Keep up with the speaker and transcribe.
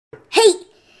Hey!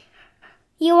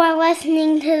 You are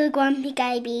listening to the Grumpy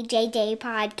Guy BJJ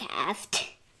podcast.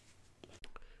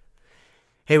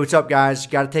 Hey, what's up, guys?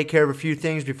 Got to take care of a few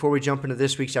things before we jump into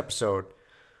this week's episode.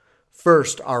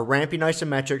 First, our Ramping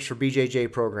Isometrics for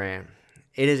BJJ program.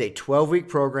 It is a 12-week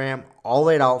program, all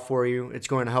laid out for you. It's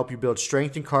going to help you build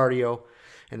strength and cardio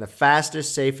in the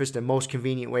fastest, safest, and most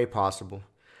convenient way possible.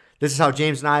 This is how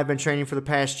James and I have been training for the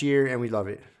past year, and we love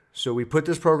it. So we put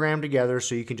this program together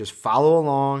so you can just follow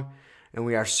along, and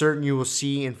we are certain you will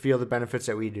see and feel the benefits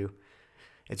that we do.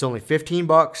 It's only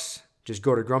 $15. Just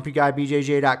go to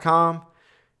grumpyguybjj.com,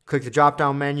 click the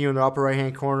drop-down menu in the upper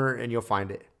right-hand corner, and you'll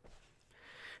find it.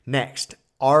 Next,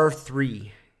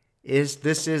 R3.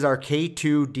 This is our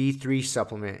K2 D3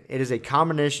 supplement. It is a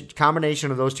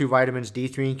combination of those two vitamins,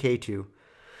 D3 and K2.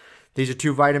 These are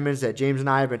two vitamins that James and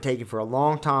I have been taking for a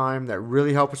long time that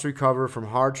really help us recover from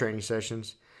hard training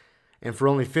sessions. And for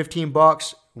only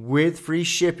 $15 with free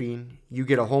shipping, you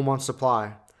get a whole month's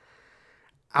supply.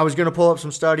 I was going to pull up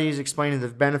some studies explaining the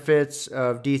benefits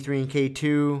of D3 and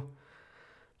K2,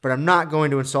 but I'm not going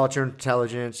to insult your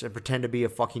intelligence and pretend to be a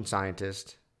fucking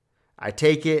scientist. I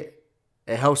take it.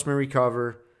 It helps me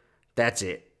recover. That's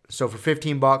it. So for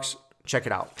 $15, check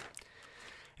it out.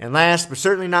 And last but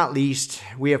certainly not least,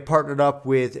 we have partnered up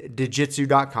with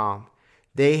Digitsu.com.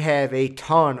 They have a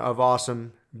ton of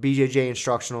awesome BJJ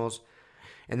instructionals,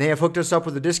 and they have hooked us up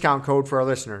with a discount code for our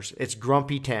listeners. It's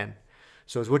Grumpy10.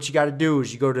 So what you got to do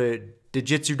is you go to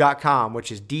Digitsu.com,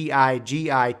 which is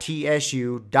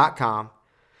Digitsu.com.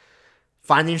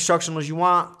 Find the instructionals you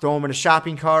want, throw them in a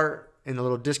shopping cart. In the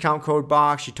little discount code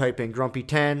box, you type in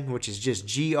Grumpy10, which is just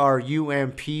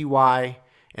GRUMPY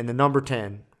and the number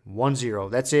 10, 10.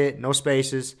 That's it, no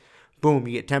spaces. Boom,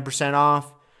 you get 10%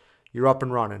 off. You're up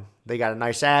and running. They got a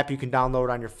nice app you can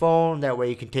download on your phone. That way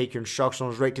you can take your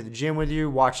instructionals right to the gym with you,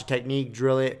 watch the technique,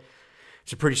 drill it.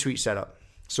 It's a pretty sweet setup.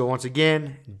 So once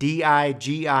again,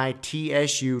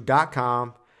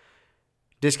 Digitsu.com.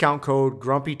 Discount code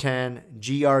Grumpy10,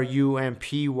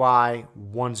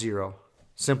 GRUMPY10.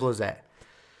 Simple as that.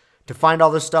 To find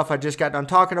all this stuff I just got done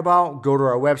talking about, go to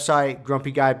our website,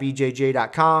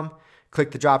 grumpyguybjj.com.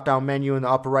 Click the drop-down menu in the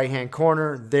upper right-hand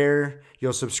corner. There,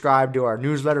 you'll subscribe to our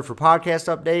newsletter for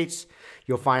podcast updates.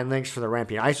 You'll find links for the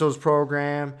Ramping Isos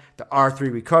program, the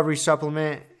R3 Recovery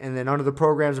Supplement, and then under the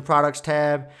Programs and Products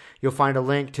tab, you'll find a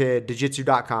link to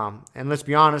Digitsu.com. And let's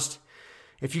be honest,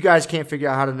 if you guys can't figure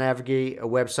out how to navigate a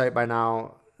website by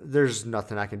now, there's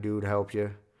nothing I can do to help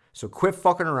you. So quit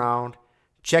fucking around.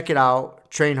 Check it out,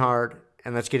 train hard,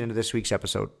 and let's get into this week's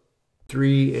episode.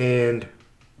 3, and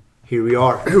here we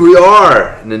are. Here we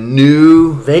are in a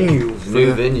new venue.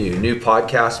 New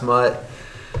podcast mutt,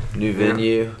 new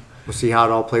venue. We'll see how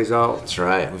it all plays out. That's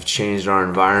right. We've changed our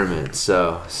environment,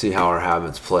 so see how our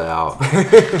habits play out.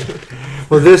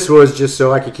 Well, this was just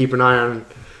so I could keep an eye on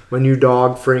my new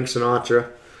dog, Frank Sinatra,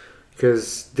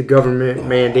 because the government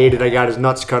mandated I got his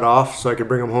nuts cut off so I could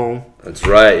bring him home. That's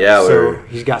right, yeah. So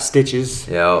he's got stitches.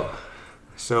 Yeah.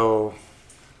 So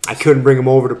I couldn't bring him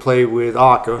over to play with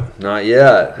Aka. Not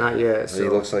yet. So he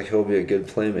looks like he'll be a good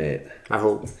playmate. I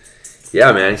hope.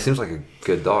 Yeah, man. He seems like a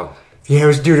good dog. Yeah, it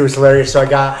was hilarious. So I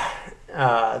got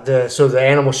the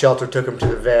animal shelter took him to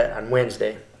the vet on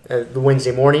Wednesday, the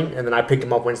Wednesday morning, and then I picked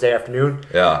him up Wednesday afternoon.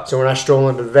 Yeah. So when I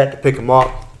strolled into the vet to pick him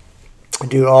up,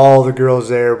 dude, all the girls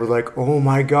there were like, "Oh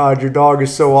my God, your dog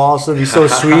is so awesome. He's so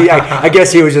sweet." I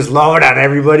guess he was just loving on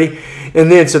everybody.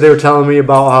 And then so they were telling me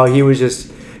about how he was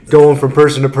just going from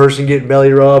person to person, getting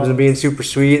belly rubs and being super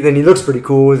sweet. Then he looks pretty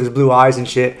cool with his blue eyes and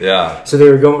shit. Yeah. So they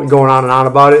were going on and on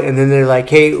about it. And then they're like,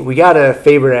 "Hey, we got a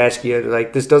favor to ask you.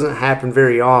 Like, this doesn't happen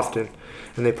very often."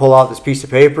 And they pull out this piece of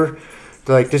paper.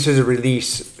 They're like, "This is a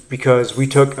release because we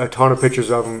took a ton of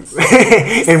pictures of him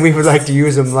and we would like to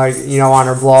use them, like, you know, on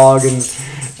our blog and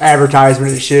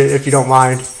advertisement and shit, if you don't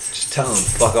mind." Just tell him,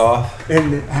 fuck off.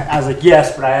 And I was like,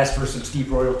 "Yes, but I asked for some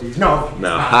steep royalties." No.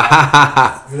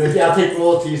 Like, "Yeah, I'll take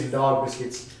royalties and dog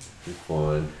biscuits."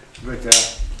 Fun. But,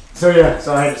 so I had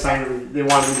to sign they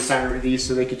wanted me to sign a release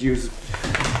so they could use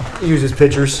his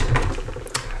pictures.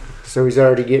 So he's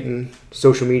already getting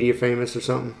social media famous or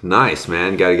something. Nice,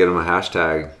 man. Got to get him a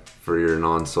hashtag for your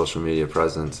non-social media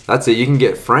presence. That's it. You can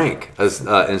get Frank as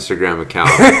Instagram account.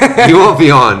 He won't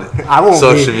be on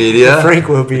social media. Frank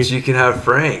will be. But you can have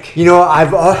Frank. You know,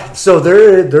 I've so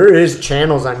there is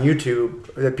channels on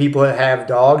YouTube that people that have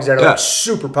dogs that are like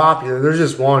super popular. There's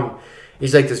just one.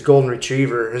 He's like this golden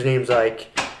retriever. His name's like,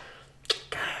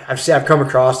 I've come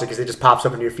across it because it just pops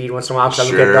up in your feed once in a while because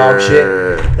I look at dog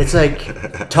shit. It's like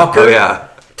Tucker. Oh, yeah.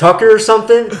 Tucker or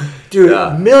something.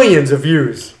 Dude, millions of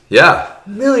views. Yeah.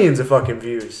 millions of fucking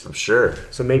views. I'm sure.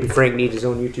 So maybe Frank needs his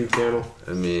own YouTube channel.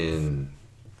 I mean,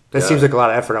 that seems like a lot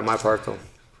of effort on my part, though.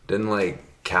 Didn't like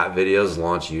cat videos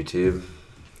launch YouTube?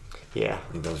 Yeah.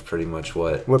 I think that was pretty much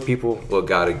what people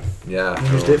got it. Yeah.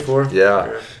 Used it for? Yeah.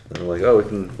 And they're like, oh, we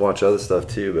can watch other stuff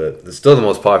too, but it's still the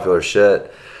most popular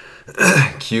shit.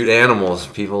 Cute animals.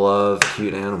 People love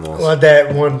cute animals. Well,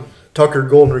 that one Tucker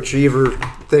Golden Retriever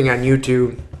thing on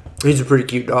YouTube. He's a pretty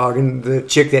cute dog, and the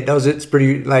chick that does it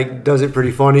does it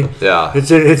pretty funny. Yeah.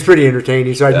 It's pretty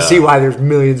entertaining. So I can see why there's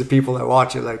millions of people that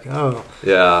watch it. Like, oh.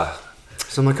 Yeah.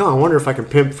 So I'm like, oh, I wonder if I can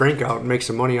pimp Frank out and make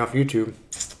some money off YouTube.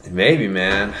 Maybe,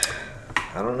 man.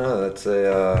 I don't know. That's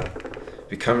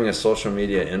becoming a social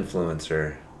media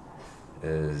influencer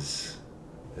it's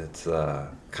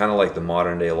kind of like the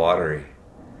modern day lottery.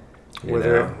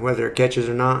 Whether it catches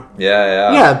or not.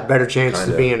 Yeah. Yeah, better chances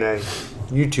of being a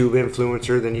YouTube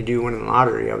influencer than you do winning the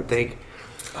lottery, I would think.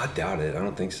 I doubt it. I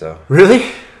don't think so.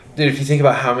 Really? Dude, if you think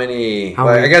about how many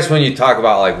I guess when you talk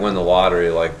about like win the lottery,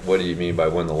 like what do you mean by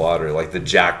win the lottery? Like the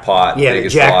jackpot,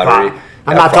 biggest lottery.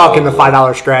 I'm not talking the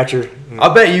 $5 scratcher.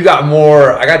 I'll bet you got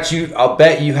more. I'll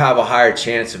bet you have a higher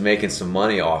chance of making some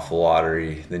money off the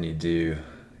lottery than you do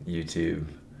YouTube.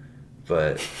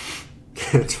 But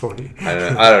it's funny. I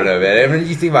don't know, man. I mean,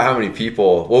 you think about how many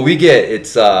people. Well, we get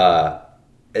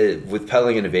with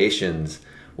Peddling Innovations,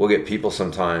 we'll get people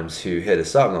sometimes who hit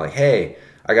us up and they're like, "Hey,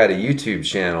 I got a YouTube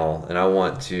channel and I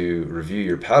want to review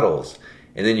your pedals."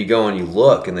 And then you go and you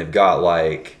look, and they've got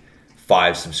like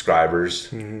 5 subscribers.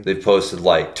 Mm-hmm. They've posted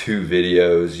like 2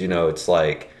 videos. You know, it's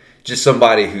like just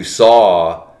somebody who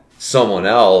saw someone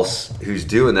else who's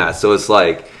doing that. So it's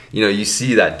like, you know, you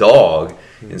see that dog,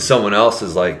 and someone else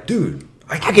is like, "Dude,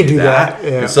 I can do that."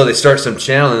 Yeah. And so they start some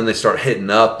channel, and then they start hitting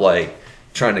up like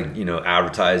trying to, you know,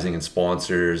 advertising and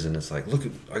sponsors, and it's like, "Look,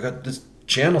 I got this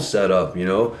channel set up, you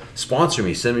know, sponsor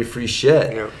me, send me free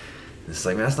shit." Yeah. It's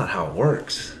like, man, that's not how it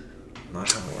works.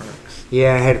 Not how it works.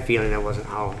 Yeah, I had a feeling that wasn't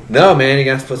how. No, man, you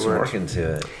got to put some work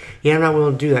into it. Yeah, I'm not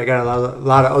willing to do that. I got a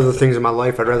lot of other things in my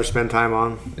life I'd rather spend time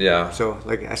on. Yeah. So,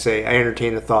 like I say, I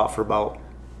entertain the thought for about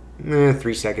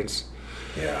 3 seconds.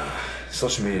 Yeah.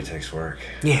 Social media takes work.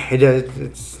 Yeah, it does.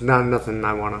 It's not nothing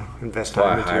I want to invest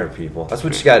time into. I hire people. That's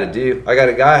what you got to do. I got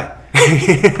a guy.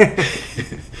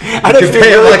 I can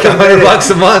pay him like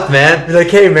 $100 a month, man. Be like,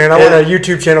 hey, man, I want a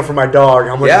YouTube channel for my dog.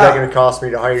 How much is that going to cost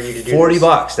me to hire you to do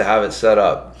 $40 to have it set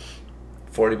up.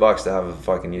 $40 to have a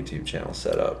fucking YouTube channel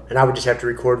set up. And I would just have to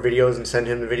record videos and send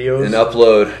him the videos? And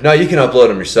upload. No, you can upload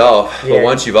them yourself. Yeah. But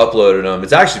once you've uploaded them,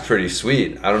 it's actually pretty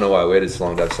sweet. I don't know why I waited so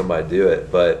long to have somebody do it.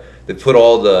 But they put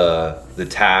all the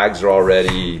tags are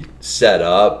already set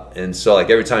up. And so, like,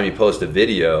 every time you post a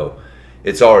video,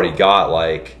 it's already got,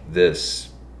 like, this,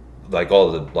 like,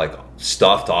 all the, like,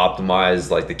 stuff to optimize,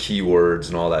 like, the keywords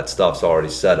and all that stuff's already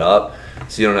set up.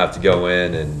 So you don't have to go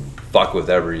in and fuck with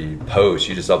every post.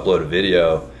 You just upload a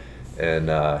video and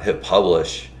hit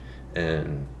publish,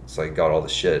 and it's like got all the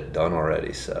shit done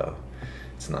already. So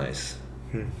it's nice.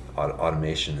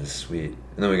 Automation is sweet.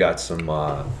 And then we got some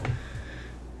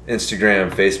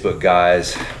Instagram, Facebook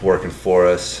guys working for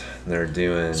us. And they're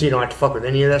doing. So you don't have to fuck with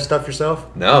any of that stuff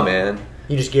yourself? No, man.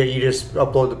 You just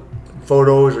upload the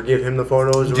photos or give him the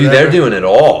photos. Or dude, whatever. They're doing it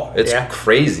all. It's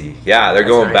crazy. Yeah, they're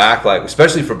going back, like,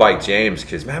 especially for Bike James,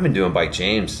 because I've been doing Bike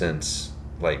James since,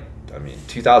 like,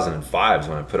 2005 is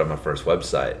when I put up my first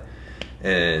website.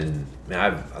 And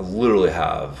man, I literally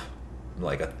have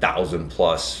like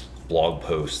 1,000+ blog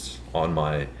posts on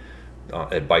my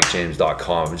at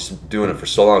bikejames.com. I'm just doing it for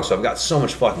so long, so I've got so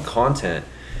much fucking content.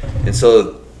 And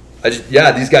so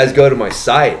these guys go to my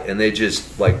site and they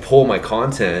just like pull my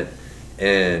content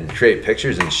and create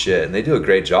pictures and shit, and they do a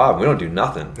great job. We don't do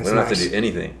nothing. We don't have to do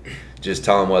anything. Just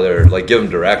tell them whether, like, give them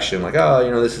direction, like, oh,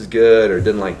 you know, this is good, or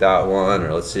didn't like that one,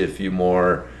 or let's see a few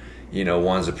more, you know,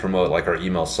 ones that promote like our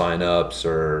email signups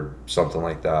or something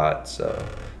like that. So,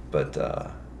 but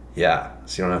so you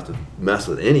don't have to mess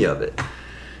with any of it.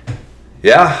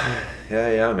 Yeah,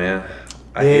 man.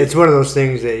 It's one of those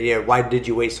things that, why did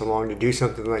you wait so long to do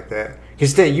something like that?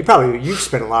 Because you've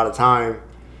spent a lot of time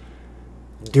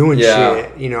doing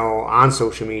shit, you know, on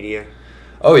social media.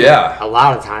 Oh yeah, a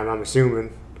lot of time, I'm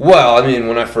assuming. Well, I mean,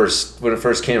 when it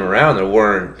first came around, there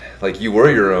weren't, like, you were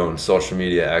your own social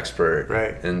media expert,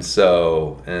 right? And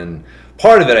so, and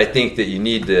part of it, I think that you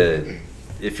need to,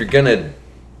 if you're gonna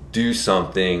do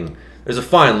something, there's a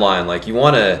fine line. Like, you don't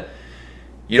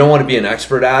want to be an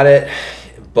expert at it,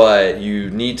 but you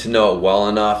need to know it well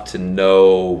enough to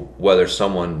know whether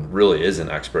someone really is an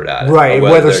expert at it. Right,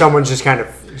 whether someone's just kind of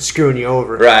screwing you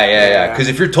over. Right, yeah. Because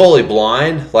if you're totally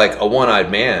blind, like a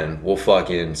one-eyed man will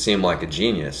fucking seem like a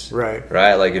genius. Right.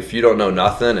 Right? Like if you don't know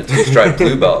nothing, a two-stripe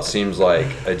blue belt seems like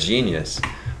a genius.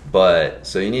 But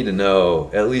so you need to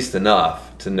know at least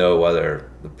enough to know whether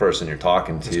the person you're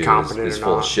talking to is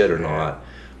full of shit or not.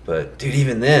 But dude,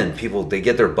 even then, people, they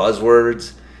get their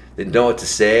buzzwords. They know what to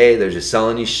say. They're just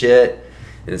selling you shit.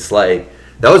 And it's like,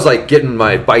 that was like getting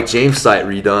my Bike James site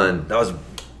redone. That was,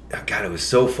 God, it was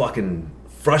so fucking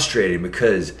frustrating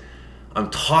because I'm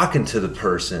talking to the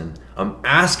person. I'm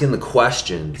asking the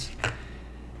questions.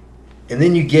 And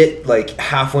then you get like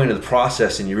halfway into the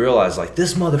process and you realize like,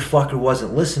 this motherfucker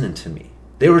wasn't listening to me.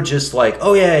 They were just like,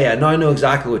 oh yeah, no, I know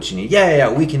exactly what you need.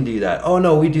 Yeah, we can do that. Oh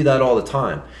no, we do that all the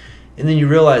time. And then you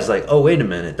realize like, oh, wait a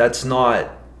minute, that's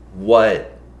not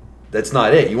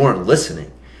it. You weren't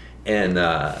listening. And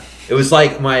it was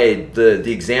like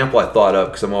the example I thought of,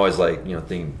 because I'm always like,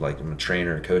 thinking like I'm a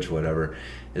trainer, a coach, whatever,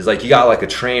 is like you got like a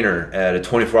trainer at a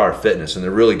 24-hour fitness and they're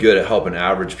really good at helping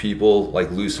average people like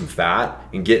lose some fat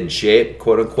and get in shape,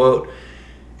 quote unquote.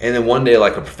 And then one day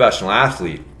like a professional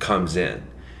athlete comes in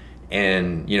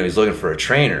and he's looking for a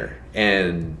trainer,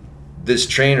 and this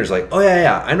trainer's like, oh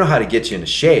yeah, I know how to get you into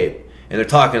shape. And they're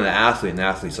talking to the athlete, and the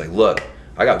athlete's like, look,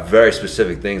 I got very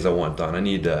specific things I want done. I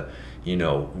need to,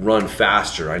 run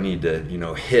faster. I need to,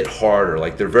 hit harder.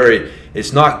 Like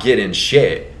it's not get in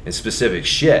shape. It's specific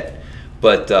shit.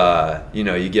 But,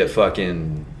 you get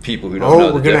fucking people who don't know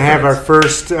the we're going to have our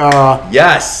first.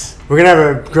 Yes. We're going to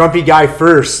have a grumpy guy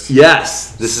first.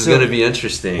 Yes. This is going to be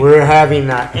interesting. We're having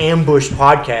an Ambush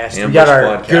podcast. We got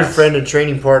our good friend and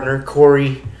training partner,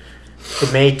 Corey. The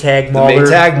Maytag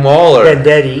Mauler.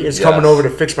 Vendetti is coming over to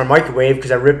fix my microwave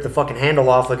because I ripped the fucking handle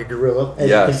off like a gorilla, as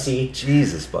you can see.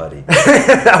 Jesus, buddy.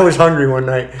 I was hungry one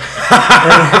night.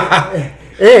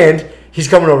 and he's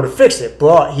coming over to fix it,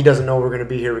 but he doesn't know we're going to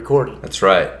be here recording. That's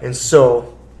right. And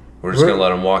so we're just going to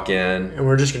let him walk in. And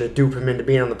we're just going to dupe him into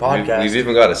being on the podcast. We've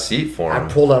even got a seat for him. I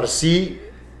pulled out a seat.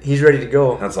 He's ready to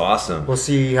go. That's awesome. We'll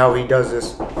see how he does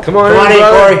this. Come on in,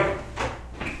 Corey.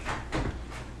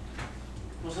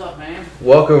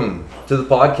 Welcome to the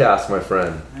podcast, my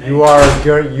friend. You are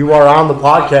on the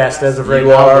podcast as of right now.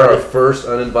 You are our first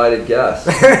uninvited guest.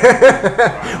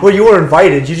 Well, you were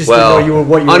invited. You just didn't know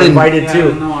what you were invited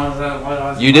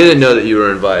to. You didn't know that you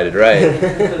were invited,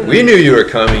 right? We knew you were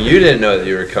coming. You didn't know that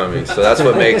you were coming. So that's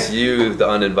what makes you the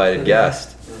uninvited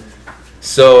guest.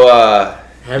 So,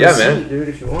 have a seat, dude,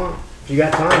 if you want. If you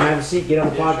got time, have a seat. Get on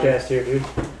the podcast here, dude.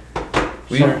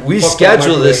 We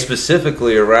scheduled this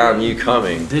specifically around you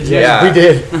coming. Did you? Yeah, we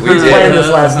did. We planned this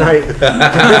last night.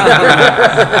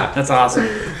 That's awesome.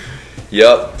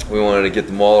 Yep, we wanted to get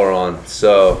the Mauler on.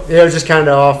 So yeah, it was just kind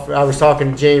of off. I was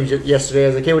talking to James yesterday. I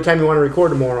was like, "Hey, what time do you want to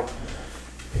record tomorrow?"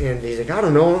 And he's like, "I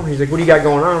don't know." He's like, "What do you got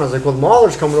going on?" I was like, "Well, the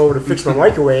Mauler's coming over to fix my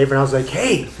microwave." And I was like,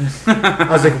 "Hey," I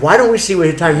was like, "Why don't we see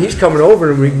what time he's coming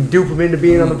over and we can dupe him into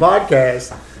being on the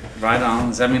podcast?" Right on.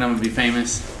 Does that mean I'm gonna be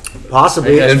famous?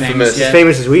 Possibly. Infamous. As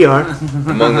famous as we are.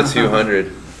 Among the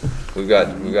 200. We've got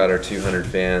our 200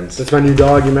 fans. That's my new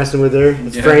dog you're messing with there.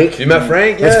 It's Frank. You met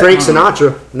Frank? That's Frank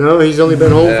Sinatra. No, he's only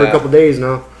been home for a couple days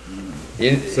now.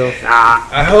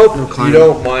 I hope you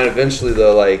don't mind eventually,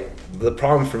 though. Like, the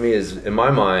problem for me is, in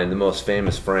my mind, the most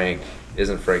famous Frank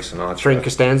isn't Frank Sinatra. Frank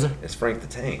Costanza? It's Frank the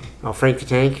Tank. Oh, Frank the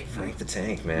Tank? Frank the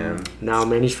Tank, man. No,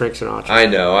 man, he's Frank Sinatra. I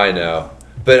know.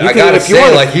 But I gotta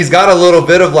say, like, he's got a little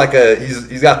bit of like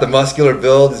he's got the muscular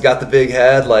build, he's got the big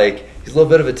head, like he's a little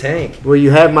bit of a tank. Well, you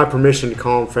have my permission to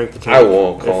call him Frank the Tank. I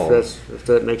won't call him. If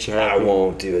that makes you happy. I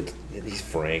won't do it. He's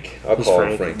Frank. I'll call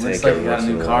him Frank Tank. Looks like you got a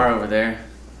new car over there.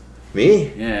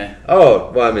 Me? Yeah. Oh,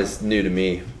 well, I mean, it's new to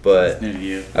me, but it's new to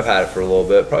you. I've had it for a little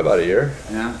bit, probably about a year.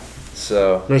 Yeah.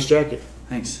 So. Nice jacket.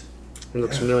 Thanks. It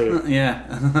looks familiar. Yeah.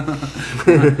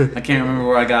 I can't remember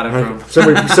where I got it from.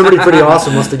 Somebody pretty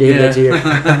awesome must have gave that to you.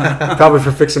 Probably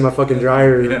for fixing my fucking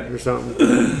dryer or something.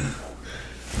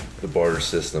 The barter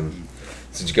system.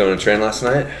 Did you go on a train last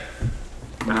night?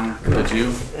 No. Did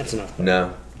you? That's enough.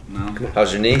 No.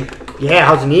 How's your knee? Yeah,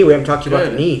 how's the knee? We haven't talked to you about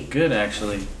the knee. Good,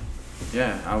 actually.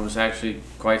 Yeah, I was actually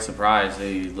quite surprised.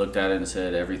 They looked at it and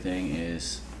said everything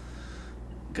is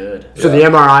good. So the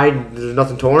MRI, there's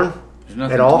nothing torn? There's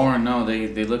nothing torn, no.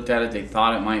 They looked at it. They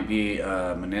thought it might be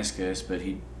meniscus, but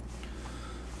he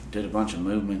did a bunch of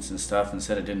movements and stuff and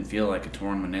said it didn't feel like a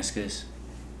torn meniscus.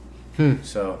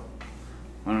 So,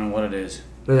 I don't know what it is.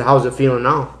 How's it feeling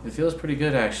now? It feels pretty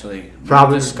good, actually.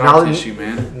 Probably scar tissue,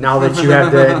 man. Now that you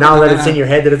have now that it's in your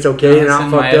head that it's okay and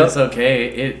not fucked up. It's okay.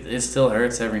 It still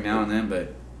hurts every now and then,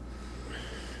 but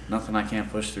nothing I can't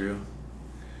push through.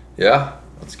 Yeah,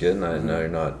 that's good. I know you're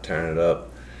not tearing it up.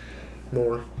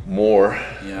 More.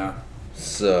 Yeah.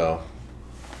 So,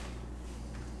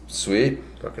 sweet.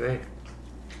 Fucking A.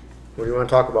 What do you want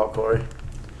to talk about, Corey?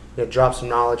 Yeah, drop some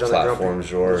knowledge on Platform's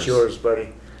the grumpy. yours. It's yours, buddy.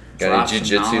 Got Drop any some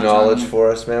jiu-jitsu knowledge knowledge on-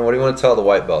 for us, man? What do you want to tell the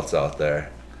white belts out there?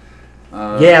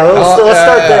 Yeah, let's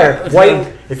start there. Let's White.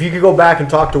 go. If you could go back and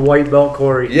talk to white belt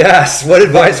Corey. Yes. What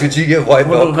advice would you give white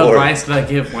belt What Corey? advice did I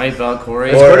give white belt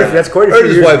Corey? That's quite a- that's quite a or few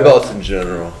just years white ago. belts in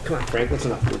general. Come on, Frank. What's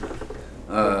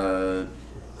enough?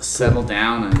 Settle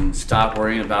down and stop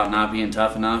worrying about not being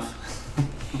tough enough.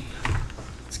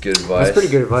 It's good advice. That's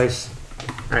pretty good advice.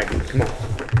 All right, come on.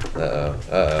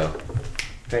 Uh-oh.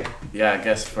 Hey, Yeah, I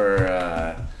guess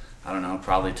for I don't know,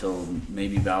 probably till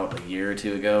maybe about a year or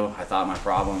two ago, I thought my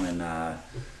problem and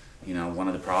one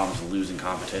of the problems with losing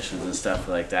competitions and stuff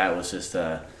like that was just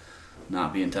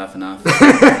not being tough enough.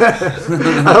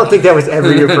 I don't think that was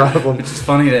ever your problem. It's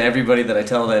funny to everybody that I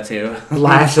tell that to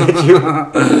Laughs at you.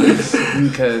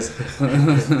 because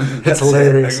That's I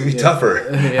hilarious. can be tougher.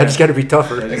 I just got to be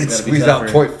tougher. I It's can gotta be squeeze out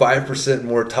tougher. 0.5%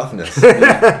 more toughness.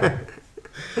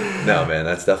 No, man,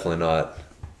 that's definitely not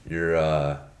your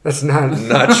That's not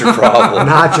not your problem.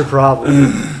 not your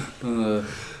problem.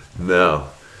 No.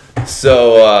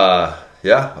 So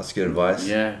yeah, that's good advice.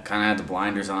 yeah, kind of had the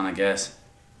blinders on, I guess.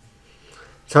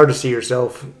 It's hard to see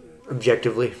yourself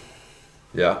objectively.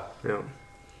 Yeah, You know.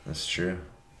 that's true.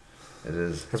 It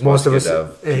is. As most of good us, to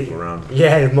have people around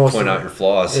yeah, most point of out your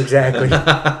flaws. exactly,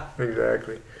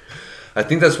 exactly. I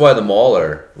think that's why the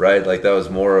Mauler, right? Like that was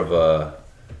more of a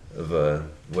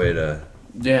way to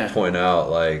Yeah. point out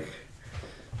like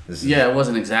this is Yeah, it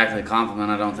wasn't exactly a compliment,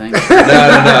 I don't think. No.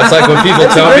 It's like when people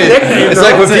tell me. nickname, It's though.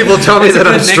 like when people tell me It's a that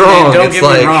good I'm nickname, strong. Don't It's get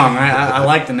like me wrong. I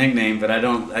like the nickname, but I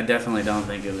definitely don't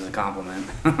think it was a compliment.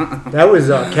 That was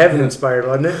Kevin inspired,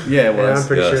 wasn't it? Yeah, it was. I'm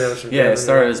pretty Yes. sure that was from Yeah, Kevin. it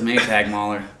started as Maytag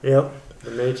Mauler. Yep,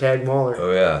 the Maytag Mauler.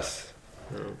 Oh yes.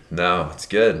 No, it's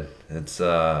good. It's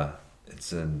the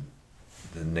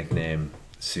nickname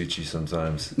suits you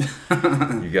sometimes.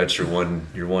 You got your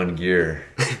one gear.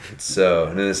 So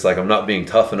and then it's like I'm not being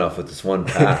tough enough with this one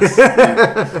pass.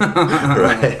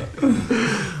 Right.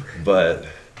 But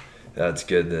that's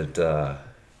good that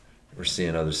we're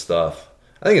seeing other stuff.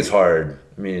 I think it's hard.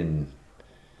 I mean,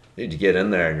 dude, you get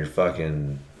in there and you're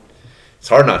fucking. It's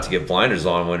hard not to get blinders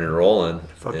on when you're rolling.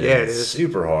 Fuck yeah, it It's is.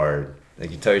 super hard. Like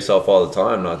you tell yourself all the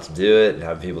time not to do it, and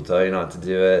have people tell you not to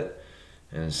do it,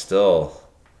 and it's still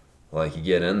like you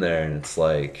get in there and it's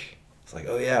like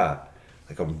oh yeah,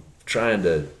 like I'm trying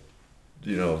to,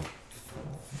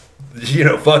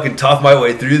 fucking tough my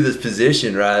way through this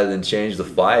position rather than change the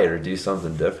fight or do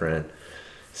something different.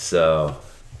 So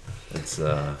it's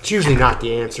It's usually not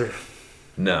the answer.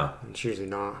 no. It's usually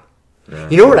not. No.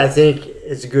 You know what I think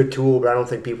is a good tool, but I don't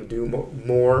think people do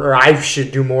more, or I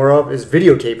should do more of, is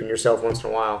videotaping yourself once in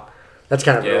a while. That's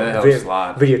kind of Yeah, that helps a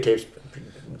lot. Videotapes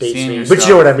dates Seeing me, yourself. but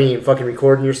you know what I mean. Fucking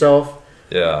recording yourself,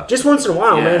 Yeah. just once in a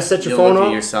while, man. Set your you'll phone look up.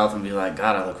 at yourself and be like,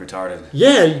 God, I look retarded.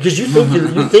 Yeah, because you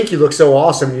think you look so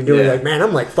awesome. You're doing Yeah. like, man,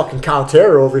 I'm like fucking Kyle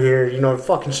Terror over here,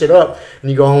 fucking shit up.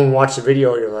 And you go home and watch the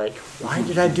video. You're like, why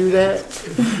did I do that?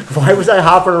 Why was I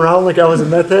hopping around like I was a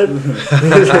meth head?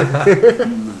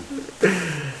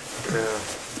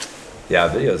 Yeah,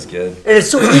 video's good. And it's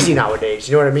so easy nowadays.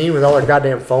 You know what I mean? With all our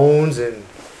goddamn phones and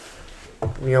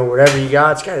whatever you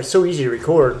got, it's so easy to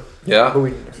record. Yeah. But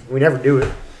we never do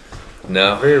it.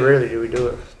 No. Very rarely do we do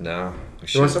it. No. We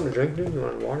You want something to drink, dude? You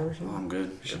want water or Oh, something? I'm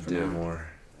good. should For do now. more.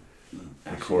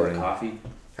 Actually, recording. coffee.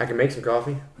 I can make some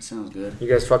coffee. That sounds good. You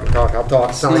guys fucking talk. I'll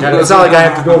talk. It's not like I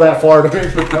have to go that far to make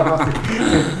some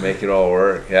coffee. Make it all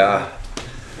work. Yeah.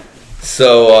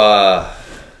 So, all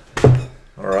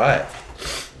right.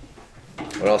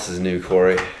 What else is new,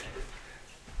 Corey?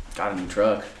 Got a new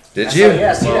truck. Did you?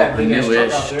 Yeah, see that A big ass truck out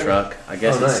newish there? truck. I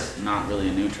guess Oh, it's not really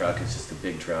a new truck. It's just a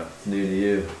big truck. New to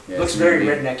you. Yeah, Looks it's very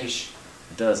new. redneckish.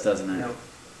 It does, doesn't it? No.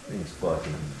 Thing's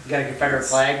fucking. You got a Confederate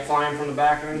flag flying from the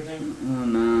back or anything? Oh,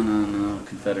 no.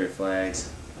 Confederate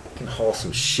flags. Can haul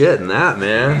some shit in that,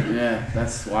 man. Yeah,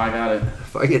 that's why I got it.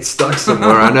 If I get stuck somewhere,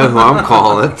 I know who I'm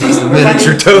calling. It's the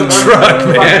miniature tow truck,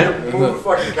 man. Move the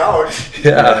fucking couch.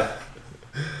 Yeah.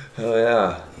 Oh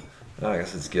yeah. Oh, I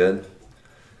guess it's good.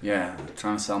 Yeah,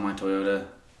 trying to sell my Toyota.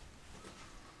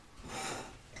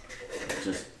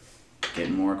 Just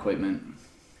getting more equipment.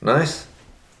 Nice.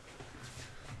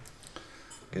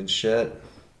 Good shit.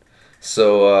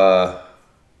 So,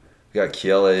 we got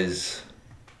Kiele's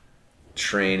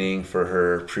training for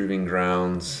her Proving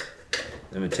Grounds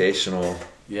Invitational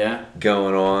Yeah.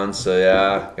 going on. So,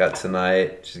 yeah, got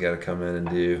tonight. She's got to come in and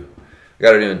do. I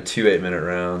got her doing 2 8-minute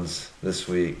rounds this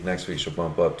week. Next week, she'll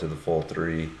bump up to the full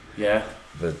 3. Yeah.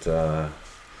 But,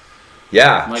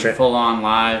 yeah. Like full on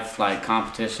live, like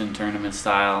competition tournament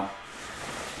style.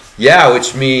 Yeah,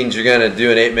 which means you're gonna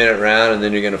do an 8-minute round and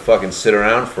then you're gonna fucking sit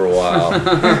around for a while.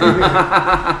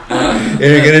 And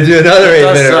you're gonna do another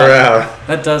 8-minute round.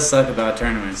 That does suck about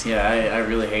tournaments. Yeah, I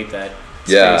really hate that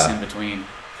space in between.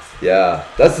 Yeah,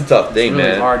 that's the tough thing, it's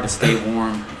really man. hard to stay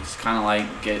warm. It's kind of like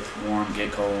get warm,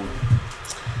 get cold.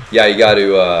 Yeah, you got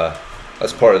to.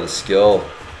 That's part of the skill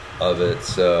of it.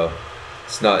 So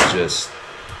it's not just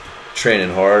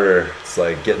training harder. It's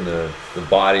like getting the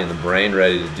body and the brain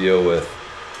ready to deal with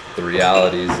the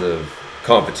realities of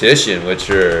competition, which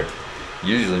are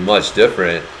usually much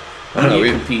different. I don't know. When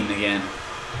are you competing again?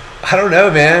 I don't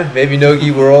know, man. Maybe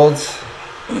Nogi Worlds.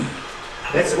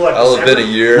 That's what. I'll have been a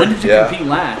year. When did you compete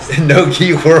last?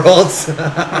 Nogi Worlds. When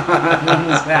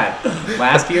was that?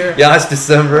 Last year? Yeah, last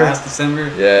December. Last December?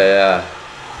 Yeah.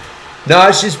 No,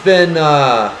 it's just been.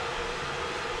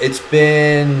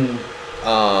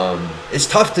 It's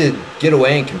tough to get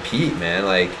away and compete, man.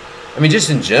 Like, I mean, just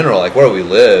in general, like where we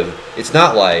live, it's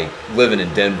not like living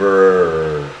in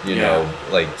Denver or you know,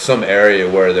 like some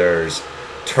area where there's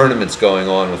tournaments going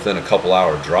on within a couple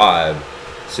hour drive,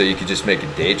 so you could just make a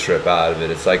day trip out of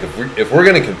it. It's like if we're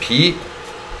gonna compete,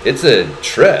 it's a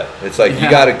trip. It's like you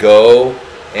got to go,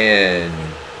 and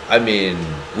I mean,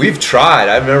 we've tried.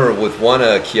 I remember with one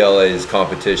of Kiele's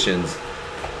competitions,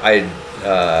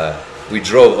 we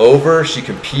drove over, she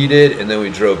competed, and then we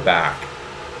drove back.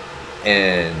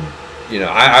 And, you know,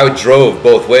 I drove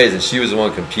both ways, and she was the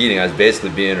one competing. I was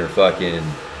basically being her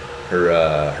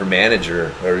manager,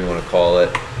 whatever you want to call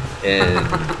it. And,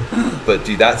 but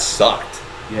dude, that sucked.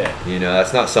 Yeah. You know,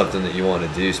 that's not something that you want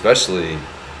to do, especially,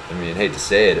 I mean, I hate to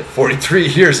say it, at 43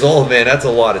 years old, man, that's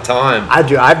a lot of time. I've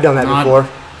done that before.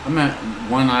 I'm at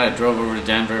one night I drove over to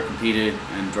Denver, competed,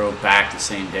 and drove back the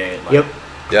same day. Like, Yep.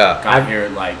 Yeah. Got here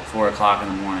at like 4 o'clock in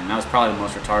the morning. That was probably the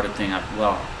most retarded thing I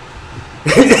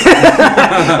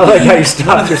like how you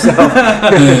stopped yourself.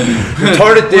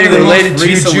 Retarded thing related to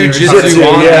jiu-jitsu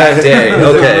on that day.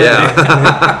 Okay,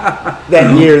 yeah.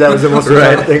 That year, that was the most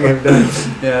retarded thing I've done.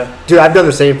 Yeah. Dude, I've done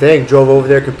the same thing. Drove over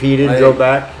there, competed, drove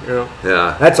back. You know.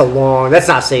 Yeah. That's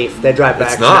not safe. That drive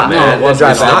back. It's not, man. No, It's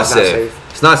not safe.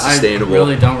 It's not sustainable. I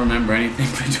really don't remember anything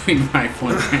between Rifle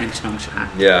and Grand Junction.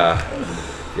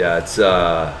 Yeah, it's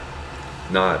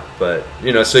not, but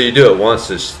you know, so you do it once,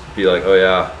 just be like, oh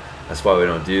yeah, that's why we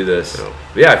don't do this. No.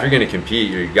 But yeah, if you're gonna compete,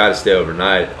 you got to stay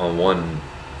overnight on one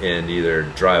end, either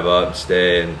drive up,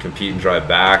 stay, and compete and drive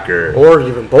back, or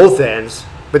even both ends.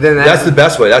 But then that's the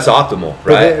best way. That's optimal,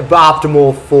 right? But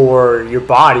optimal for your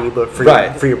body, but for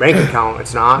your bank account,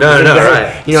 it's not. No,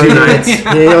 right. You know, 2 nights.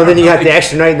 Then you got the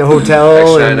extra night in the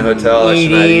hotel, extra night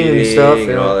and stuff,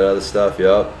 and all that other stuff.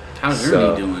 Yep. How's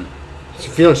your knee doing?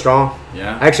 She's feeling strong.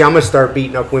 Yeah. Actually, I'm gonna start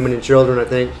beating up women and children. I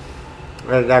think.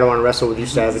 I don't want to wrestle with you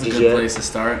savages yet. It's a good place to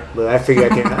start. But I figure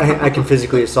I can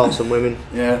physically assault some women.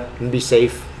 Yeah. And be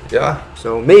safe. Yeah.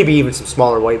 So maybe even some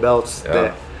smaller white belts. Yeah.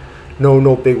 That,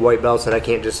 no big white belts that I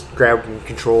can't just grab and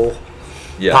control.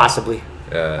 Yeah. Possibly.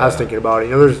 Yeah. I was thinking about it.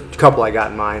 You know, there's a couple I got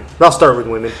in mind. But I'll start with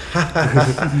women.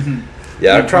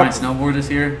 Yeah. Are you trying snowboard this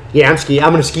year? Yeah, I'm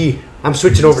gonna ski. I'm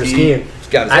switching over to skiing.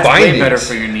 That's way better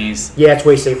for your knees. Yeah, it's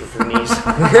way safer for knees.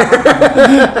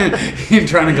 You're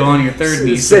trying to go on your third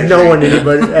knee. Said no one to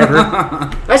anybody ever.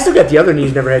 I still got the other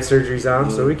knees never had surgeries on,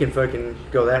 so we can fucking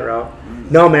go that route.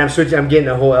 No, man, I'm getting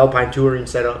a whole alpine touring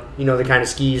setup. You know, the kind of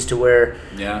skis to where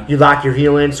you lock your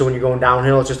heel in, so when you're going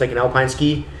downhill, it's just like an alpine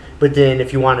ski. But then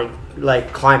if you want to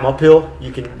like climb uphill,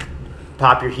 you can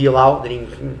pop your heel out, then you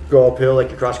can go uphill like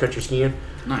you're cross country skiing.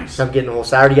 Nice. So I'm getting the whole.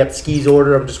 So I already got the skis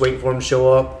ordered. I'm just waiting for them to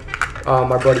show up.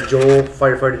 My buddy Joel,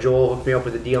 firefighter Joel, hooked me up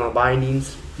with a deal on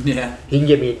bindings. Yeah. He can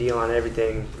get me a deal on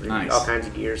everything, nice. All kinds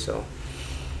of gear. So.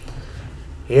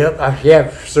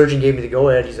 Yep. Surgeon gave me the go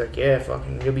ahead. He's like, yeah,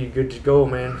 fucking, you'll be good to go,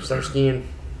 man. Start skiing.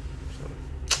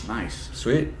 So. Nice.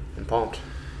 Sweet. I'm pumped.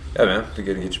 Yeah, man. We're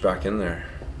good to get you back in there.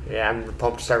 Yeah, I'm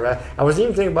pumped to start. I was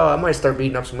even thinking about I might start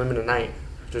beating up some women tonight.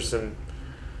 If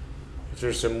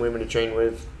there's some women to train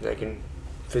with that can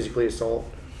physically assault.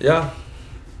 Yeah.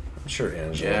 I'm sure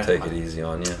Angela will take it easy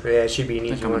on you. Yeah, she'd be an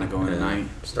easy one. I'm going to go tonight.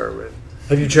 Start with.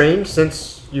 Have you trained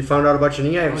since you found out about your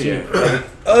knee? I haven't seen you.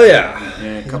 Oh, yeah.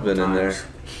 Yeah, a couple been times. In there.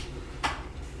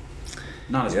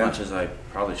 Not as much as I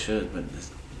probably should, but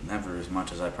never as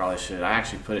much as I probably should. I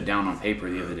actually put it down on paper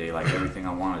the other day, like everything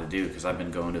I wanted to do, because I've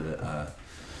been going to the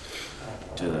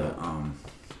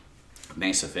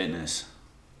Mesa Fitness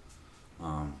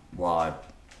while I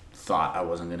thought I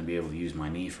wasn't going to be able to use my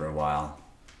knee for a while.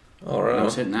 All right. And I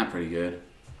was hitting that pretty good.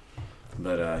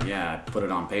 But I put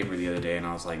it on paper the other day, and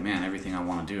I was like, man, everything I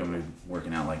want to do, I'm going to be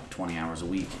working out like 20 hours a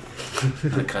week. I'm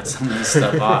going to cut some of this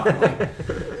stuff off. Like,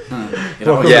 it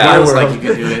always feels like you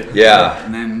can do it. Yeah.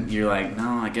 And then you're like,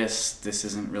 no, I guess this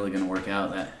isn't really going to work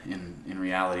out that in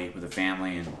reality with a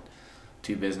family and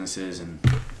 2 businesses and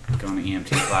going to EMT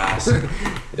class.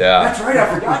 Yeah. That's right.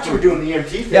 I forgot you were doing the EMT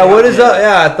thing. Yeah, what is up?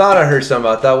 Yeah, I thought I heard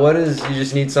something about that. What is, you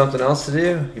just need something else to do?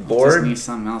 You Just bored? need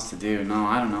something else to do. No,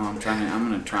 I don't know. I'm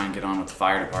going to try and get on with the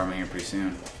fire department here pretty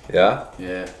soon. Yeah?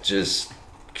 Yeah. Just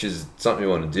because something you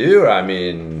want to do? Or, I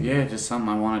mean, Yeah, just something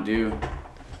I want to do.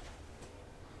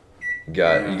 you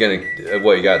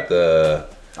got the...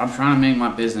 I'm trying to make my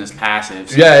business passive.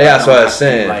 So Yeah, I that's what I don't was have to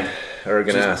be, saying. Like, Or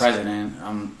gonna just ask. president.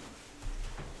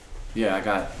 I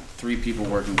got 3 people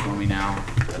working for me now.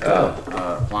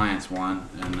 Appliance one,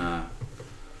 and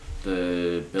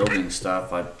the building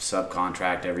stuff. I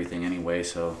subcontract everything anyway,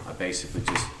 so I basically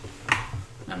just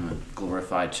I'm a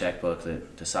glorified checkbook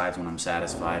that decides when I'm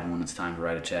satisfied and when it's time to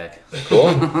write a check.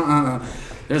 Cool.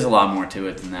 There's a lot more to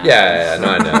it than that. Yeah, no,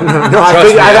 I know. No,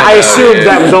 I assumed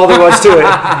that was all there was to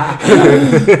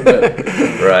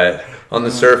it. Right. On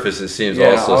the surface, it seems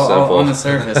Yeah, also simple. on the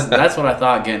surface. That's what I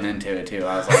thought getting into it too.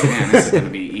 I was like, man, this is going to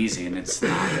be easy, and it's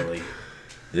not really.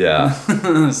 Yeah.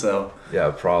 So.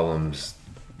 Yeah, problems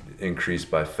increase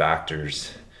by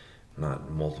factors,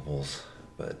 not multiples.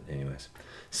 But anyways.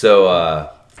 So,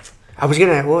 I was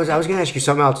gonna ask you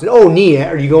something else. Oh, knee.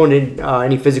 Are you going to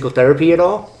any physical therapy at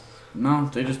all? No,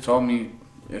 they just told me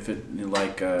if it,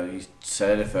 he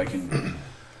said if I can.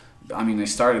 I mean, they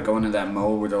started going to that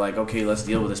mode where they're like, okay, let's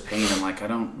deal with this pain. I'm like,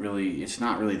 it's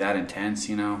not really that intense,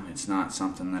 you know? It's not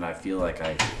something that I feel like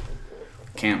I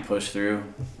can't push through.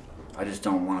 I just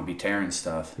don't want to be tearing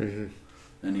stuff. Mm-hmm.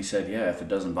 And he said, yeah, if it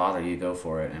doesn't bother you, go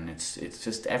for it. And it's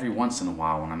just every once in a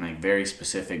while when I make very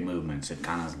specific movements, it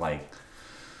kind of like,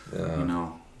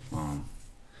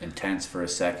 intense for a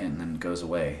second and then it goes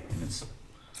away. And it's...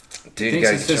 dude, you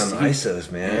gotta get on the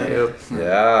ISOs, man. Yeah.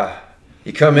 Yeah.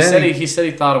 You come in. He said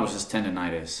he thought it was just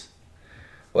tendonitis.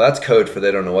 Well, that's code for they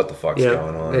don't know what the fuck's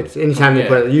going on. It's anytime they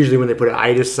put usually when they put an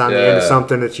itis on the end of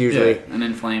something, it's usually an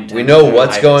inflamed. We know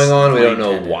what's going on. We don't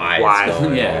know why it's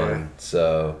going Yeah. on.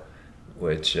 So,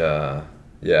 which,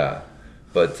 yeah,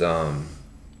 but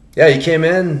yeah, you came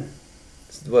in.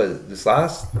 What, this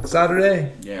last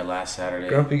Saturday? Yeah, last Saturday.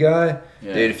 Grumpy guy?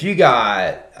 Yeah. Dude, if you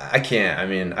got... I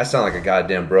sound like a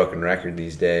goddamn broken record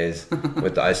these days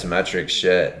with the isometric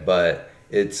shit, but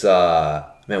it's,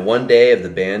 man, one day of the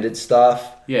banded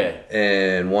stuff. Yeah.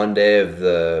 And one day of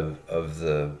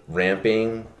the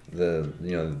ramping, the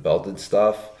belted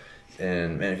stuff.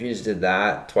 And, man, if you just did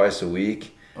that twice a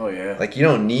week... Oh, yeah. Like, you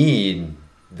don't need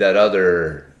that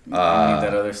other... I need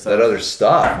that other stuff. That other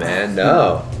stuff, man.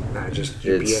 No. not just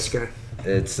GPS guy.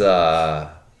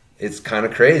 It's kind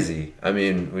of crazy. I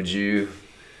mean, would you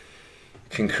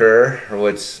concur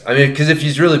or because if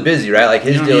he's really busy, right? Like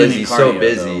his deal is he's so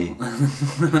busy.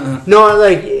 No,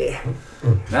 like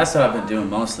that's what I've been doing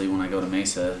mostly when I go to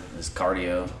Mesa is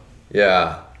cardio.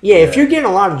 Yeah. Yeah, if you're getting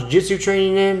a lot of jiu-jitsu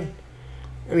training in,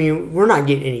 I mean, we're not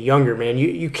getting any younger, man.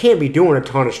 You can't be doing a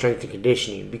ton of strength and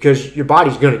conditioning because your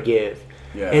body's going to give.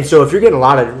 Yeah. And so if you're getting a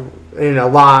lot,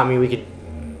 I mean, we could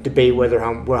debate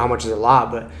how much is a lot,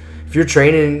 but if you're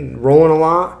training, rolling a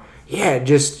lot, yeah,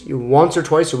 just once or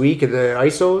twice a week of the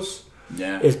isos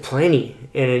is plenty.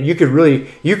 And you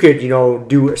could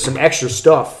do some extra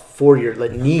stuff for your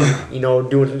knee,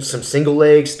 doing some single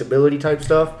leg stability type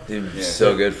stuff. Dude,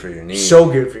 so good for your knee. So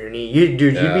good for your knee. You'd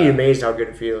be amazed how good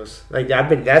it feels. Like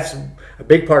that's a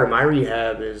big part of my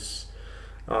rehab is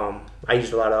I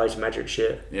used a lot of isometric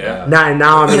shit. Yeah. Now,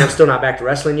 I mean, I'm still not back to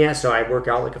wrestling yet, so I work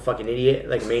out like a fucking idiot,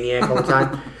 like a maniac all the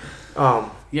time.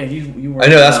 Yeah, you I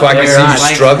know, that's why I can see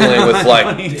you struggling with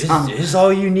is is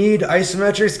all you need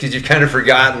isometrics? Because you've kind of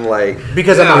forgotten,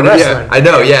 because I'm not wrestling. I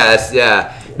know,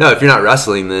 yeah. No, if you're not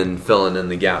wrestling, then filling in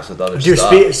the gaps with other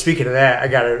stuff. Dude, speaking of that, I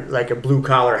got a blue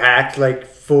collar hack,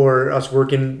 for us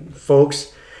working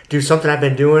folks. Dude, something I've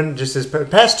been doing just this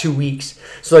past 2 weeks.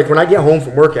 So, when I get home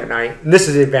from work at night, and this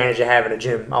is the advantage of having a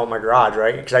gym out in my garage,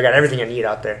 right? Because I got everything I need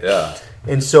out there. Yeah.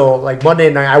 And so,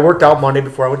 Monday night, I worked out Monday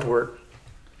before I went to work.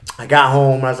 I got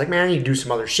home, and I was like, man, I need to do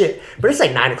some other shit. But it's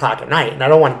 9 o'clock at night, and I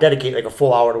don't want to dedicate, a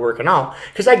full hour to working out.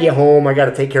 Because I get home, I got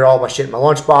to take care of all my shit in my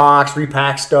lunchbox,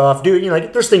 repack stuff. Dude,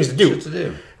 there's things to do. Shit to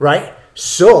do. Right?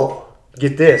 So,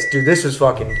 get this. Dude, this is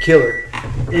fucking killer. I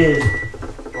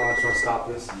just want to stop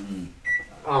this.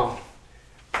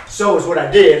 So is what I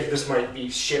did. This might be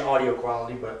shit audio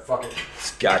quality, but fuck it.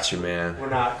 It's got you, man. We're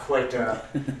not quite a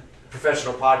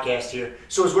professional podcast here.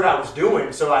 So is what I was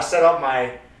doing. So I set up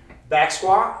my back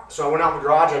squat. So I went out in the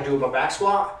garage, I do my back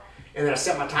squat, and then I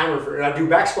set my timer I do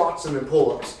back squats and then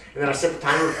pull-ups. And then I set the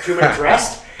timer for 2 minutes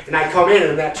rest, and I come in,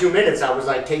 and in that 2 minutes, I was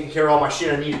taking care of all my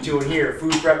shit I needed to in here,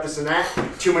 food prep, this and that.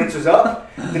 2 minutes was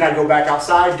up. Then I'd go back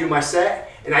outside, do my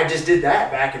set, And I just did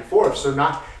that back and forth. So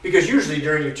not, because usually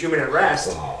during your 2-minute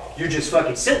rest, you're just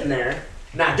fucking sitting there,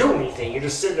 not doing anything. You're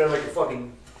just sitting there like a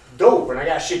fucking dope, and I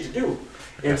got shit to do.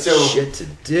 And so shit to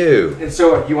do. And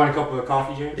so, you want a cup of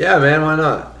coffee, James? Yeah, man, why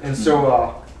not? And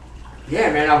so,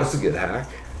 yeah, man, That's a good hack.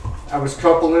 I was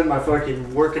coupling my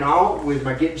fucking working out with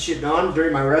my getting shit done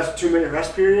during my 2-minute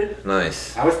rest period.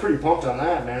 Nice. I was pretty pumped on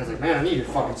that, man. I was like, man, I need to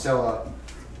fucking sell a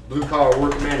blue collar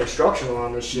working man instructional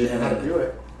on this shit and how to do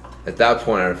it. At that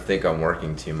point, I think I'm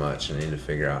working too much. I need to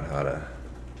figure out how to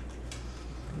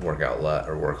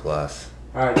work less.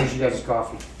 All right, here's you guys'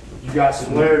 coffee. You got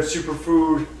some Laird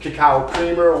Superfood cacao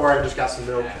creamer, or I just got some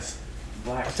milk.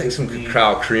 I'll take some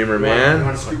cacao creamer, You man.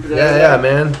 want to scoop it Yeah,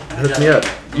 man. Hook me up.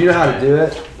 You know how to do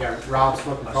it. Yeah, Rob's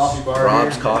fucking coffee bar.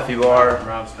 Rob's here. Coffee Bar.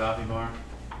 Rob's Coffee Bar.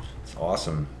 It's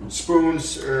awesome.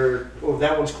 Spoons,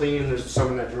 that one's clean. There's some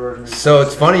in that drawer. So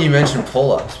it's funny you mentioned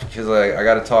pull-ups because I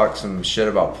got to talk some shit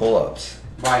about pull-ups.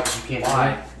 Why? 'Cause you can't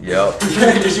Why? Yep.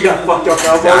 Because you got fucked up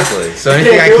elbows. Exactly. So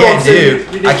anything I can't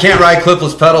do, I can't ride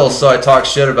clipless pedals, so I talk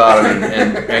shit about them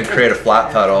and create a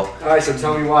flat pedal. All right, so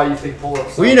tell me why you think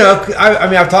pull-ups. Well, you know, I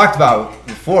mean, I've talked about it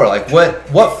before. Like,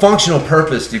 what functional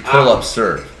purpose do pull-ups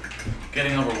serve?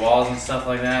 Getting over walls and stuff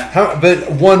like that. But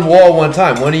one wall, one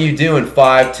time. When are you doing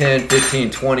 5, 10,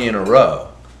 15, 20 in a row?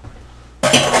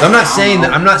 So I'm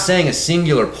not saying a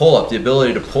singular pull-up, the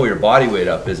ability to pull your body weight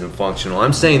up, isn't functional.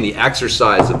 I'm saying the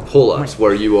exercise of pull-ups,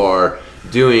 where you are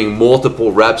doing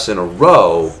multiple reps in a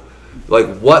row.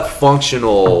 Like, what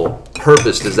functional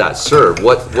purpose does that serve?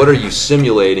 What are you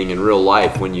simulating in real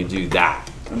life when you do that?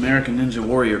 American Ninja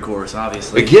Warrior course,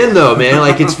 obviously. Again, though, man,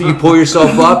 like it's you pull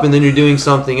yourself up and then you're doing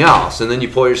something else, and then you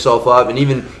pull yourself up, and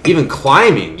even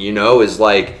climbing, you know, is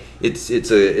like it's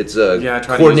a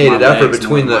coordinated effort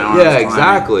between the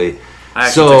exactly. I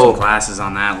actually took some classes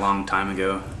on that a long time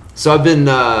ago. So I've been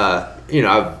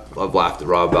I've laughed at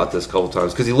Rob about this a couple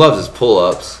times because he loves his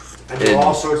pull-ups. I do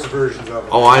all sorts of versions of them.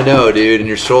 Oh, I know, dude, and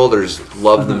your shoulders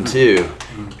love them too.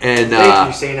 And Thank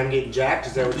you. Saying I'm getting jacked?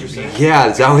 Is that what you're saying? Yeah,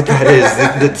 is that what that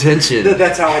is? The tension.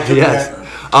 That's how I took that.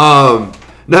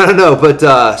 No.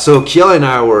 But so Kelly and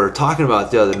I were talking about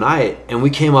it the other night, and we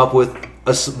came up with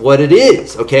what it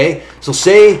is. Okay, so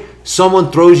say someone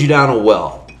throws you down a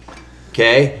well,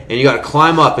 okay, and you got to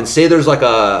climb up, and say there's like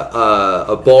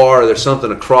a bar or there's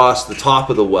something across the top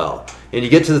of the well, and you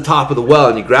get to the top of the well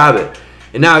and you grab it,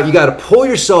 and now you got to pull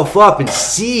yourself up and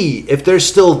see if they're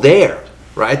still there.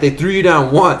 Right? They threw you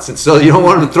down once, and so you don't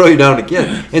want them to throw you down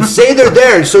again. And say they're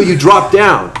there, and so you drop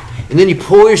down. And then you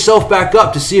pull yourself back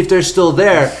up to see if they're still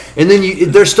there. And then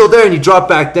they're still there, and you drop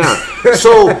back down.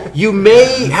 So you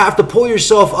may have to pull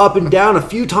yourself up and down a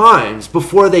few times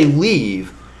before they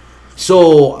leave.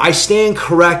 So I stand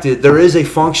corrected. There is a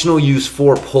functional use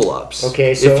for pull-ups.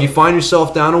 Okay, so if you find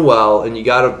yourself down a well, and you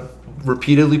got to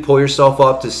repeatedly pull yourself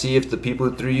up to see if the people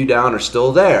who threw you down are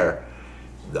still there,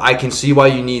 I can see why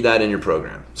you need that in your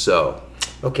program. So,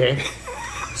 okay.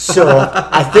 So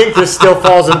I think this still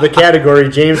falls into the category.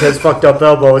 James has fucked up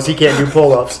elbows. He can't do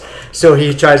pull-ups, so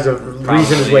he tries to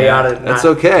reason his way out of it. That's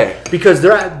okay. Because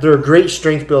they're a great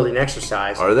strength building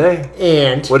exercise. Are they?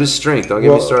 And what is strength? Don't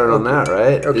get me started on that.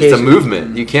 Right? Okay, it's a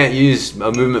movement. You can't use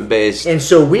a movement-based. And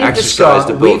so we've exercise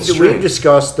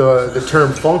discussed the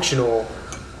term functional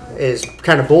is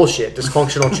kind of bullshit. This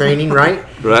functional training, right?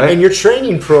 Right. And your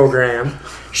training program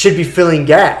should be filling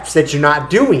gaps that you're not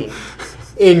doing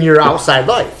in your outside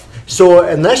life. So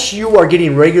unless you are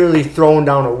getting regularly thrown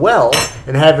down a well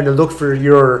and having to look for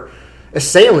your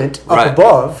assailant up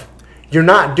above, you're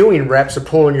not doing reps of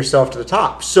pulling yourself to the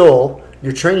top. So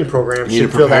your training program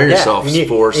should fill that gap in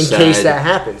case that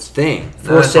happens.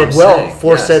 For said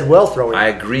well throwing. I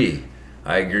agree.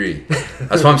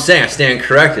 That's what I'm saying. I stand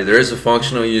corrected. There is a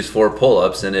functional use for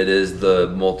pull-ups, and it is the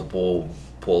multiple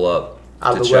pull-up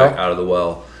out of the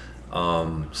well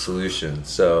solution.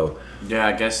 So yeah,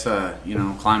 I guess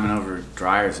climbing over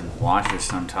dryers and washers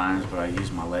sometimes, but I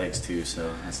use my legs too,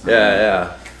 so that's not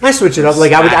yeah. I switch it up.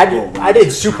 Like I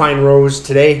did supine rows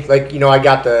today. Like I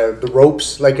got the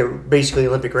ropes, like basically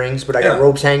Olympic rings, but I got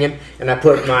ropes hanging, and I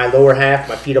put my lower half,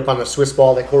 my feet up on the Swiss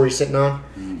ball that Corey's sitting on,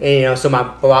 and so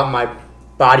my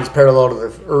body's parallel to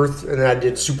the earth, and then I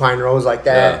did supine rows like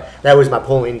that. Yeah. That was my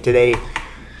pulling today.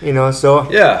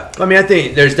 So yeah. I mean, I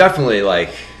think there's definitely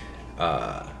like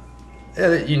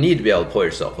you need to be able to pull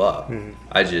yourself up. Mm-hmm.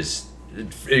 I just,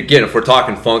 again, if we're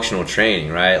talking functional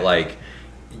training, right? Like,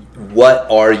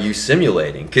 what are you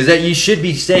simulating? Because you should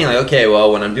be saying like, okay,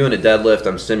 well, when I'm doing a deadlift,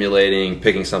 I'm simulating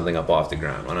picking something up off the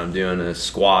ground. When I'm doing a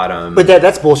squat, But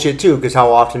that's bullshit too. Because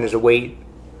how often is a weight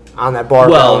on that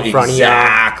barbell in front of you.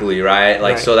 Exactly, right?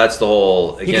 Like, so that's the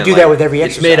whole, again, you can do that with every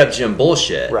It's exercise. made up gym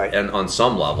bullshit. Right. And on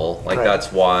some level. Like, Right.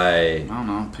 that's why. I don't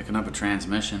know, picking up a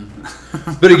transmission.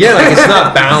 But again, like, it's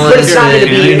not balanced. But it's not going to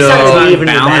be, you it's not know. going to be even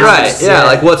Balance. balanced. Right, yeah,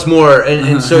 like what's more,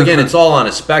 and so again, it's all on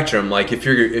a spectrum. Like if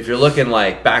you're looking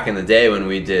like back in the day when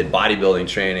we did bodybuilding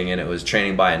training and it was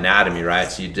training by anatomy, right?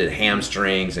 So you did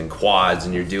hamstrings and quads,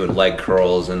 and you're doing leg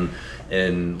curls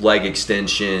and leg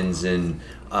extensions and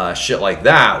shit like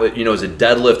that. You know, is a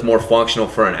deadlift more functional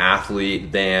for an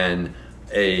athlete than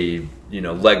a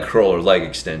leg curl or leg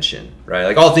extension, right?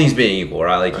 Like all things being equal,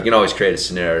 right? Like you can always create a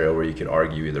scenario where you could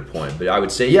argue either point, but I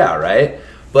would say yeah, right?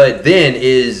 But then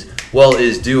is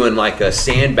doing like a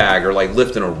sandbag or like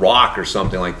lifting a rock or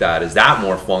something like that, is that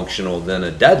more functional than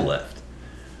a deadlift?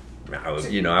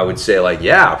 I would say like,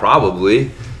 yeah,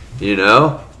 probably,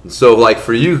 And so like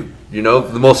for you,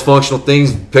 the most functional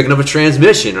thing's picking up a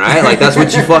transmission, right? Like that's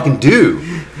what you fucking do.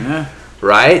 Yeah.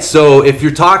 Right? So if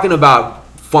you're talking about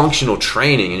functional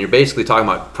training and you're basically talking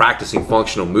about practicing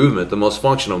functional movement, the most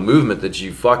functional movement that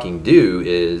you fucking do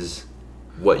is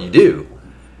what you do.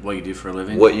 What you do for a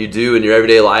living? What you do in your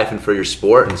everyday life and for your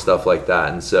sport and stuff like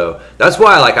that. And so that's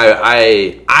why like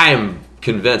I'm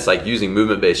convinced like using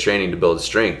movement-based training to build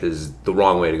strength is the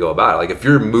wrong way to go about it. Like if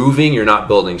you're moving, you're not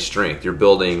building strength. You're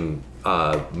building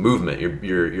movement.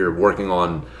 You're working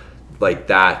on like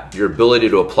that, your ability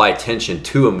to apply tension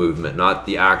to a movement, not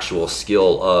the actual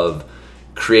skill of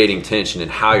creating tension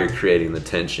and how you're creating the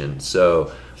tension.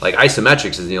 So like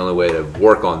isometrics is the only way to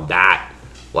work on that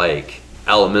like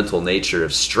elemental nature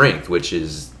of strength, which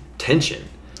is tension,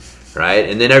 right?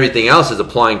 And then everything else is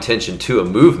applying tension to a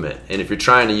movement. And if you're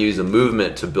trying to use a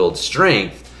movement to build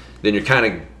strength, then you're kind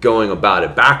of going about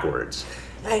it backwards.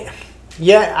 I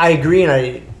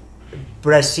agree,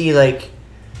 but I see like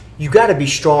you got to be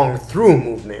strong through a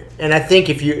movement. And I think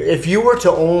if you were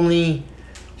to only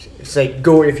say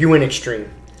if you went extreme,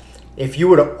 if you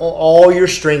were to all your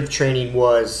strength training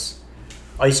was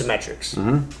isometrics.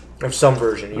 Mm-hmm. Of some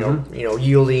version,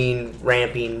 yielding,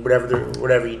 ramping,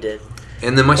 whatever you did.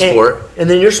 And then my sport. And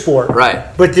then your sport. Right.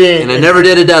 But then... And I never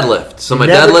did a deadlift, so my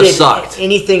deadlift sucked.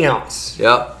 Anything else.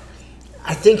 Yep.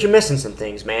 I think you're missing some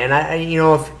things, man.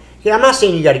 I'm not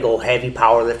saying you got to go heavy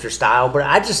powerlifter style, but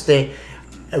I just think,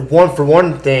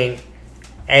 one thing,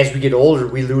 as we get older,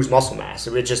 we lose muscle mass.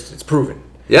 It's proven.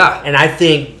 Yeah. And I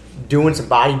think doing some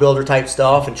bodybuilder type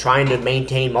stuff and trying to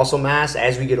maintain muscle mass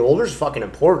as we get older is fucking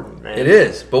important, man. It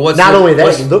is. But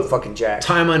you look fucking jacked.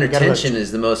 Time under tension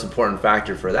is the most important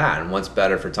factor for that. And what's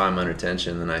better for time under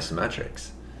tension than isometrics?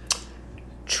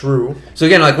 True. So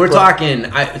again, like we're talking,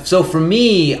 so for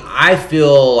me, I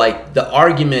feel like the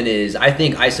argument is I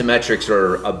think isometrics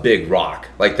are a big rock.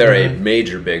 Like they're a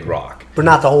major big rock. But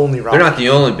not the only rock. They're not the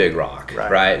only big rock,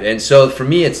 right? And so for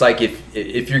me, it's like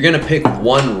if you're going to pick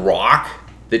one rock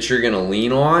that you're going to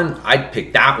lean on, I'd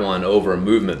pick that one over a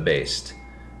movement-based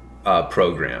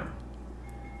program.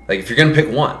 Like if you're going to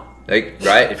pick one,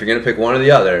 right? If you're going to pick one or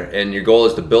the other, and your goal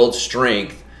is to build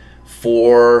strength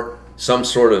for some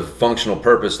sort of functional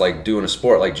purpose, like doing a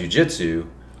sport like jiu-jitsu,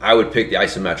 I would pick the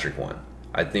isometric one.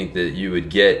 I think that you would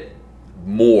get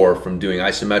more from doing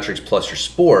isometrics plus your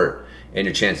sport, and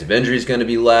your chance of injury is going to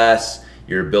be less.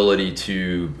 Your ability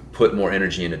to put more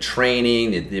energy into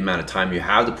training, the amount of time you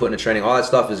have to put into training, all that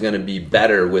stuff is going to be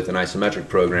better with an isometric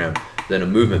program than a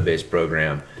movement-based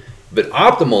program. But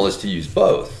optimal is to use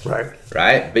both,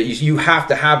 right? But you have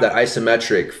to have that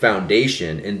isometric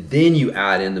foundation, and then you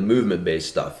add in the movement-based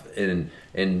stuff, and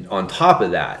on top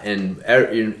of that.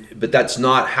 But that's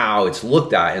not how it's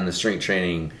looked at in the strength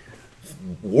training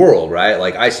world, right?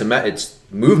 Like it's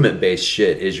movement-based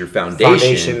shit is your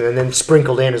foundation, and then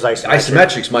sprinkled in is isometric.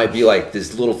 Isometrics might be like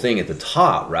this little thing at the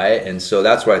top, right? And so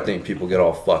that's where I think people get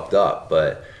all fucked up.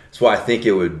 But that's why I think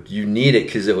you need it,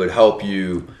 because it would help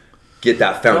you get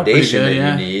that foundation that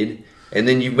you need. And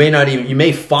then you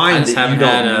may find that you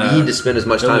don't need to spend as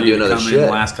much time doing other shit. In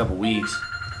the last couple weeks.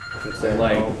 It's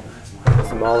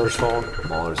Mahler's phone.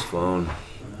 Mahler's phone.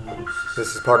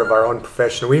 This is part of our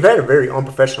unprofessional. We've had a very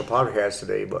unprofessional podcast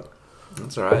today, but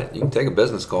that's all right. You can take a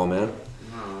business call, man.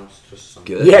 No, it's just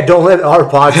good. Yeah, don't let our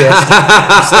podcast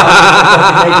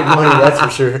stop making money. That's for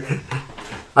sure.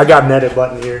 I got an edit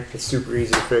button here. It's super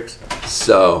easy to fix.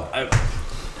 So,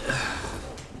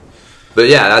 but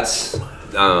yeah, that's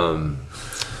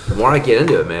the more I get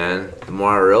into it, man, the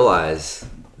more I realize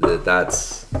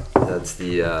that's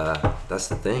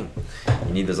the thing.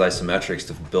 You need those isometrics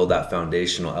to build that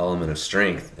foundational element of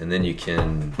strength, and then you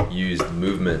can use the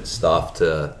movement stuff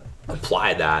to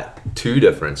apply that to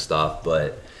different stuff.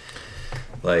 But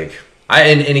like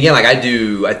And again, like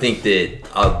I think that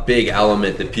a big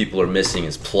element that people are missing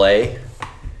is play,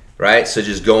 right? So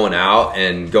just going out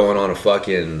and going on a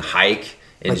fucking hike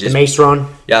and like just the mace run.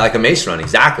 Yeah, like a mace run,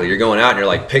 exactly. You're going out and you're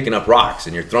like picking up rocks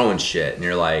and you're throwing shit and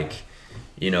you're like,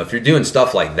 if you're doing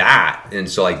stuff like that, and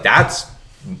so like that's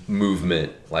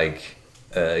movement, like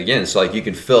again, so like you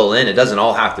can fill in. It doesn't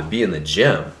all have to be in the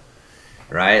gym,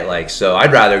 right? Like, so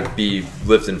I'd rather be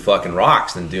lifting fucking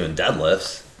rocks than doing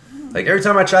deadlifts. Like every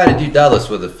time I try to do deadlifts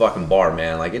with a fucking bar,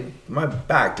 man, like my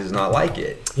back does not like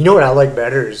it. You know what I like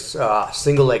better is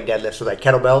single leg deadlifts with like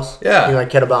kettlebells. Yeah. Like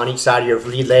kettlebell on each side of your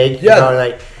lead leg.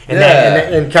 Yeah.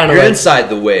 And kind of you're like, inside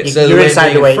the weight. You're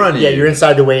inside the weight. In front of yeah, you. you're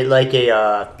inside the weight like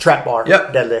a trap bar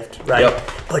deadlift, right?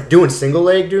 Yep. But doing single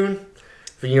leg, dude,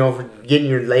 for getting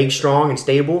your legs strong and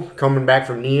stable, coming back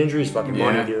from knee injury is fucking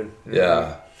money, dude.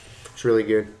 Yeah. It's really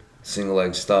good. Single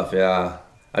leg stuff, yeah.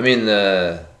 I mean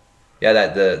the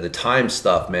time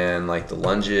stuff, man, like the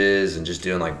lunges and just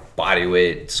doing like body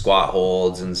weight squat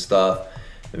holds and stuff.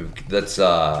 That's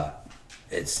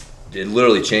it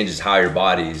literally changes how your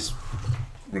body's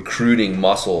recruiting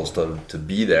muscles to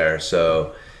be there.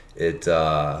 So it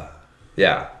gotta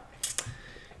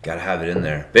have it in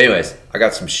there. But anyways, I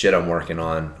got some shit I'm working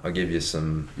on. I'll give you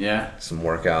some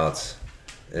workouts.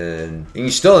 And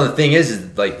you still, the thing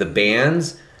is like the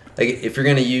bands, like if you're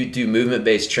gonna do movement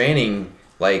based training,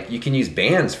 like you can use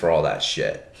bands for all that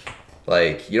shit.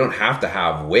 Like you don't have to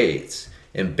have weights,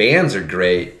 and bands are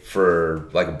great for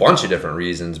like a bunch of different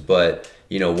reasons. But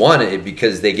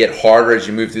because they get harder as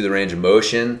you move through the range of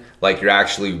motion. Like you're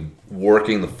actually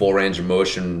working the full range of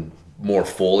motion more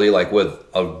fully. Like with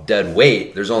a dead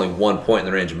weight, there's only one point in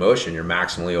the range of motion you're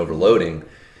maximally overloading,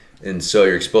 and so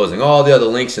you're exposing all the other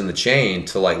links in the chain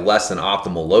to like less than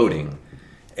optimal loading.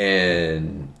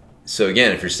 And so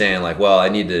again, if you're saying like, well, I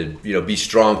need to be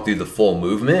strong through the full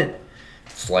movement,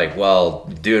 it's like, well,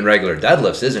 doing regular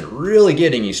deadlifts isn't really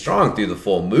getting you strong through the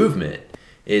full movement.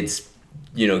 It's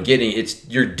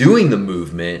you're doing the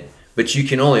movement, but you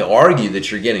can only argue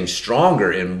that you're getting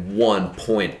stronger in one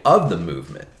point of the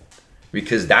movement,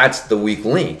 because that's the weak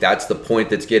link. That's the point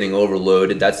that's getting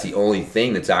overloaded. That's the only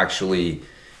thing that's actually,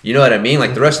 you know what I mean?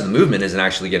 Like the rest of the movement isn't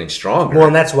actually getting stronger. Well,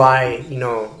 and that's why,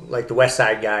 like the West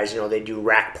Side guys, they do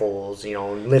rack pulls,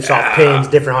 lifts off pins,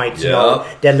 different heights,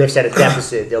 deadlifts at a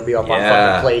deficit. They'll be up on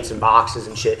fucking plates and boxes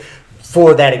and shit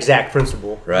for that exact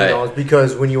principle. Right. It's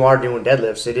because when you are doing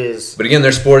deadlifts, it is. But again,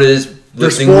 their sport is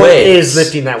lifting weights. weights. Is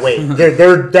lifting that weight.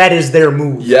 That is their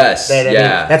move. Yes.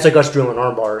 That's like us drilling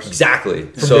arm bars. Exactly.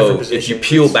 So if you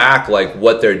peel back like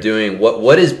what they're doing,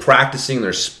 what is practicing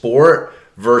their sport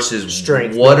versus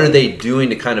strength, what are they doing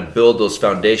to kind of build those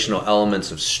foundational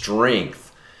elements of strength,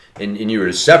 and you were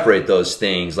to separate those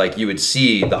things, like you would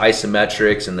see the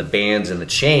isometrics and the bands and the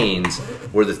chains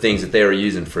were the things that they were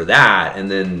using for that,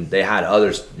 and then they had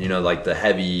others, like the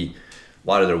heavy, a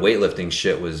lot of their weightlifting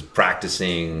shit was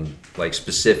practicing like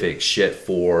specific shit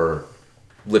for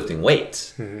lifting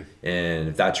weights. Mm-hmm. And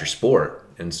if that's your sport,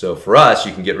 and so for us,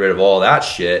 you can get rid of all that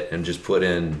shit and just put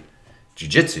in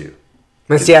jiu-jitsu.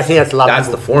 See, I think that's a lot. That's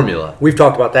the formula. We've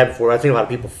talked about that before. I think a lot of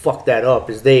people fuck that up.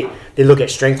 Is they look at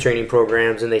strength training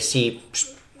programs and they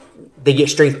get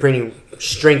strength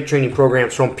training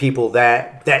programs from people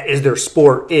that is their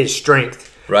sport, is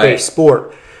strength based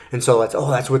sport, and so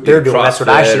that's what they're doing. That's what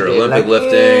I should do. Olympic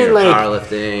lifting, or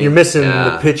powerlifting. You're missing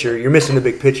the picture. You're missing the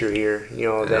big picture here.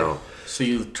 So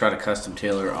you try to custom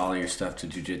tailor all of your stuff to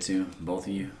jiu-jitsu, both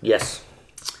of you? Yes.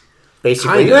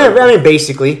 Basically,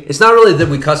 basically. It's not really that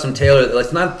we custom tailor.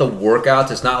 It's not the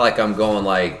workouts. It's not like I'm going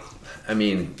like,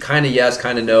 kind of yes,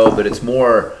 kind of no, but it's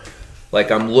more like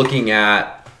I'm looking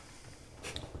at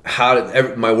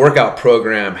my workout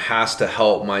program has to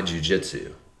help my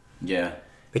jiu-jitsu. Yeah,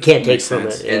 it can't take from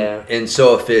it. Yeah. And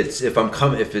so if I'm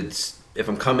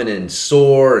coming in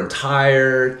sore and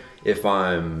tired, if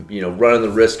I'm running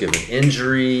the risk of an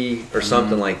injury or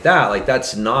something like that, like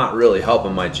that's not really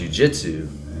helping my jiu-jitsu.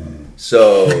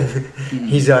 So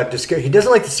he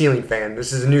doesn't like the ceiling fan.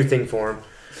 This is a new thing for him.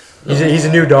 He's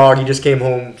a new dog. He just came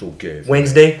home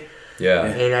Wednesday. Yeah.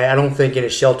 And I don't think in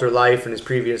his shelter life and his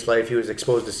previous life he was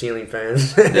exposed to ceiling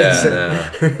fans.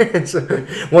 Yeah. So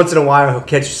once in a while he'll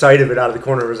catch sight of it out of the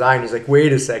corner of his eye and he's like,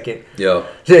 wait a second. Yeah.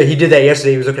 He did that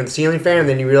yesterday. He was looking at the ceiling fan and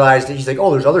then he realized he's like, oh,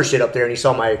 there's other shit up there, and he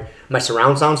saw my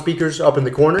surround sound speakers up in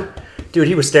the corner. Dude,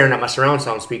 he was staring at my surround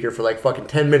sound speaker for like fucking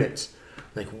 10 minutes.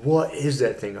 Like, what is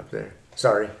that thing up there?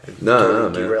 Sorry. No,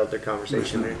 derailed their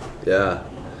conversation there. Yeah.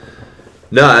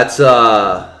 No, that's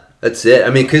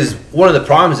it. Because one of the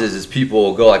problems is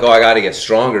people go like, oh, I got to get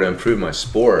stronger to improve my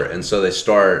sport. And so they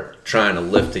start trying to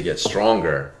lift to get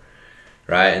stronger.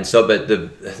 right? And so, but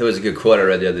there was a good quote I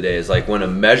read the other day. Is like when a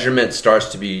measurement starts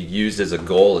to be used as a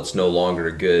goal, it's no longer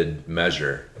a good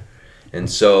measure. And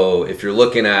so if you're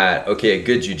looking at, okay, a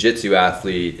good jiu-jitsu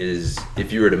athlete is,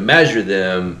 if you were to measure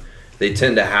them, they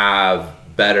tend to have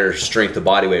better strength to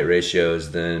body weight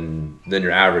ratios than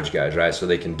your average guys, right? So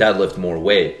they can deadlift more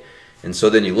weight. And so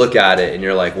then you look at it and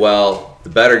you're like, well, the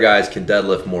better guys can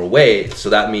deadlift more weight. So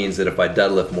that means that if I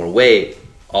deadlift more weight,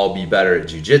 I'll be better at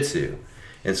jiu-jitsu.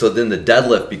 And so then the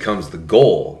deadlift becomes the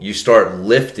goal. You start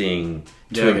lifting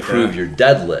to improve your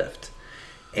deadlift.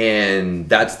 And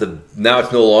now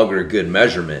it's no longer a good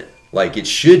measurement. Like it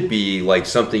should be like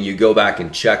something you go back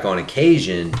and check on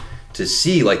occasion to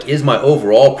see, like, is my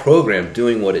overall program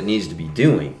doing what it needs to be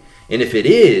doing? And if it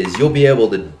is, you'll be able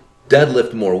to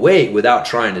deadlift more weight without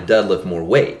trying to deadlift more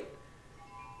weight.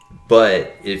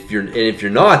 But if you're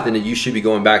not, then you should be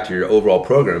going back to your overall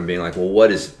program and being like, well, why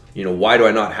do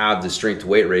I not have the strength to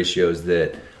weight ratios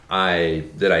that I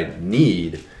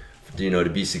need, to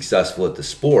be successful at the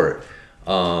sport?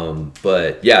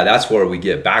 But yeah, that's where we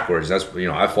get backwards. That's,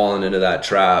 I've fallen into that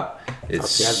trap.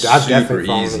 It's I've super definitely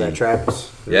fallen easy. into that trap. It's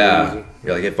really easy.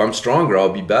 You're like, if I'm stronger,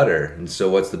 I'll be better. And so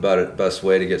what's the best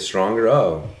way to get stronger?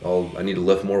 I need to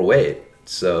lift more weight.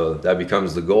 So that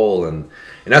becomes the goal. And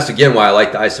that's again why I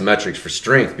like the isometrics for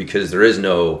strength, because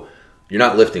you're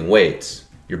not lifting weights.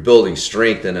 You're building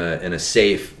strength in a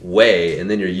safe way, and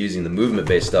then you're using the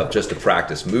movement-based stuff just to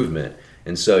practice movement.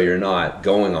 And so you're not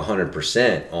going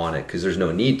 100% on it because there's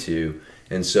no need to.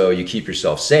 And so you keep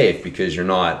yourself safe because you're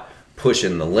not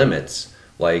pushing the limits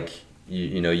like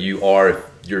you are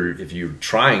if you're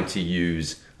trying to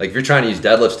use, like if you're trying to use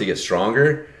deadlifts to get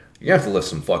stronger, you're gonna have to lift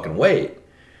some fucking weight,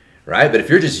 right? But if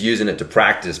you're just using it to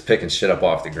practice picking shit up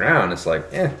off the ground, it's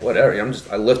like, whatever.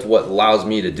 I lift what allows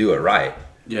me to do it right.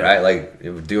 Yeah. Right?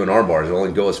 Like doing arm bars,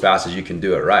 only go as fast as you can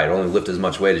do it right. Only lift as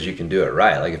much weight as you can do it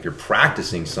right. Like if you're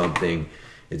practicing something,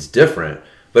 it's different.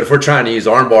 But if we're trying to use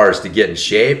arm bars to get in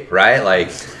shape, right? Like,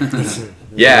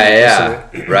 yeah,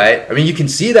 right? I mean, you can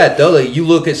see that though. Like you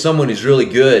look at someone who's really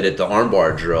good at the arm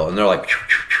bar drill and they're like,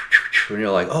 and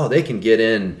you're like, oh, they can get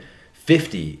in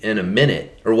 50 in a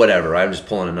minute or whatever. Right? I'm just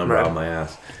pulling a number out of my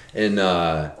ass. And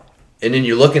then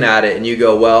you're looking at it and you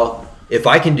go, well, if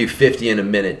I can do 50 in a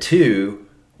minute too,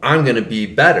 I'm going to be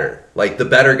better. Like the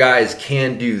better guys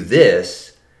can do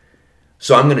this,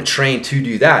 so I'm going to train to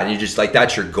do that. And you just like,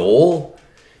 that's your goal.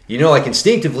 Like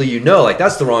instinctively, like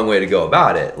that's the wrong way to go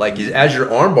about it. Like as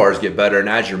your arm bars get better and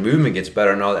as your movement gets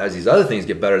better and as these other things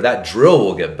get better, that drill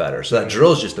will get better. So that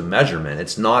drill is just a measurement.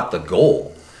 It's not the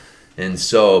goal. And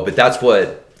so, but that's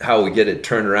how we get it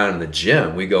turned around in the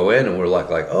gym. We go in and we're like,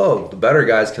 oh, the better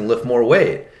guys can lift more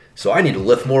weight, so I need to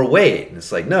lift more weight. And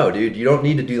it's like, no, dude, you don't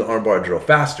need to do the arm bar drill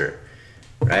faster,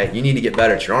 right? You need to get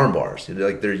better at your arm bars.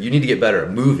 Like you need to get better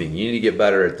at moving. You need to get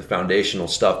better at the foundational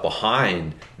stuff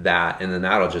behind that, and then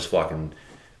that'll just fucking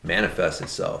manifest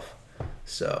itself.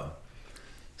 So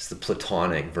it's the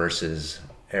Platonic versus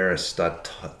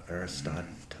Aristotelian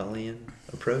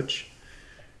approach,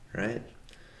 right?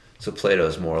 So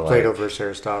Plato's more like Plato versus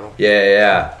Aristotle.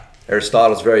 Yeah.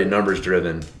 Aristotle's very numbers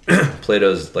driven.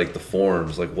 Plato's like the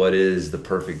forms, like what is the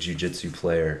perfect jiu-jitsu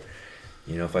player?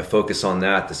 If I focus on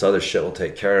that, this other shit will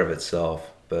take care of itself.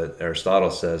 But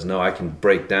Aristotle says, no, I can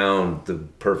break down the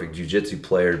perfect jiu-jitsu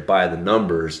player by the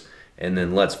numbers, and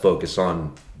then let's focus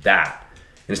on that.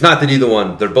 And it's not that either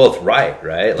one, they're both right?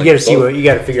 Like you got to see you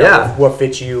got to figure out what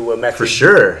fits you, what method. For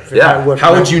sure.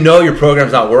 How would you know your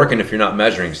program's not working if you're not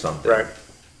measuring something?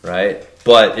 Right?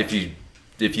 But if you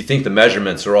think the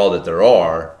measurements are all that there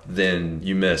are, then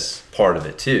you miss part of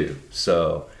it too.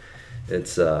 So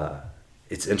it's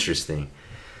interesting.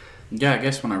 Yeah, I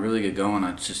guess when I really get going,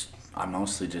 I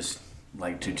mostly just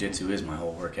like jiu-jitsu is my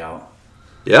whole workout.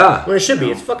 Yeah. Well, it should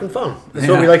be. It's fucking fun. That's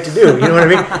what we like to do. You know what I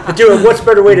mean? But dude, what's a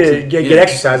better way to get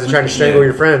exercise than trying to strangle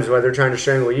your friends while they're trying to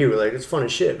strangle you? Like, it's fun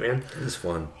as shit, man. It's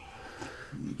fun.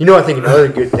 I think another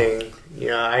good thing,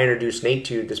 I introduced Nate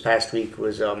to this past week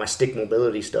was my stick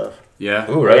mobility stuff. Yeah.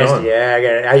 Ooh, right on. Yeah, I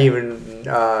got it. I even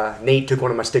Nate took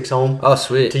one of my sticks home. Oh,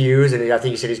 sweet. To use, and I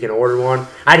think he said he's going to order one.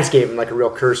 I just gave him like a real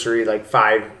cursory,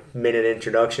 5-minute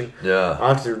introduction. Yeah.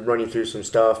 I'll have to run you through some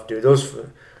stuff, dude. Those,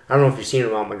 I don't know if you've seen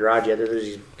them out in my garage yet.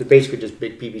 They're basically just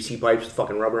big PVC pipes with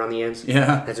fucking rubber on the ends.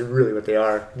 Yeah. That's really what they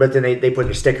are. But then they put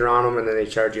a sticker on them, and then they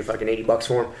charge you fucking $80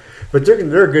 for them. But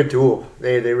they're a good tool.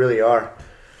 They really are.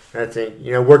 I think,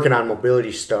 working on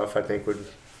mobility stuff, I think would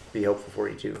be helpful for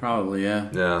you too. Probably, yeah.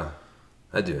 Yeah.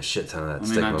 I do a shit ton of that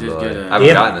stick I mobility. I haven't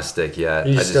gotten a stick yet.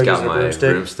 I just got my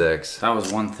broomsticks. That was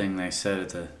one thing they said at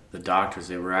the doctors.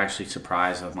 They were actually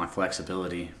surprised of my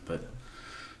flexibility, but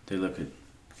they look at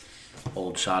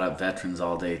old shot up veterans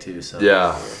all day too. So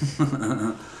Yeah.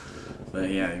 But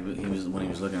yeah, he was when he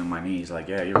was looking at my knee, he's like,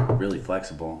 "Yeah, you're really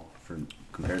flexible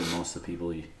compared to most of the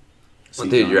people you." Well,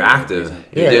 dude, you're active.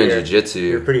 Yeah, You're doing you're a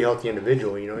jiu-jitsu. pretty healthy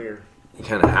individual. You know, you're. You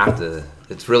kind of have to.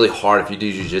 It's really hard if you do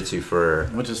jiu-jitsu for.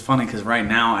 Which is funny because right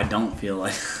now I don't feel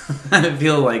like I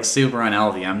feel like super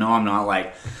unhealthy. I know I'm not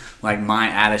like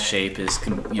my out of shape is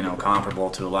comparable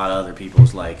to a lot of other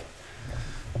people's like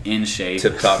in shape,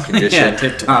 Tip-top condition. Yeah,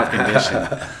 tip-top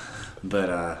condition.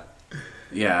 But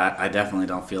yeah, I definitely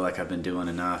don't feel like I've been doing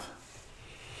enough.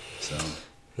 So.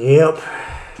 Yep.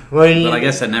 Well, But I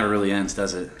guess that never really ends,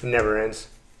 does it? It never ends.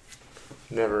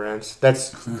 Never ends.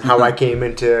 That's how I came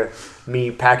into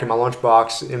me packing my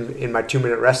lunchbox in my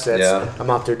 2-minute rest sets. Yeah. I'm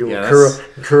out there doing Yeah,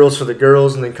 curls for the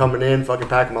girls and then coming in, fucking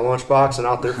packing my lunchbox and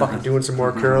out there fucking doing some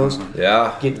more curls.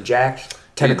 Yeah. Getting jacked.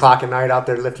 10 Dude. o'clock at night out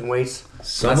there lifting weights.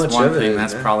 So That's much one of it thing. is,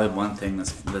 That's man. probably one thing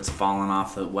that's fallen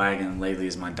off the wagon lately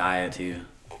is my diet too.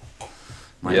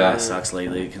 My Yeah. diet sucks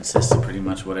lately. It consists of pretty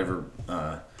much whatever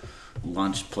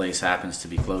lunch place happens to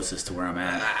be closest to where I'm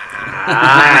at.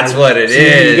 That's what it See,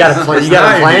 is. you gotta plan- It's you gotta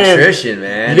not your plan. nutrition,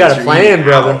 man. You got It's to your plan, eating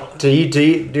brother. out. To eat,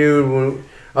 dude.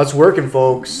 Us working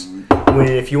folks,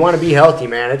 if you want to be healthy,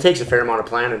 man, it takes a fair amount of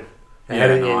planning. You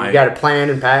got to plan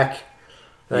and pack.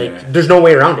 There's no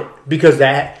way around it because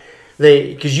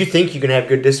you think you can have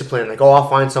good discipline. Like, I'll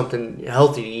find something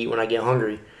healthy to eat when I get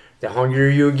hungry. The hungrier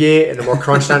you get, and the more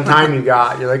crunch on time you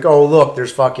got, you're like, oh look,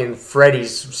 there's fucking Freddy's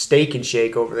Steak and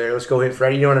Shake over there. Let's go hit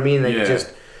Freddy. You know what I mean?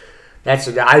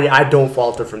 I don't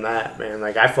falter from that, man.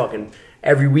 Like, I fucking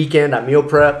every weekend I meal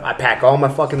prep. I pack all my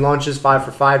fucking lunches 5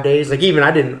 for 5 days. Like, even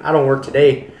I don't work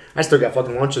today. I still got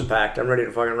fucking lunches packed. I'm ready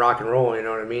to fucking rock and roll. You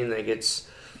know what I mean? Like,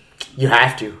 you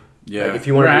have to. Yeah, Like, if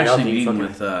you want to be we're actually healthy, meeting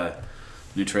fucking.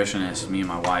 with nutritionists, me and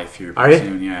my wife here Are you?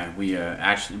 soon. Yeah, we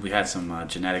had some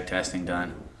genetic testing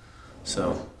done.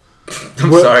 So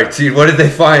I'm sorry, dude. What did they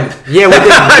find? Yeah, with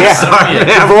the sorry.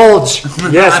 bulge.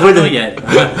 Yes, I don't with know the, yet. You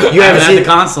I haven't haven't had seen. the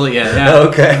consult yet. Yeah.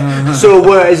 Okay. So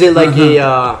what is it like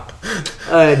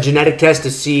a genetic test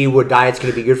to see what diet's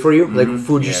going to be good for you? Like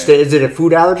food you Yeah. is it a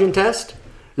food allergen test?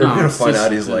 You're No, gonna it's find just-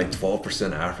 out he's like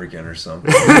 12% African or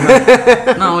something.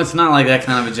 No, it's not like that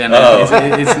kind of a genetic.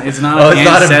 Oh. It's not. Oh, an it's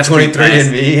not a ancestry test.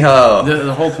 23andMe. Oh.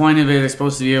 The whole point of it is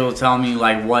supposed to be able to tell me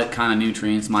like what kind of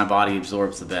nutrients my body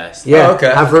absorbs the best. Yeah, Oh, okay.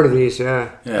 I've heard of these. Yeah,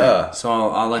 Yeah. So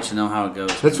I'll let you know how it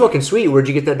goes. that's fucking sweet. Where'd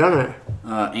you get that done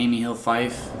at? Amy Hill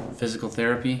Fife Physical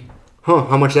Therapy, Huh?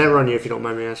 How much that run you, if you don't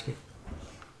mind me asking?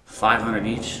 $500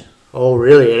 each. Oh,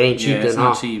 really? It ain't cheap Yeah, then, it's huh?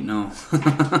 not cheap. No.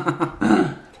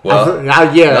 Well,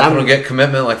 yeah, nothing will get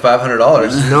commitment like $500.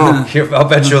 No. I'll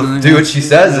bet you'll do what she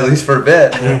says at least for a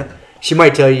bit. She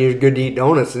might tell you you're good to eat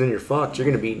donuts, and then you're fucked. You're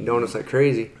gonna be eating donuts like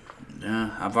crazy.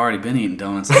 Yeah, I've already been eating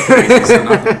donuts like crazy, so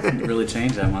nothing really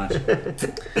changed that much.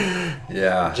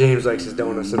 Yeah. James likes his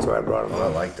donuts. That's why I brought him Oh, I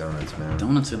up. like donuts, man.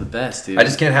 Donuts are the best, dude. I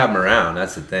just can't have them around.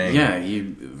 That's the thing. Yeah,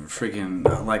 you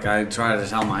freaking like I try to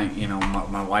tell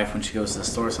my wife when she goes to the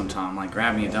store sometime, I'm like,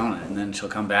 grab me a donut, and then she'll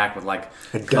come back with like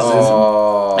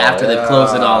Oh, after they've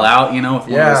closed it all out, if one of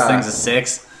Yeah. those things is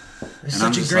 6. It's And I'm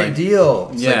such a just great like- deal.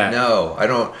 It's Yeah. like, no, I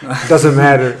don't. Doesn't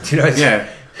matter. Dude, I Yeah.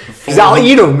 Cause I'll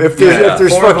eat them if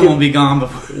there's Four of them will fucking. be gone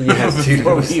before, Yes, dude,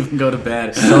 before it was- we even go to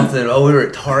bed. something. Oh, we were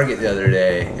at Target the other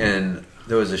day, and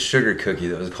there was a sugar cookie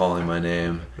that was calling my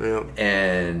name. Yeah.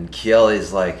 And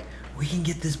Kieli's like, we can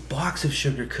get this box of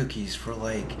sugar cookies for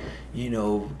like,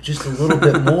 just a little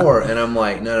bit more. And I'm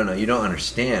like, no, you don't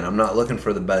understand. I'm not looking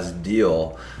for the best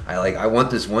deal. I want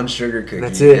this one sugar cookie,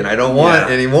 That's it. and I don't want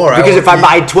Yeah. any more. Because if I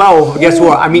buy 12, guess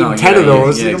what? I'm eating 10 of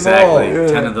those. Yeah, Eat 'em exactly. all.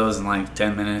 10 of those in like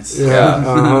 10 minutes.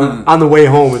 Yeah. On the way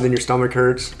home, and then your stomach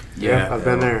hurts. Yeah. I've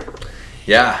been there.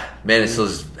 Yeah, man, it's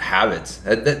those habits.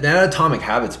 That Atomic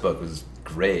Habits book was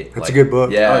great. That's a good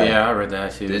book. Yeah. Oh yeah, I read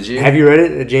that too. Did you? Have you read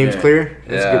it? James Yeah. Clear?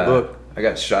 That's a good book. I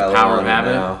got Shiloh Power on of it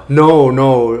Habit? now. No,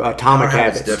 Atomic Power Habits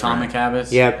Habits. different. Atomic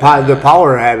Habits. Yeah, the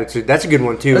Power Habits. That's a good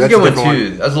one too. That's a good one different too.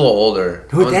 That's a little older.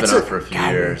 Dude, One's that's been out for a few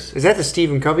God, years. Is that the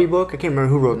Stephen Covey book? I can't remember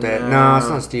who wrote that. No, it's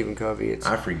not Stephen Covey. It's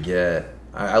I forget.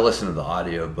 I listened to the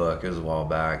audio book. It was a while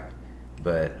back,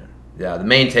 but yeah, the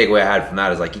main takeaway I had from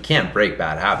that is like you can't break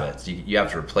bad habits. You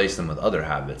have to replace them with other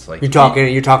habits. Like you're talking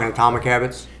Atomic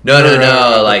Habits. No,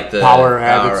 Or, like the Power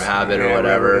Habits. habit Yeah, or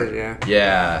whatever. it is,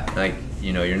 Yeah, like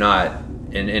you're not,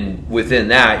 and within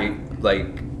that, you like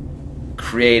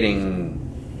creating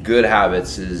good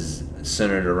habits is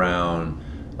centered around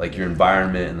like your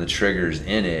environment and the triggers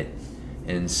in it,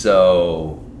 and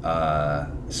so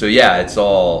yeah, it's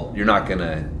all, you're not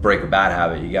gonna break a bad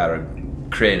habit. You gotta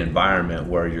create an environment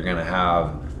where you're gonna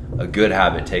have a good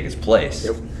habit take its place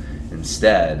Yep.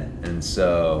 instead, and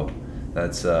so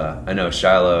That's I know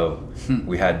Shiloh.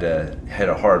 We had to hit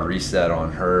a hard reset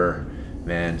on her.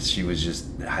 Man, she was just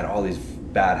had all these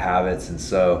bad habits, and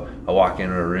so I walk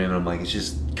into her room and I'm like, it's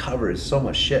just covered in so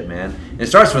much shit, man. And it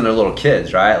starts when they're little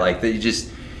kids, right? Like they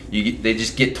just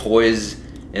get toys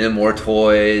and then more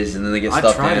toys, and then they get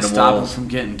stuffed animals. I try to stop them from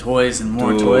getting toys and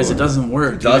more toys. It doesn't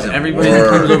work. It doesn't Everybody work.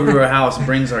 that comes over to our house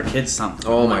brings our kids something.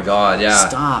 Oh my God, yeah.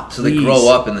 Stop, So please. they grow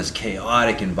up in this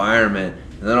chaotic environment,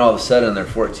 and then all of a sudden they're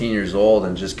 14 years old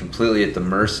and just completely at the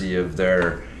mercy of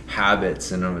their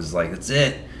habits. And I was like, that's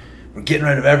it. We're getting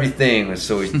rid of everything. And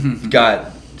so we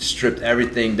stripped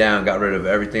everything down, got rid of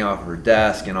everything off of her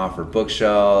desk and off her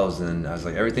bookshelves. And I was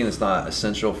like, everything that's not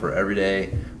essential for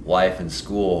everyday life and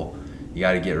school, you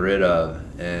got to get rid of.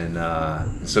 And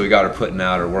so we got her putting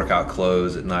out her workout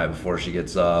clothes at night before she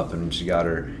gets up, and she got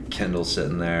her Kindle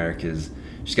sitting there because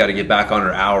she's got to get back on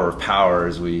her hour of power,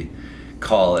 as we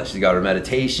call it. She's got her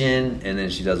meditation, and then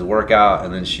she does a workout,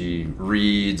 and then she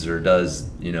reads or does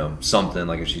something,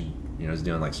 like if she is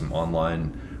doing like some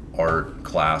online art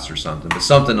class or something, but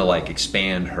something to like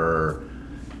expand her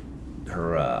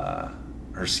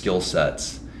skill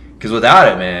sets, because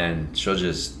without it, man, she'll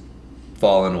just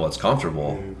fall into what's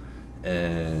comfortable.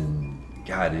 And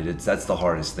God, dude, that's the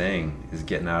hardest thing, is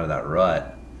getting out of that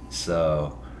rut.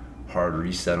 So hard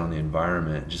reset on the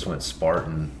environment. Just went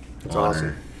Spartan. That's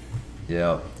awesome.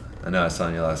 Yeah, I know I was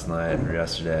telling you last night or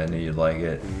yesterday, I knew you'd like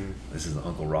it. This is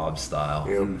Uncle Rob style.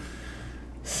 Yep.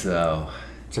 So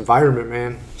it's environment,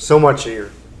 man. So much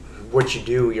of what you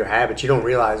do, your habits, you don't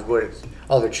realize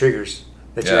all the triggers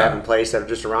that you have in place that are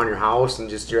just around your house and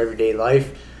just your everyday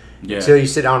life. Yeah. Until you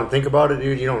sit down and think about it,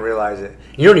 dude, you don't realize it.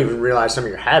 You don't even realize some of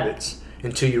your habits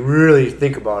until you really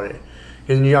think about it.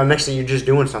 And next thing you're just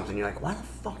doing something, you're like, why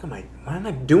am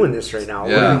I doing this right now?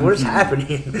 Yeah. What is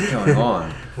happening? What's going on?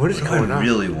 What do I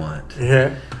really want?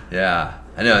 Yeah. Yeah.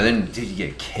 I know. And then, dude, you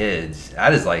get kids.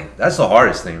 That's the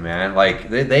hardest thing, man. Like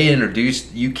they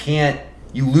introduce, you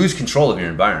lose control of your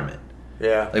environment.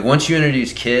 Yeah. Like once you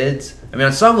introduce kids, I mean,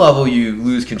 on some level you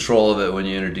lose control of it when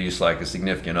you introduce like a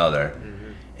significant other.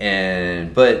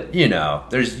 But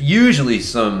there's usually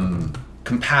some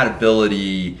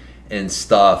compatibility and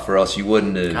stuff, or else you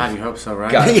wouldn't have. God, you hope so,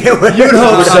 right? You'd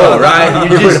hope so, right?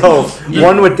 You would hope.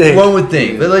 One would think. One would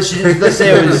think. But let's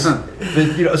say it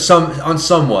was,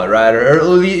 somewhat, right? Or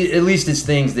at least it's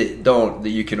things that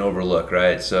you can overlook,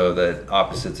 right? So that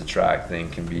opposites attract thing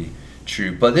can be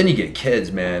true. But then you get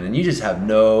kids, man, and you just have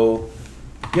no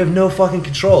fucking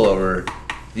control over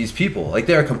these people. Like,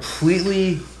 they are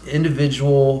completely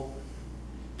individual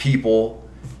people.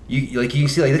 You can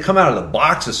see, like, they come out of the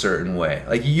box a certain way.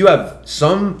 Like, you have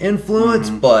some influence,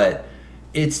 but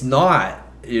it's not,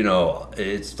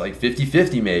 it's like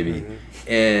 50-50 maybe.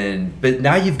 But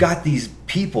now you've got these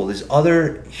people, these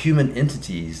other human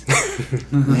entities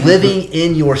living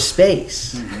in your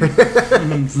space.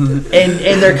 And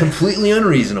they're completely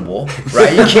unreasonable,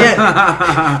 right? You can't,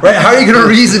 right? How are you going to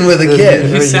reason with a kid?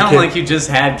 You sound like you just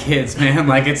had kids, man.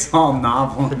 Like it's all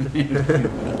novel.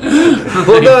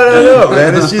 Well, no,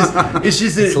 man. It's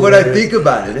just when I think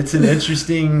about it, it's an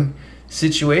interesting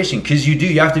situation, because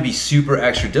you have to be super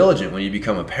extra diligent when you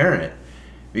become a parent.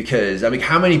 Because, I mean,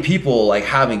 how many people, like,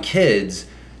 having kids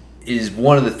is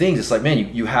one of the things. It's like,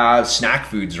 man, you have snack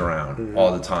foods around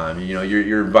all the time.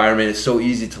 Your environment is so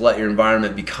easy to let your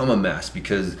environment become a mess,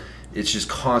 because it's just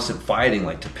constant fighting,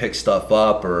 like, to pick stuff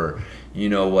up or,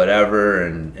 whatever.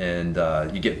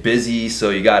 And you get busy, so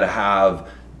you got to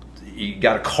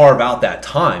carve out that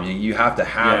time. You have to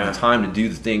have the time to do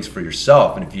the things for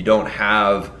yourself. And if you don't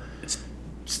have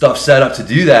stuff set up to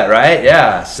do that, right?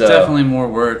 Yeah. So it's definitely more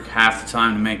work half the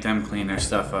time to make them clean their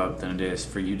stuff up than it is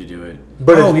for you to do it.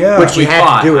 But but you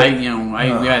have to do it.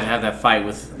 We had to have that fight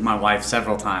with my wife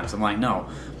several times. I'm like, no,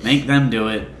 make them do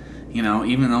it.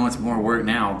 Even though it's more work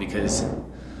now, because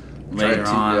later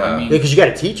on, because you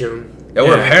got to teach them. Yeah,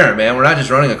 we're a parent, man. We're not just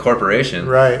running a corporation.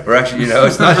 Right. We're actually,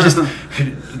 it's not just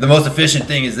the most efficient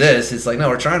thing is this. It's like, no,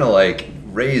 we're trying to, like,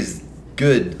 raise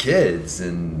good kids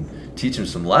and teach them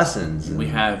some lessons. We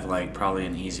have, like, probably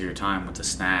an easier time with the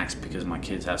snacks because my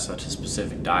kids have such a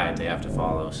specific diet they have to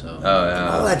follow. So. Oh,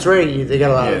 yeah. Oh, that's right. They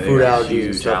got a lot of food allergies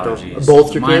and stuff. Allergies.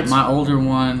 Both your kids? My older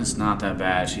one's not that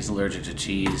bad. She's allergic to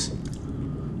cheese.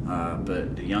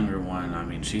 But the younger one, I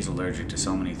mean, she's allergic to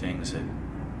so many things that,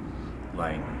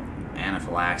 like,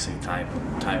 anaphylaxis type of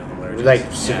allergies.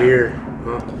 Like severe.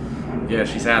 Yeah,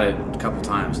 she's had it a couple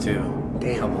times too.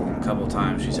 Damn. Couple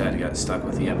times she's had to get stuck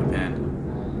with the EpiPen.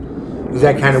 Is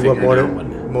that kind of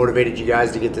what motivated you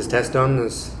guys to get this test done?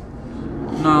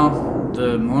 No,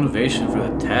 the motivation for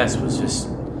the test was just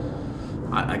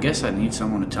I guess I need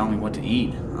someone to tell me what to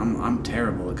eat. I'm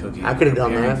terrible at cooking. I could have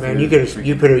done Preparing that, man. food.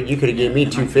 You could have gave me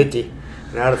 $250,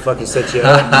 and I'd have fucking set you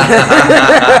up.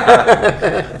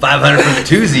 500 from the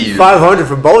twosie. $500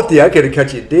 from both of you. I could have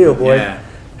cut you a deal, boy. Yeah.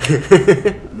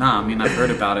 I mean, I've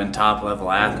heard about it in top level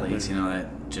athletes,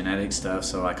 that genetic stuff.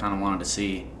 So I kind of wanted to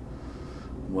see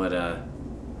what it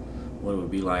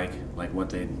would be like what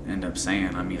they end up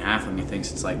saying. I mean, half of me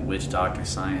thinks it's like witch doctor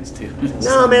science too.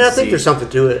 No, man, I think there's something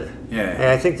to it.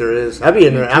 Yeah, I think there is. I'd be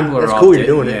in there. People are That's all cool you're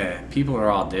doing it. Yeah, people are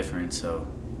all different, so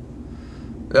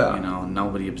Yeah.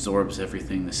 Nobody absorbs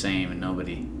everything the same, and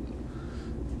nobody.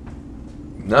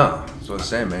 No, that's what I'm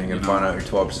saying, man. You're gonna find out you're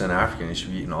 12% African. You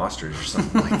should be eating ostrich or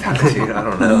something like that, dude. I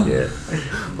don't know. Yeah.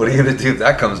 What are you gonna do if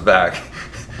that comes back?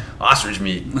 Ostrich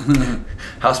meat.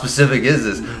 How specific is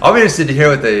this? I'll be interested to hear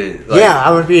what they. Yeah, I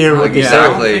would be here. What Like, they I say. don't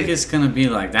Exactly. think it's gonna be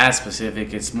like that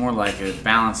specific. It's more like a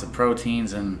balance of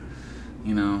proteins and,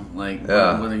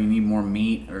 Yeah. whether you need more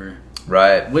meat or.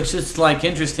 Right. Which is like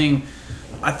interesting.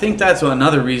 I think that's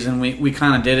another reason we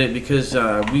kind of did it, because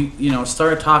we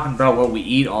started talking about what we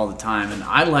eat all the time, and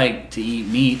I like to eat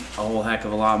meat a whole heck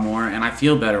of a lot more, and I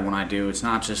feel better when I do. It's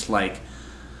not just like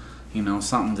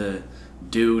something to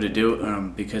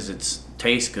do because it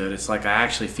tastes good. It's like I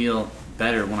actually feel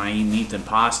better when I eat meat than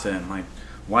pasta, and my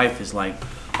wife is like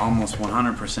almost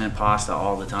 100% pasta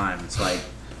all the time. It's like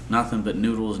nothing but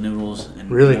noodles, and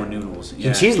Really? more noodles. Yeah.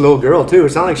 And she's a little girl too.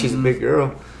 It's not like she's a big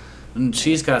girl. And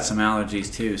she's got some allergies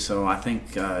too, so I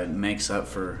think it makes up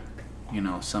for,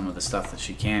 some of the stuff that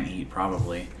she can't eat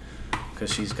probably, because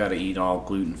she's got to eat all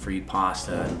gluten-free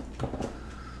pasta.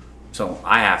 So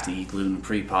I have to eat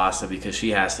gluten-free pasta because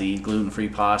she has to eat gluten-free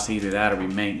pasta. Either that or we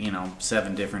make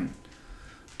 7 different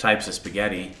types of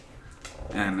spaghetti,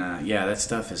 and that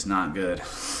stuff is not good.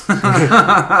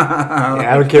 Yeah,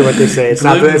 I don't care what they say. It's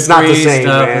not the Gluten-free same,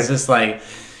 stuff man. is just like.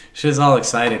 She was all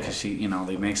excited because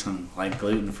they make some like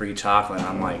gluten-free chocolate.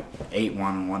 I'm like ate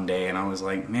one day, and I was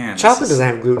like, man, Chocolate doesn't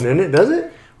have gluten in it, does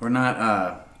it? We're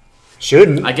not.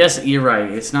 Shouldn't. I guess you're right.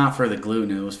 It's not for the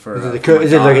gluten. It was for. Is it, for my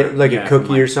is it daughter. like Yeah, a for cookie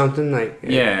my- or something? Like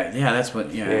Yeah, that's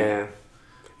what. Yeah,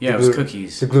 yeah. it was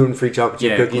cookies. The gluten-free chocolate chip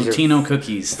Yeah, cookies are Glutino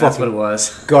cookies. That's what it fucking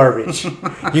was. garbage.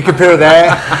 You compare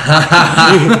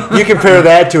that. you compare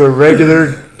that to a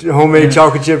regular homemade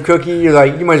chocolate chip cookie. You're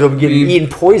like, you might as well be eating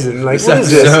poison. Like, This what is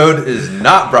this? episode is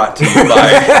not brought to you by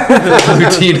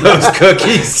Glutino's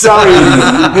Cookies. Sorry,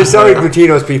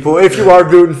 Glutinos people. If you are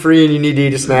gluten free and you need to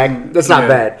eat a snack, that's not Yeah.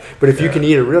 bad. But if you can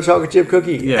eat a real chocolate chip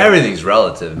cookie, Yeah. Everything's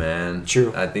relative, man.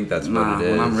 True. I think that's Nah, what it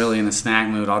is. when I'm really in a snack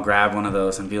mood, I'll grab one of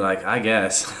those and be like, I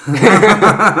guess.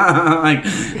 Like,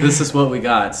 this is what we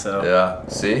got. So Yeah,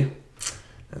 see?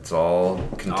 It's all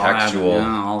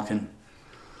contextual.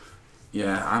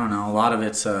 Yeah, I don't know. A lot of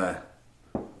it's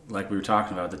like we were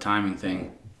talking about, the timing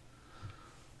thing,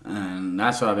 and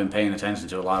that's what I've been paying attention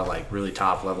to. A lot of like really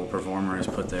top level performers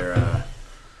put their,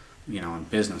 in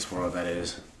business world, that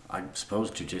is. I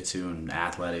suppose jiu-jitsu and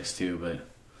athletics too, but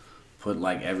put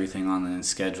like everything on the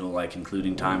schedule, like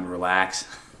including time to relax.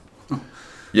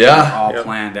 Yeah. All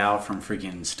planned out from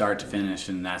freaking start to finish,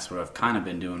 and that's what I've kind of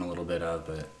been doing a little bit of.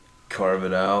 But Carve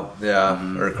it out.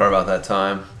 Yeah. Or carve out that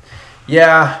time.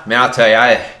 Yeah. Man, I'll tell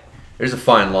you, there's a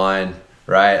fine line,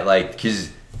 right? Like, because,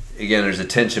 again, there's a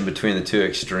tension between the two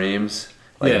extremes.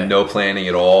 Like, Yeah. no planning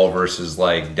at all versus,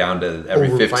 like, down to every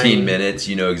 15 Over-planning. minutes,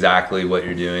 you know exactly what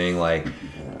you're doing. Like,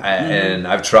 and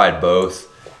I've tried both,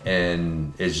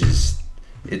 and it's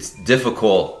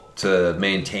difficult to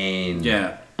maintain.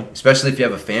 yeah, Especially if you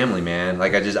have a family, man.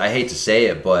 Like, I hate to say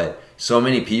it, but so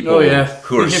many people oh yeah,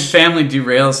 who are your family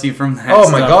derails you from that. Oh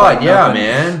my stuff God, like yeah, nothing.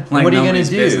 man. Like What are you gonna nobody's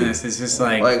do? Business. It's just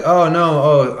like like,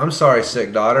 oh, I'm sorry,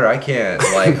 sick daughter. I can't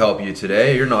like help you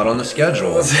today. You're not on the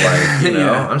schedule. Like,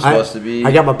 Yeah. I'm supposed to be.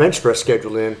 I got my bench press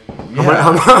scheduled in. Yeah.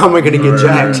 How am I going to get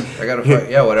jacked? I got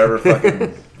to whatever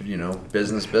fucking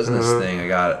business thing I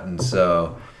got, and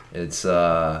so it's you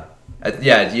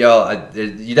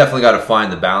definitely got to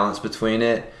find the balance between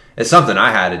it. It's something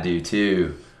I had to do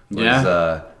too.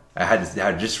 I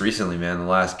had just recently, man.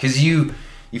 Because you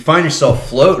find yourself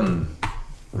floating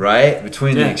right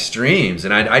between the extremes,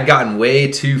 and I'd gotten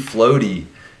way too floaty.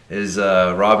 As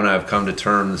Rob and I have come to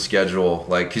term the schedule,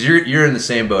 like, because you're in the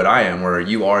same boat I am, where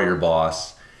you are your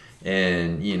boss,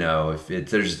 and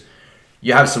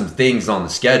you have some things on the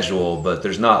schedule, but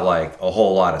there's not like a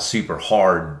whole lot of super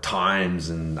hard times,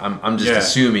 and I'm just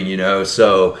assuming,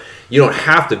 so you don't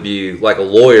have to be like a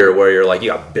lawyer where you're like, you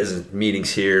got business meetings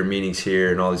here,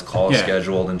 and all these calls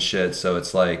scheduled and shit. So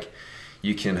it's like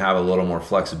you can have a little more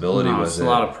flexibility with it's it. a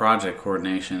lot of project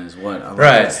coordination is what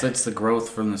Right. It's the growth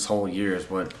from this whole year is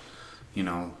what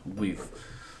we've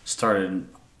started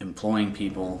employing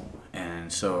people,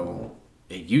 and so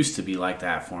it used to be like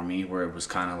that for me, where it was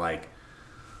kind of like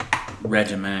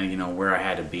regimented, where I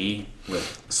had to be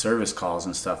with service calls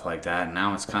and stuff like that. And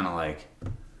now it's kind of like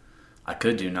I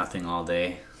could do nothing all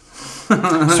day.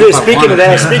 Speaking of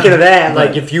that,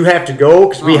 like if you have to go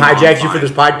because we hijacked you for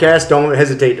this podcast, don't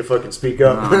hesitate to fucking speak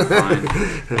up. No, I'm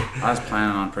fine. I was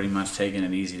planning on pretty much taking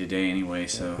it easy today anyway,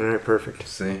 so. All right, perfect.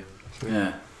 See?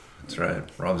 Yeah. That's right.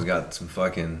 Rob's got some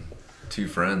fucking 2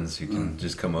 friends who can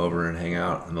just come over and hang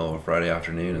out in the middle of a Friday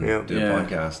afternoon and do a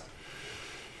podcast.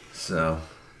 So,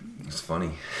 it's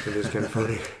funny. It is kind of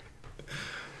funny.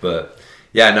 But,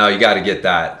 yeah, no, you got to get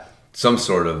that, some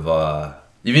sort of,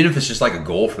 even if it's just like a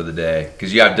goal for the day,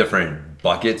 because you have different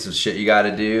buckets of shit you got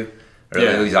to do. Or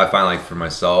at least I find, like, for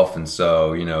myself. And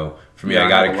so, for me, I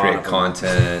got to create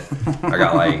content. I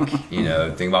got, like,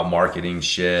 think about marketing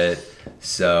shit.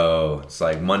 So it's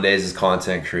like Mondays is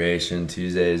content creation,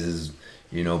 Tuesdays is,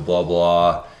 blah,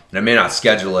 blah. And I may not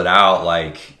schedule it out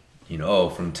like,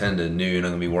 from 10 to noon,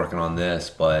 I'm going to be working on this.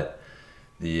 But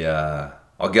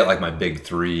I'll get like my big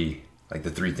 3, like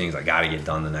the 3 things I got to get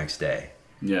done the next day.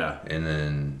 Yeah. And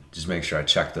then just make sure I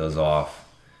check those off.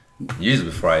 Usually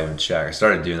before I even check. I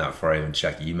started doing that before I even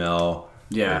check email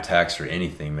or text or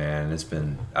anything, man. That's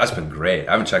been great.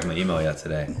 I haven't checked my email yet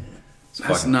today.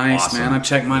 That's nice, awesome. Man. I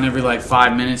check mine every like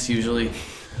 5 minutes usually.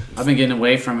 I've been getting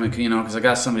away from it, because I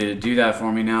got somebody to do that for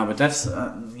me now. But that's,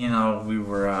 we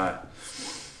were,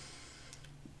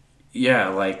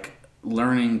 like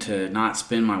learning to not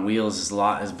spin my wheels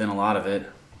has been a lot of it.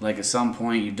 Like at some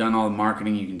point, you've done all the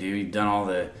marketing you can do. You've done all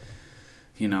the,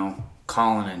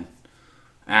 calling and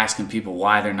asking people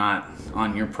why they're not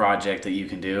on your project that you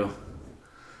can do.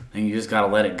 And you just got to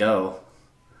let it go.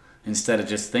 Instead of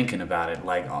just thinking about it,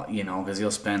 like, because you'll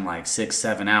spend like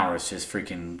 6-7 hours just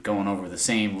freaking going over the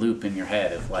same loop in your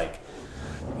head of like,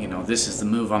 this is the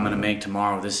move I'm going to make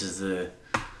tomorrow. This is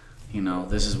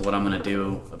this is what I'm going to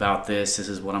do about this. This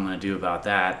is what I'm going to do about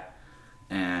that.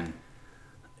 And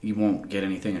you won't get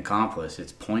anything accomplished.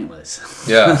 It's pointless.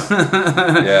 Yeah.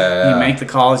 Yeah. You make the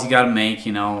calls you got to make,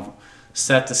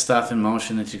 set the stuff in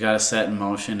motion that you got to set in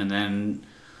motion, and then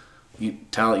you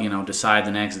decide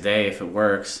the next day if it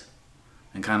works.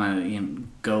 And kind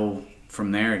of go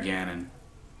from there again, and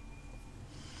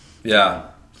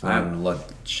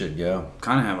let shit go.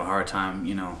 Kind of have a hard time,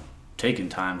 taking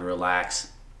time to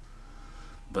relax.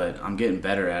 But I'm getting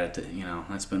better at it.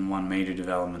 That's been one major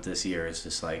development this year. It's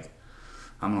just like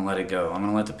I'm gonna let it go. I'm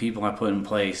gonna let the people I put in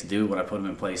place do what I put them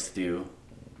in place to do,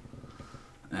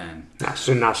 and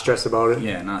not stress about it.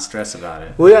 Yeah, not stress about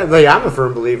it. Well, yeah, like I'm a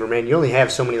firm believer, man. You only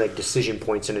have so many like decision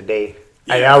points in a day.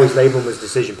 I always label them as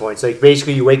decision points. Like,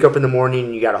 basically, you wake up in the morning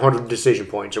and you got 100 decision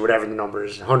points or whatever the number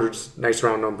is. 100's a nice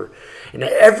round number. And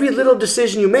every little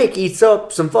decision you make eats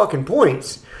up some fucking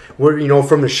points. Where,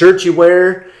 from the shirt you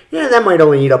wear, that might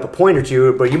only eat up a point or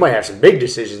two, but you might have some big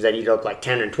decisions that eat up like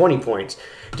 10 and 20 points.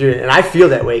 Dude, and I feel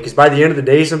that way because by the end of the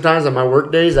day, sometimes on my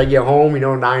work days, I get home,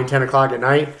 9, 10 o'clock at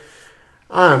night.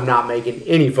 I'm not making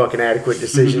any fucking adequate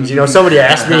decisions. Somebody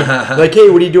asked me, like, hey,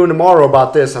 what are you doing tomorrow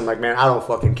about this? I'm like, man, I don't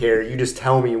fucking care. You just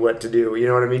tell me what to do. You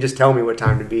know what I mean? Just tell me what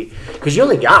time to be. Because you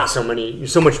only got so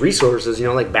much resources,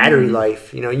 like battery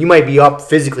life. You might be up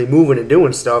physically moving and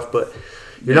doing stuff, but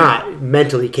you're not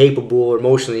mentally capable or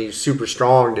emotionally super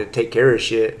strong to take care of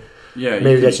shit. Yeah.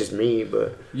 Maybe that's just me,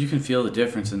 but. You can feel the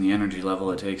difference in the energy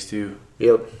level it takes, too.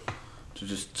 Yep. To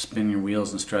just spin your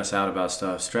wheels and stress out about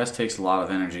stuff. Stress takes a lot of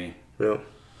energy. Yeah.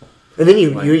 And then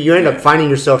you end up finding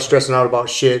yourself stressing out about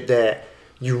shit that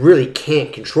you really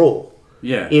can't control.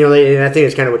 Yeah. And I think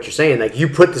it's kind of what you're saying. Like, you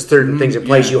put this certain things in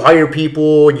place. You hire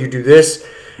people. You do this.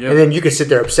 Yep. And then you can sit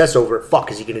there obsess over it. Fuck,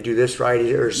 is he going to do this right?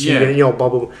 Or is he going to, blah,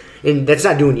 blah, blah. And that's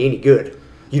not doing you any good.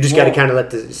 You just got to kind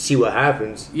of see what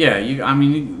happens. Yeah. You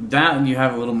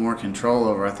have a little more control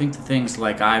over. I think the things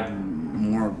like I'm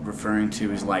more referring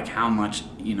to is like how much,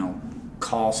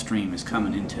 call stream is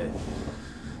coming into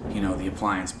the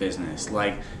appliance business.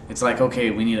 Like, it's like,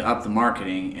 okay, we need to up the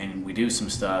marketing and we do some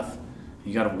stuff.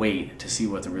 You got to wait to see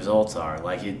what the results are.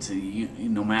 Like,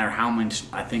 no matter how much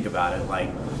I think about it,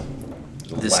 like,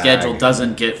 the schedule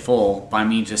doesn't get full by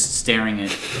me just staring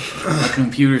at a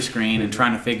computer screen and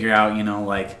trying to figure out,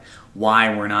 like,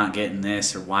 why we're not getting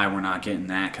this or why we're not getting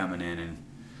that coming in. And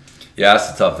yeah,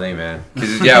 that's the tough thing, man.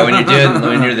 Because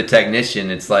when you're the technician,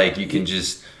 it's like you can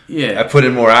just. Yeah, I put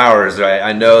in more hours. Right?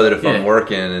 I know that if I'm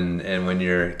working and when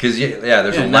you're, because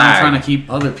there's a lag. I'm trying to keep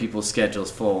other people's schedules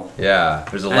full. Yeah,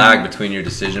 there's a lag between your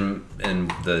decision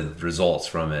and the results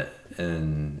from it,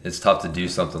 and it's tough to do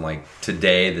something like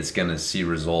today that's going to see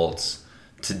results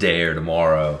today or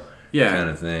tomorrow, kind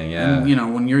of thing. Yeah. And, you know,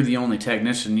 when you're the only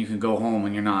technician, you can go home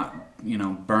and you're not, you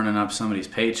know, burning up somebody's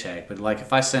paycheck. But like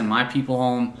if I send my people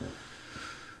home,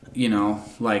 you know,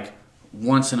 like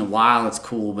once in a while it's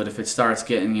cool, but if it starts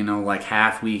getting, you know, like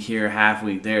half week here, half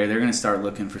week there, they're going to start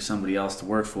looking for somebody else to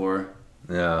work for.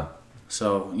 Yeah.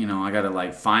 So, you know, I got to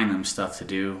like find them stuff to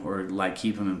do or like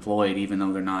keep them employed even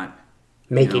though they're not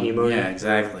making you money. Yeah,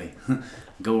 exactly.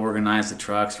 Go organize the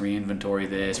trucks, re-inventory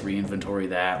this, re-inventory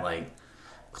that, like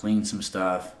clean some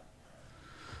stuff.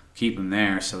 Keep them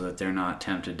there so that they're not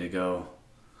tempted to go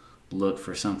look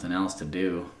for something else to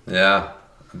do. Yeah.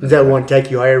 Is that one tech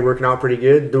you hired working out pretty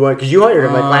good? The one, because you hired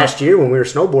him like last year when we were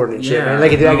snowboarding and shit, yeah, man.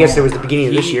 Like I guess it was the beginning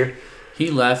of this year. He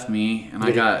left me, and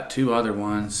I got 2 other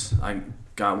ones. I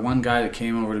got one guy that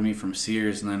came over to me from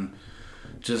Sears, and then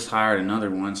just hired another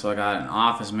one. So I got an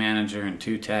office manager and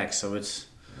 2 techs. So it's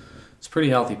pretty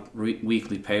healthy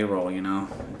weekly payroll, you know.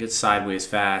 It gets sideways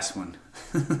fast when.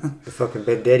 The fucking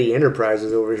Bed Daddy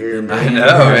Enterprises over here, man. I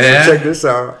know, man. Check this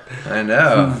out. I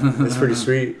know. That's pretty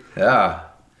sweet. Yeah.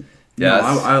 Yeah,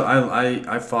 Yes.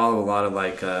 I follow a lot of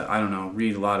like I don't know,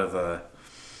 read a lot of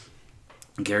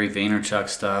Gary Vaynerchuk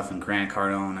stuff and Grant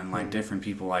Cardone and like different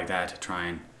people like that to try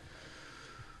and,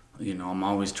 you know, I'm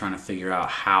always trying to figure out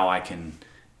how I can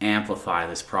amplify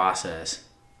this process,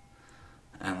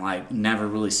 and like never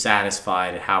really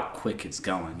satisfied at how quick it's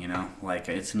going, you know, like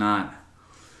it's not.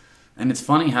 And it's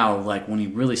funny how like when you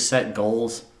really set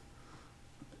goals,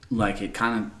 like it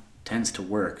kind of tends to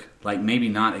work. Like maybe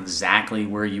not exactly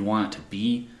where you want it to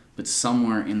be, but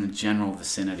somewhere in the general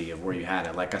vicinity of where you had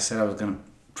it. Like I said, I was going to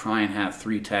try and have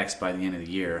 3 techs by the end of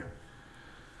the year.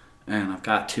 And I've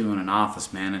got 2 and an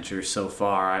office manager so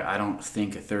far. I don't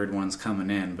think a 3rd one's coming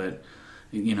in, but,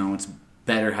 you know, it's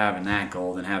better having that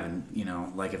goal than having, you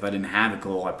know, like if I didn't have a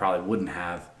goal, I probably wouldn't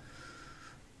have,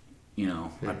 you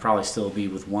know, I'd probably still be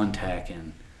with 1 tech.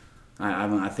 And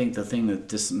I think the thing that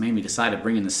just made me decide to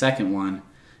bring in the 2nd one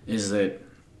is that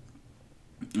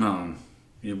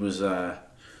it was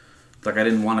like I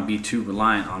didn't want to be too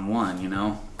reliant on one, you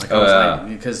know? Like I was like,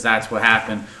 because that's what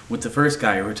happened with the first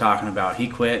guy you were talking about. He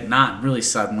quit, not really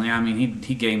suddenly. I mean,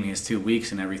 he gave me his 2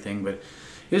 weeks and everything, but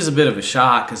it was a bit of a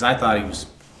shock because I thought he was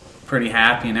pretty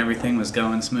happy and everything was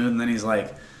going smooth. And then he's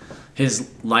like, his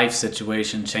life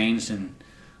situation changed and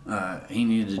he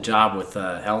needed a job with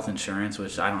health insurance,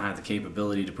 which I don't have the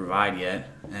capability to provide yet.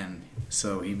 And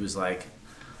so he was like,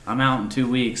 I'm out in 2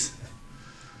 weeks.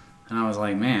 And I was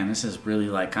like, man, this is really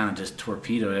like kind of just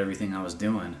torpedoed everything I was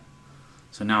doing.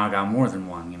 So now I got more than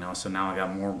one, you know. So now I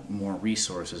got more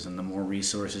resources, and the more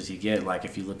resources you get, like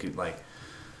if you look at like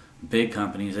big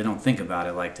companies, they don't think about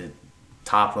it. Like the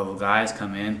top level guys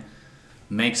come in,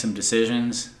 make some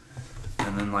decisions,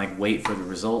 and then like wait for the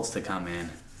results to come in,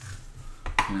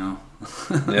 you know.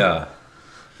 Yeah.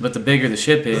 But the bigger the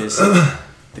ship is,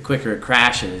 the quicker it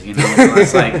crashes, you know. So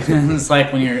it's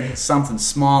like when you're something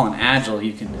small and agile,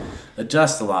 you can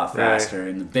adjust a lot faster,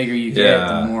 and the bigger you get,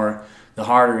 the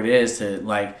harder it is to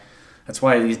like. That's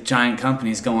why these giant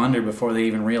companies go under before they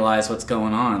even realize what's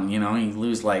going on. You know, you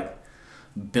lose like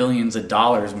billions of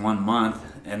dollars 1 month,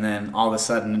 and then all of a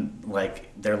sudden,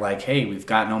 like they're like, "Hey, we've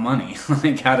got no money."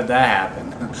 Like, how did that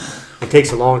happen? It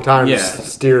takes a long time to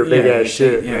steer a big ass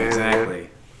ship. Yeah, exactly.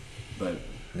 But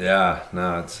yeah,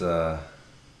 no,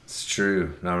 it's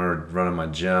true. I remember running my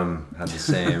gym, had the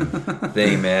same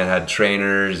thing, man. Had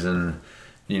trainers, and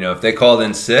you know, if they called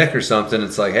in sick or something,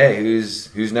 it's like, hey,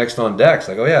 who's next on deck? It's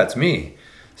like, oh yeah, it's me.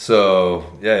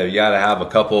 So yeah, you got to have a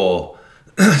couple.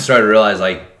 Start to realize,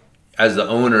 like, as the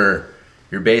owner,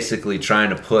 you're basically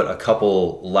trying to put a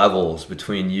couple levels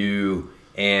between you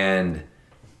and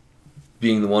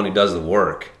being the one who does the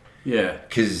work. yeah,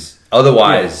 Because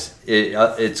otherwise,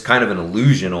 it's kind of an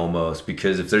illusion almost.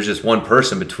 Because if there's just one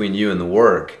person between you and the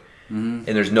work, and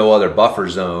there's no other buffer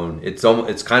zone, it's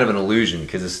kind of an illusion.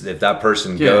 Because if that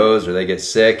person goes or they get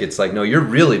sick, it's like, no, you're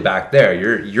really back there.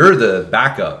 You're the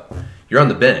backup. You're on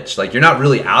the bench. Like, you're not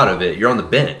really out of it. You're on the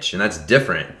bench, and that's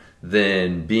different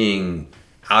than being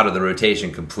out of the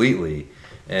rotation completely.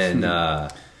 And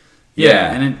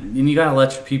Yeah, and you gotta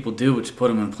let your people do what you put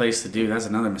them in place to do. That's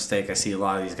another mistake I see a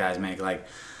lot of these guys make. Like,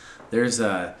 there's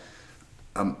a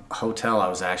hotel I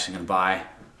was actually gonna buy,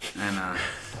 and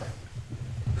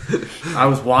I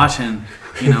was watching,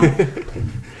 you know,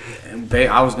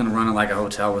 I was gonna run it like a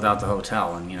hotel without the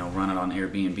hotel, and you know, run it on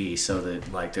Airbnb so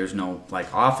that like there's no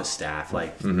like office staff.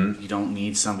 Like you don't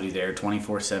need somebody there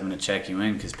 24/7 to check you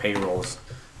in because payroll's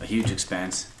a huge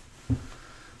expense,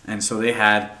 and so they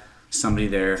had somebody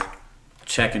there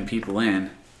checking people in,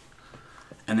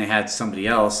 and they had somebody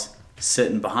else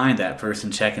sitting behind that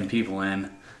person checking people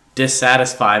in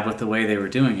dissatisfied with the way they were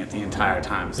doing it the entire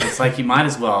time. So it's like you might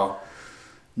as well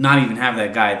not even have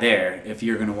that guy there if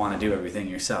you're going to want to do everything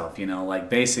yourself. You know, like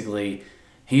basically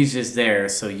he's just there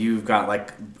so you've got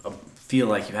like feel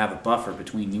like you have a buffer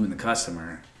between you and the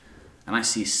customer. And I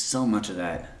see so much of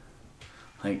that,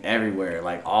 like everywhere,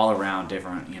 like all around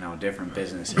different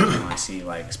businesses. You know, I see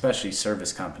like especially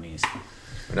service companies.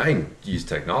 And I can use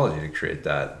technology to create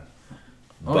that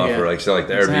Oh, buffer. yeah. Like so, like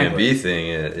the Exactly. Airbnb thing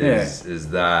is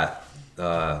that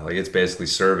like it's basically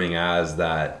serving as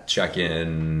that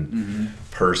check-in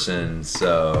person.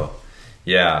 So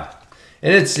yeah,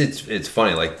 and it's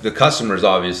funny. Like the customers,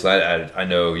 obviously, I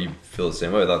know you feel the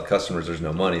same way. Without the customers, there's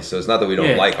no money. So it's not that we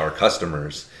don't like our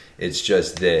customers. It's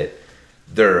just that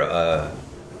they're a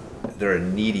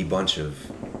needy bunch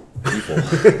of people.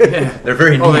 Yeah. They're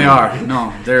very needy. Oh, they are.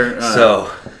 No, they're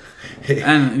So.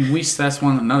 And that's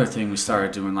another thing we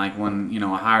started doing. Like when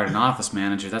I hired an office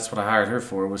manager, that's what I hired her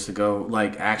for, was to go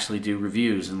like actually do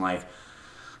reviews. And like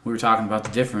we were talking about the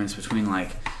difference between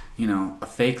like a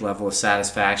fake level of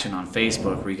satisfaction on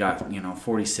Facebook where you got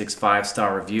 46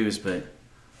 5-star reviews, but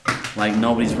like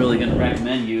nobody's really going to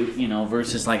recommend you,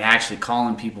 versus like actually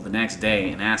calling people the next day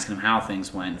and asking them how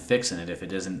things went and fixing it if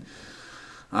it isn't.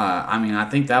 I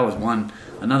think that was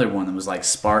another one that was like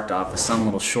sparked off of some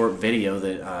little short video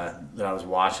that I was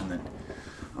watching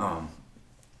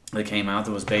that came out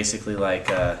that was basically like,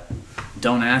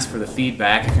 don't ask for the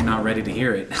feedback if you're not ready to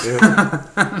hear it.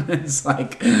 Yeah. It's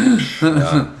like,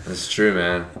 Yeah, it's true,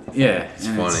 man. Yeah, it's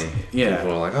funny. Yeah,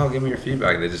 people are like, "Oh, give me your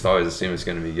feedback." They just always assume it's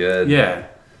going to be good. Yeah,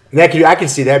 I can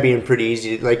see that being pretty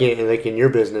easy. Like in your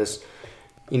business.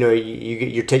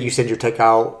 You send your tech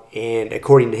out, and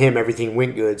according to him, everything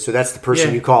went good. So that's the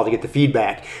person you call to get the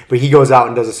feedback. But he goes out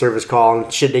and does a service call,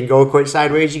 and shit didn't go quite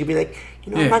sideways. You could be like,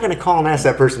 I'm not going to call and ask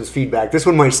that person's feedback. This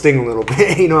one might sting a little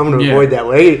bit. I'm going to avoid that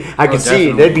way. I can see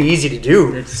definitely. That'd be easy to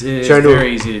do. It's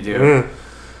very easy to do.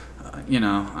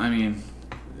 Yeah.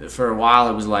 For a while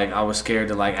it was like I was scared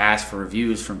to like ask for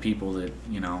reviews from people that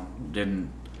that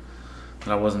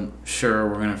I wasn't sure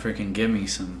were going to freaking give me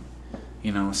some.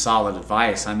 Solid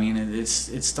advice. I mean, it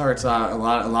starts out a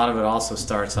lot of it also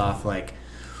starts off like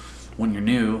when you're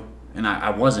new, and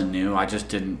I wasn't new. I just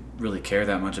didn't really care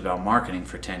that much about marketing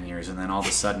for 10 years, and then all of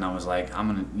a sudden I was like, I'm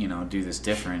gonna do this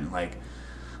different. Like,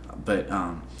 but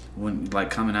when like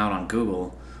coming out on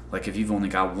Google, like if you've only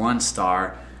got 1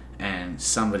 star and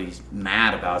somebody's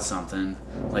mad about something,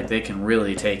 like they can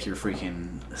really take your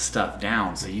freaking stuff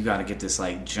down. So you got to get this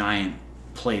like giant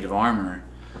plate of armor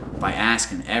by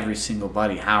asking every single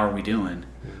buddy, how are we doing?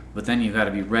 But then you got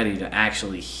to be ready to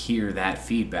actually hear that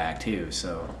feedback too.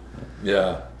 So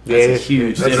yeah, that's a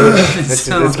huge difference.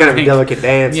 That's kind of a delicate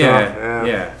dance.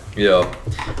 Yeah.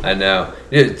 I know.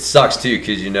 It sucks too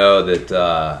because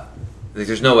that like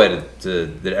there's no way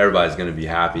that everybody's going to be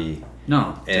happy.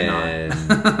 No, and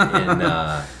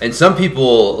some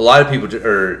people, a lot of people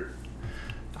are.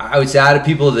 I would say out of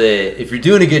people that if you're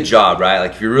doing a good job, right?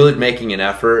 Like if you're really making an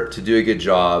effort to do a good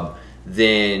job,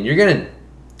 then you're gonna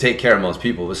take care of most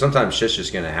people. But sometimes shit's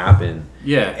just gonna happen.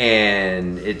 Yeah.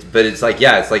 And it's like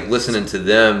listening to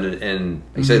them and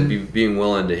like I said, being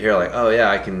willing to hear like, oh yeah,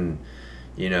 I can,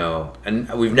 and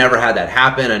we've never had that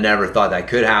happen. I never thought that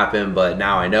could happen, but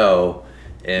now I know,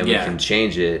 and we can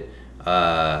change it.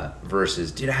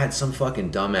 Versus, dude, I had some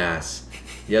fucking dumbass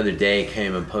the other day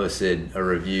came and posted a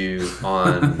review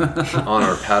on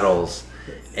our pedals,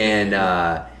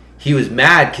 and he was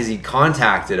mad because he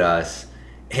contacted us,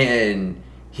 and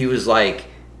he was like,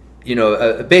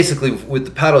 basically with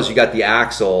the pedals you got the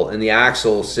axle, and the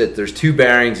axle there's 2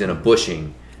 bearings and a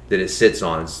bushing that it sits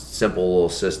on. It's a simple little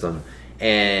system,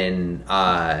 and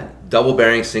double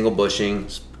bearing, single bushing,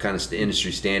 kind of the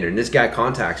industry standard. And this guy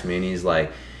contacts me and he's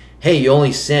like, hey, you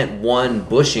only sent 1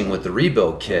 bushing with the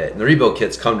rebuild kit. And the rebuild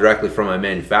kits come directly from my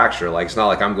manufacturer. Like, it's not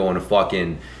like I'm going to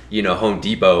fucking, Home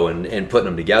Depot and putting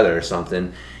them together or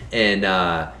something. And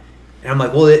I'm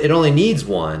like, well, it only needs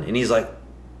 1. And he's like,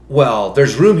 well,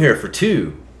 there's room here for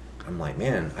 2. I'm like,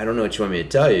 man, I don't know what you want me to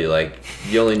tell you. Like,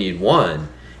 you only need 1.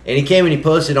 And he came and he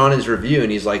posted on his review,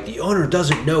 and he's like, the owner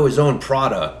doesn't know his own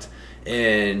product.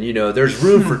 And there's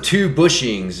room for 2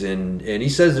 bushings, and he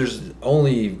says there's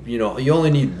only you only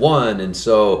need 1, and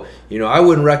so I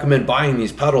wouldn't recommend buying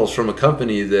these pedals from a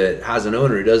company that has an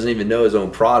owner who doesn't even know his own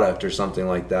product or something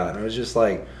like that. And I was just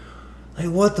like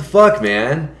what the fuck,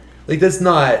 man? Like that's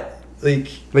not like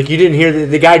you didn't hear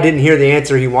the guy didn't hear the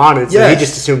answer he wanted, so he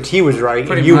just assumed he was right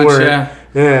Pretty and you much, weren't.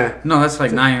 Yeah. No, that's like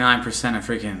 99% of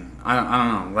freaking I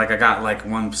don't know. Like, I got like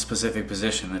one specific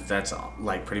position. If that's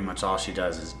like pretty much all she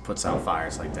does is puts out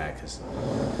fires like that, because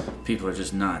people are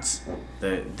just nuts.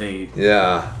 People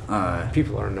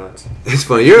are nuts. It's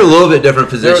funny. You're in a little bit different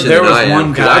position there than was I am.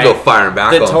 one Because guy I go firing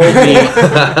back that on. told me.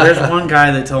 There's one guy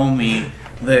that told me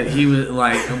that he was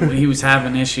like, he was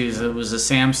having issues. It was a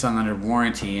Samsung under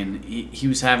warranty, and he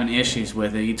was having issues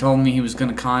with it. He told me he was going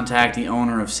to contact the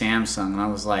owner of Samsung, and I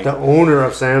was like, The owner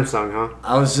of Samsung, huh?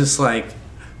 I was just like,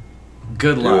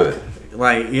 good luck. it.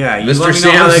 Like, yeah, you Mr. let me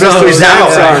know how that Samsung goes. is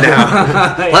out right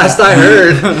now. Last I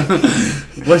heard.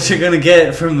 What you're gonna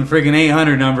get from the freaking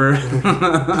 800 number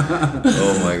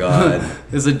Oh my god.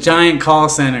 is a giant call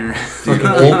center. Dude,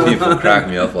 old people crack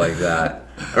me up like that.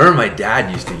 I remember my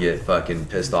dad used to get fucking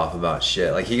pissed off about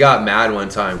shit. Like, he got mad one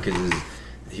time because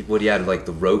he had like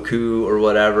the Roku or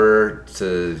whatever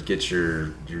to get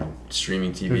your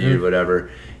streaming TV or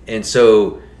whatever, and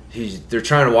so they're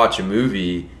trying to watch a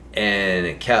movie and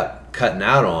it kept cutting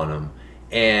out on him,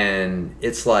 and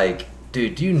it's like,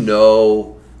 dude, do you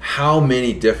know how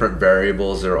many different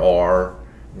variables there are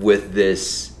with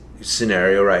this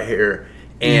scenario right here?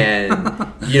 And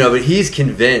but he's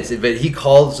convinced, but he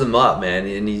calls them up, man,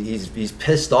 and he's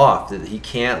pissed off that he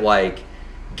can't like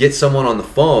get someone on the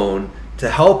phone to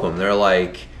help him. They're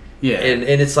like, Yeah. and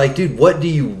it's like, dude, what do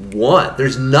you want?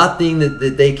 There's nothing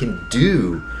that they can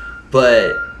do.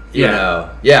 But you know,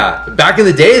 back in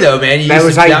the day though, man, That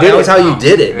was how you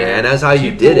did it. Man, that's how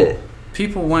you did it.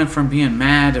 People went from being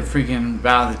mad to freaking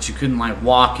about that you couldn't like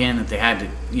walk in, that they had to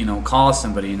call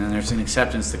somebody, and then there's an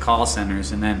acceptance to call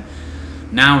centers, and then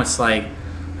now it's like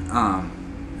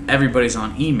everybody's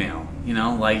on email.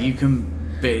 Like you can.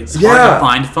 It's hard to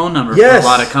find a phone number for a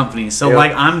lot of companies. So,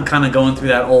 like, I'm kind of going through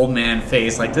that old man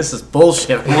phase. Like, this is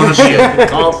bullshit. I want to be able to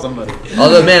call somebody.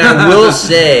 Although, man, I will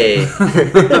say,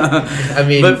 I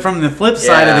mean... But from the flip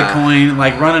side of the coin,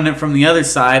 like, running it from the other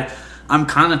side, I'm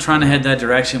kind of trying to head that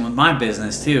direction with my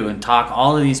business, too, and talk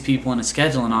all of these people into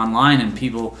scheduling online. And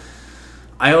people...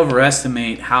 I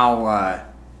overestimate how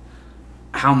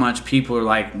much people are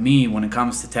like me when it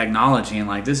comes to technology, and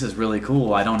like, this is really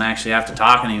cool. I don't actually have to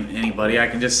talk to anybody. I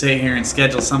can just sit here and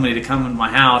schedule somebody to come into my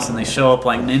house, and they show up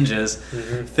like ninjas,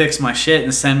 fix my shit,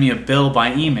 and send me a bill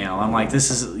by email. I'm like, this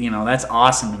is, that's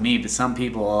awesome to me. But some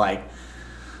people are like,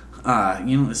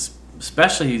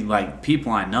 especially like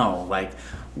people I know, like,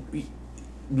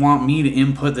 want me to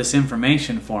input this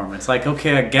information for them. It's like,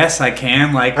 okay, I guess I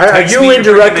can. Like, are you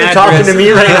indirectly talking to me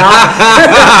right now?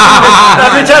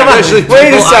 Every time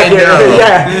wait a second.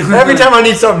 Every time I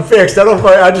need something fixed,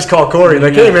 I just call Corey.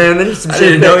 Like, hey man, I need some shit. I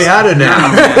didn't know he had it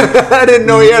now. I didn't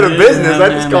know he had a business. I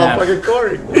just called fucking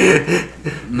Corey.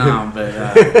 No, but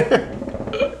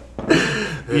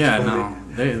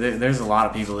there's a lot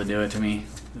of people that do it to me.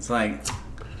 It's like,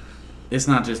 it's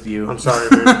not just you. I'm sorry,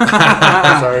 dude.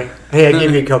 I'm sorry. Hey, I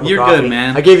gave you a cup of coffee. You're good,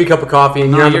 man. I gave you a cup of coffee,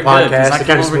 and you're on the podcast. I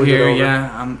come over here,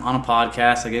 I'm on a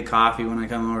podcast. I get coffee when I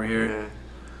come over here. Yeah.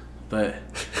 But,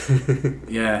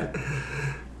 yeah.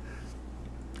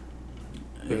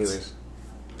 Anyways.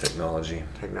 Technology.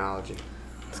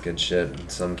 It's good shit in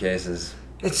some cases.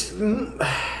 It's a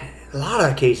lot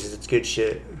of cases. It's good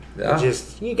shit. Yeah.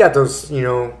 You got those.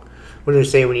 What do they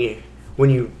say when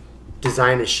you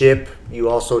design a ship, you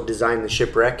also design the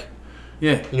shipwreck.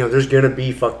 Yeah. There's gonna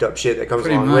be fucked up shit that comes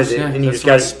Pretty along much, with it, and you that's just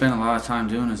what gotta I spend a lot of time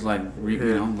doing is like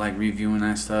reviewing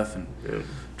that stuff and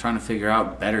trying to figure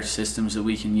out better systems that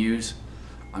we can use.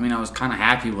 I mean, I was kind of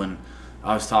happy when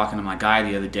I was talking to my guy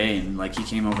the other day, and like he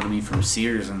came over to me from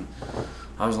Sears, and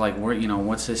I was like,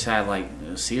 what's this at, like,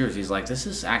 Sears? He's like, this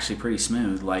is actually pretty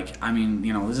smooth. Like, I mean,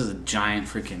 this is a giant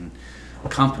freaking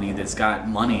company that's got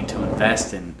money to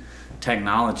invest in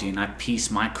technology, and I piece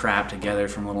my crap together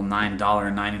from little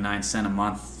 $9.99 a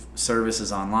month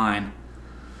services online.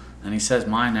 And he says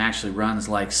mine actually runs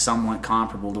like somewhat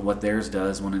comparable to what theirs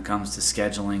does when it comes to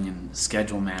scheduling and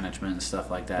schedule management and stuff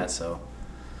like that. So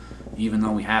even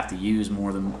though we have to use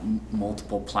more than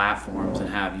multiple platforms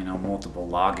and have multiple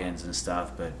logins and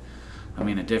stuff, but I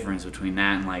mean, the difference between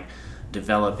that and like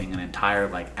developing an entire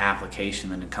like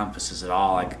application that encompasses it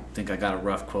all. I think I got a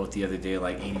rough quote the other day,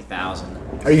 like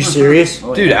 80,000. Are you serious?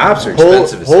 Oh, Dude, yeah. apps are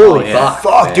expensive as Holy fuck.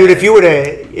 fuck, man. dude! If you would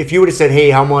have said, "Hey,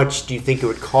 how much do you think it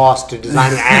would cost to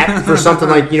design an app for something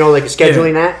like like a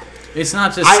scheduling app?" It's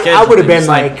not just scheduling. I would have been it's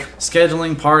like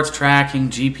scheduling, parts tracking,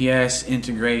 GPS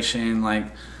integration,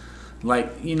 like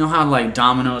how like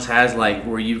Domino's has like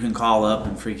where you can call up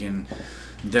and freaking.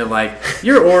 They're like,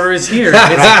 your order is here. It's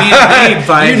being made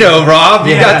by... Rob.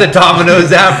 You got the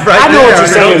Domino's app right there. I know what you're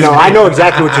saying, though. I know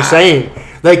exactly what you're saying.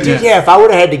 Like, dude, if I would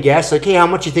have had to guess, like, hey, how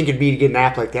much you think it'd be to get an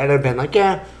app like that? I'd have been like,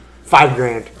 $500 $5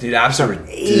 grand. Dude, apps are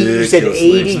You said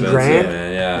ridiculously 80 expensive, grand?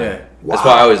 man. Yeah. Yeah. That's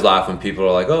why I always laugh when people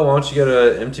are like, "Oh, why don't you get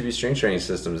a MTV String Training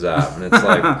Systems app?" And it's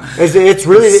like, it's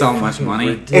really It's so much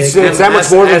money. It's that much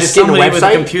more than just getting a somebody with a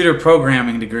website. computer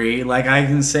programming degree, like I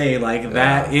can say, like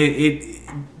that,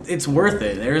 it's worth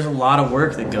it. There's a lot of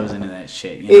work that goes into that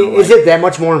shit. You know, Is it that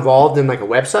much more involved than like a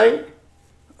website?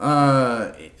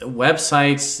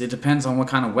 Websites, it depends on what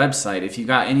kind of website. If you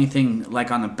got anything like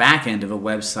on the back end of a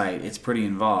website, it's pretty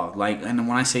involved. Like, and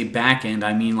when I say back end,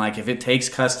 I mean like if it takes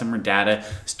customer data,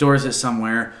 stores it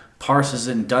somewhere, parses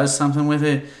it, and does something with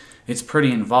it, it's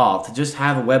pretty involved. To just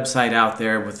have a website out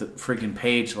there with a freaking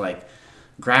page, like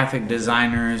graphic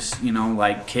designers, you know,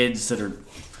 like kids that are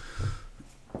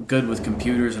good with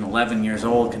computers and 11 years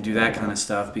old can do that kind of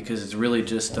stuff, because it's really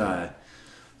just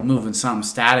moving something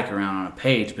static around on a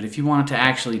page. But if you wanted to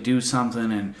actually do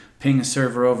something and ping a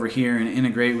server over here and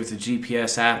integrate with the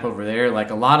GPS app over there, like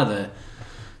a lot of the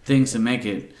things that make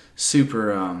it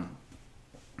super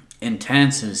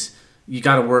intense is you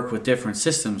got to work with different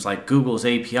systems like Google's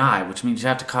API, which means you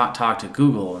have to talk to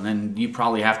Google, and then you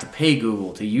probably have to pay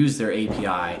Google to use their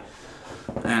API.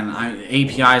 And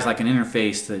API is like an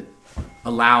interface that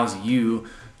allows you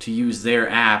to use their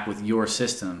app with your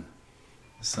system.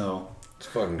 So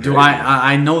do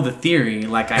I know the theory,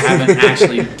 like I haven't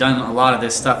actually done a lot of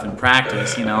this stuff in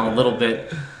practice, you know, a little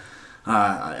bit.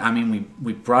 I mean,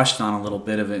 we brushed on a little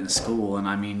bit of it in school, and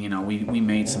I mean, you know, we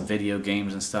made some video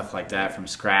games and stuff like that from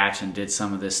scratch and did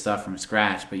some of this stuff from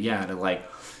scratch. But yeah,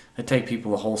 it take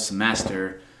people a whole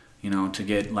semester, you know, to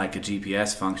get like a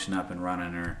GPS function up and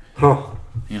running, or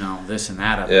you know, this and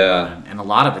that up and running. And a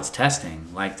lot of it's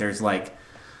testing. Like there's like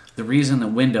the reason that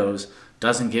Windows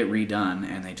doesn't get redone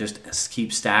and they just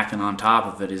keep stacking on top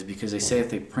of it is because they say if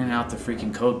they print out the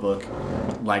freaking code book,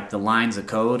 like the lines of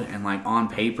code, and like on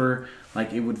paper,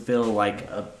 like it would fill like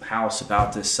a house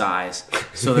about this size.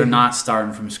 So they're not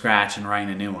starting from scratch and writing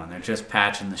a new one. They're just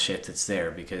patching the shit that's there,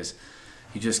 because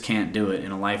you just can't do it in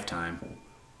a lifetime.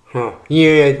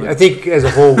 Yeah, I think as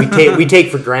a whole we take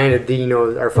for granted the, you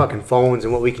know, our fucking phones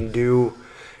and what we can do,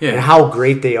 and how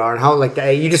great they are, and how like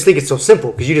you just think it's so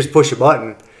simple because you just push a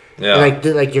button. Yeah.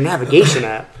 And like your navigation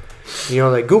app, you know,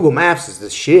 like Google Maps is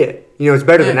the shit. You know, it's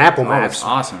better than Apple Maps. It's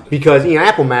awesome. Because, you know,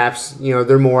 Apple Maps, you know,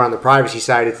 they're more on the privacy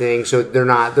side of things, so their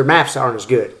maps aren't as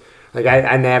good. Like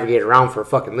I navigate around for a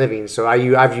fucking living, so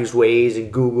I've used Waze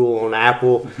and Google and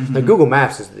Apple. Like Google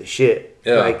Maps is the shit.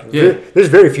 Yeah. There's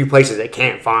very few places I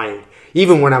can't find.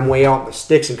 Even when I'm way out in the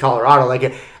sticks in Colorado, like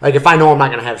if I know I'm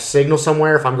not gonna have signal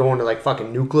somewhere, if I'm going to like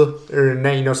fucking Nucla or,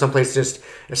 you know, someplace just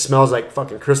it smells like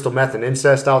fucking crystal meth and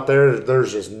incest out there,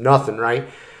 there's just nothing, right?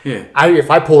 Yeah. If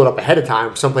I pull it up ahead of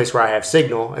time, someplace where I have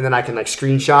signal, and then I can like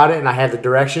screenshot it and I have the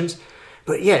directions.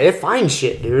 But yeah, it finds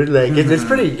shit, dude. Like it's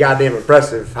pretty goddamn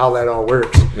impressive how that all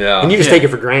works. Yeah. And you just take it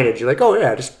for granted. You're like, oh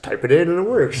yeah, just type it in and it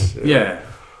works. Yeah.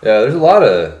 Yeah. There's a lot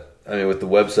of, I mean, with the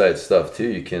website stuff too,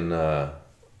 you can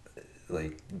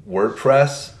like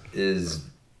WordPress is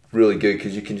really good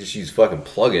because you can just use fucking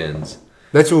plugins.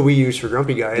 That's what we use for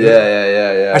Grumpy Guy.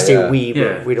 Yeah. I say we,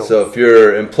 but we don't. So if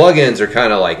you're, and plugins are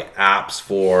kind of like apps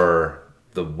for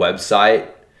the website.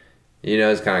 You know,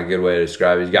 it's kind of a good way to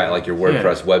describe it. You got like your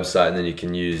WordPress website, and then you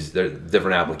can use the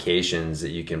different applications that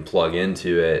you can plug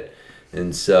into it.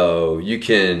 And so you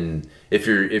can, if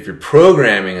you're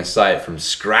programming a site from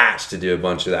scratch to do a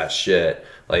bunch of that shit,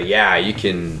 like you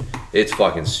can. It's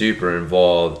fucking super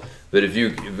involved. But if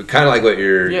you kind of like what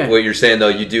you're saying though,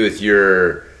 you do with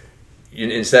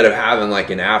instead of having like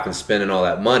an app and spending all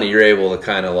that money, you're able to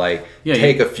kind of like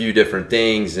take a few different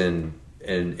things and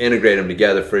integrate them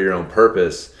together for your own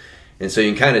purpose. And so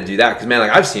you can kind of do that because, man,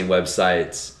 like I've seen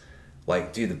websites,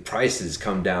 like, dude, the prices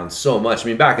come down so much. I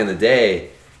mean, back in the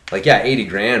day, like, $80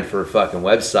 grand for a fucking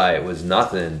website was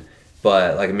nothing.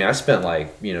 But like, I mean, I spent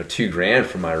like, you know, $2,000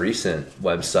 for my recent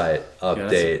website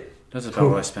update. That's about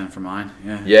what I spent for mine.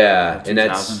 Yeah. Yeah, and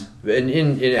that's and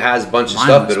it has a bunch of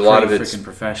stuff, but a lot of it's freaking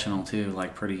professional too,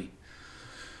 like pretty.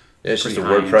 Yeah, it's just a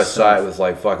WordPress site with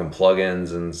like fucking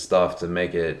plugins and stuff to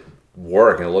make it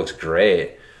work, and it looks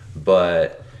great,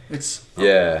 but. It's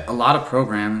a lot of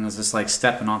programming is just like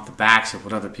stepping off the backs of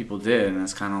what other people did, and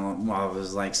that's kind of what I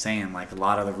was like saying. Like a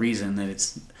lot of the reason that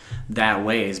it's that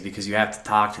way is because you have to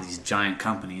talk to these giant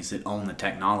companies that own the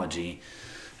technology,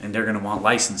 and they're going to want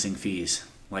licensing fees.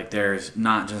 Like there's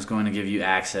not just going to give you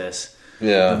access,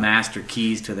 the master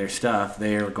keys to their stuff.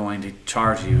 They are going to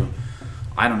charge you,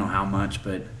 I don't know how much,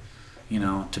 but you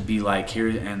know, to be like here,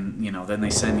 and you know, then they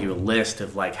send you a list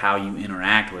of like how you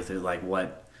interact with it, like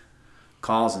what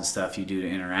calls and stuff you do to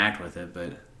interact with it,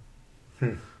 but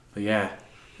yeah.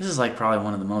 This is like probably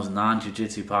one of the most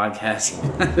non-jiu-jitsu podcasts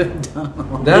I've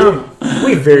done. No.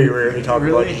 We very rarely talk about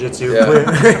Really? jiu-jitsu.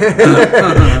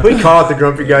 Yeah. We call it the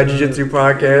Grumpy Guy Jiu-Jitsu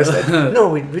Podcast. No,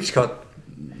 we just call it.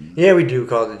 Yeah, we do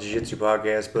call it the Jiu-Jitsu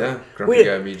Podcast. But Yeah, Grumpy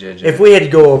Guy BJJ. if we had to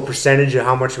go a percentage of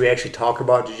how much we actually talk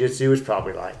about jiu-jitsu, it's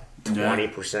probably like Yeah.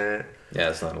 20%. Yeah,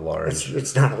 it's not a large.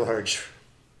 It's not a large.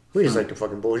 We just like to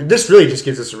fucking bullshit. This really just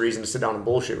gives us a reason to sit down and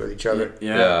bullshit with each other.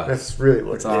 Yeah. That's really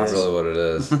what That's it That's is. really what it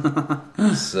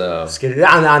is. So, Let's get it.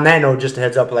 On that note, just a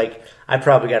heads up, like, I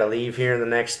probably got to leave here in the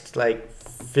next, like,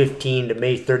 15 to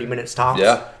maybe 30 minutes tops.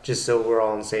 Yeah. Just so we're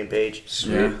all on the same page.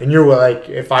 sweet. Yeah. And you're like,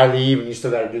 if I leave and you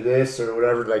still got to do this or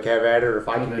whatever, like, have at it, or if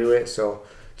I can do it. So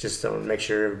just make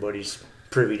sure everybody's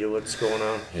privy to what's going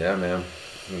on. Yeah, man.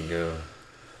 You go.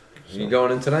 You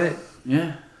going in tonight?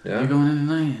 Yeah. Yeah. You're going in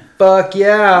tonight. Fuck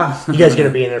yeah. You guys going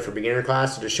to be in there for beginner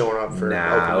class or just showing up for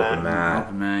Nah, open open mat? mat.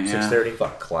 Open mat, yeah. 6:30?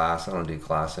 Fuck class. I don't do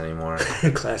class anymore.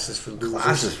 Classes for losers.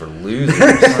 Class is for losers.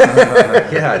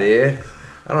 Yeah, dude.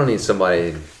 I don't need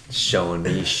somebody showing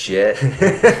me shit.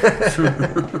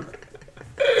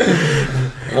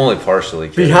 I'm only partially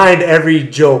kidding. Behind every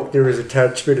joke, there is a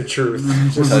touch bit of truth.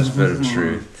 Just Touch bit of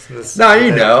truth. this- No,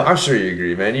 you know. I'm sure you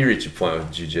agree, man. You reach a point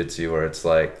with jiu-jitsu where it's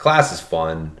like, class is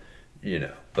fun, you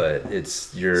know, but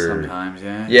it's your... Sometimes,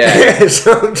 yeah. Yeah.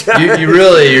 Sometimes. you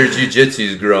really, your jiu-jitsu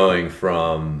is growing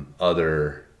from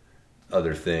other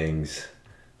things.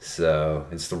 So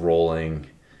it's the rolling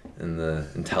and the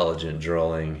intelligent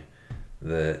drilling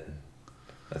that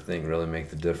I think really make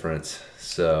the difference.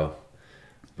 So,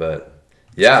 but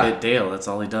yeah, Kid Dale, that's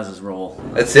all he does is roll.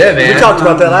 that's it, man. We talked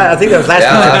about that. I think that was last Yeah,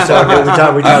 time. last So time.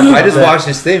 we talked I about just that. watched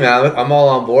this thing, man. I'm all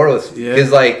on board with Yeah.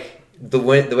 because like the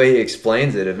way he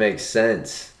explains it, it makes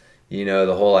sense. You know,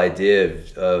 the whole idea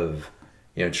of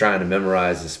you know trying to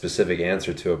memorize a specific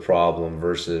answer to a problem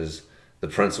versus the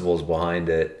principles behind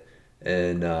it,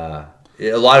 and a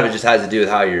lot of it just has to do with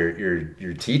how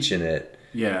you're teaching it.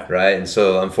 Yeah. Right. And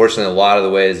so unfortunately, a lot of the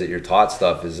ways that you're taught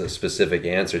stuff is a specific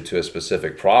answer to a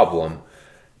specific problem.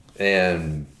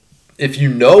 And if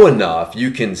you know enough,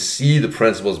 you can see the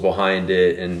principles behind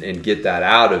it and get that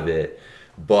out of it.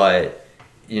 But,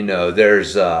 you know,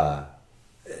 there's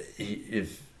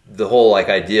if the whole like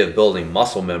idea of building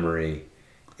muscle memory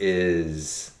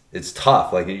it's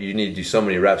tough. Like you need to do so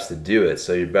many reps to do it.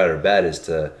 So your better bet is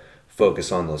to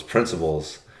focus on those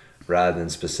principles rather than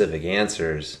specific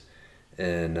answers.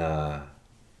 And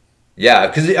yeah,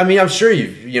 because I mean, I'm sure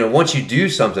you know once you do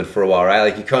something for a while, right?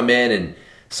 Like you come in and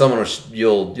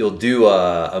you'll do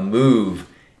a move,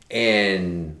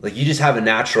 and like you just have a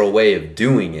natural way of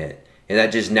doing it, and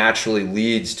that just naturally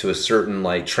leads to a certain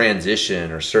like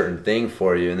transition or certain thing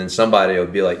for you. And then somebody will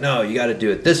be like, "No, you got to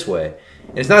do it this way."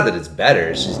 And it's not that it's better;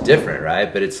 it's just different,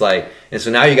 right? But it's like, and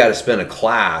so now you got to spend a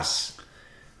class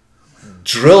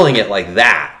drilling it like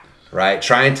that. Right,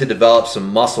 trying to develop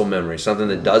some muscle memory, something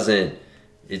that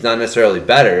it's not necessarily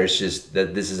better. It's just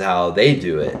that this is how they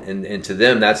do it, and to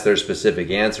them, that's their specific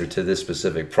answer to this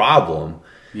specific problem.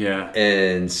 Yeah.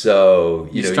 And so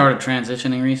You know, started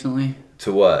transitioning recently?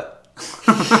 to what?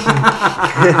 Don't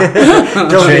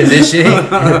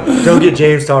Transitioning? Don't get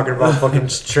James talking about fucking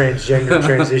transgender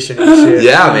transition and shit.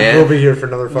 Yeah, man. We'll be here for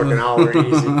another fucking hour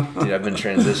easy. Dude, I've been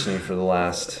transitioning for the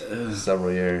last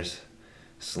several years,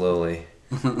 slowly.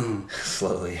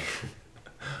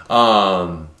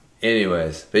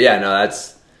 Anyways, but yeah, no, I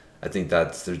think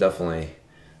there's definitely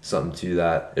something to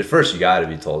that. At first you got to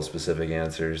be told specific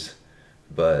answers,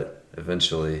 but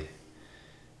eventually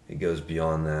it goes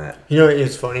beyond that. You know,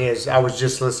 it's funny is I was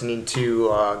just listening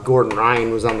to Gordon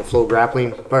Ryan was on the Flow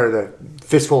Grappling part of the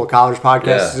Fistful of Collars podcast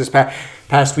Yeah. this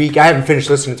past week. I haven't finished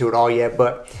listening to it all yet,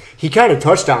 but he kind of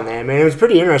touched on that, man. It was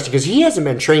pretty interesting because he hasn't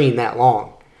been training that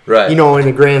long. Right. You know, in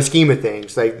the grand scheme of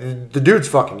things. Like, the dude's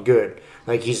fucking good.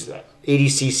 Like, he's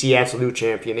 80cc absolute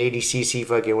champion, 80cc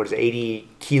fucking, 80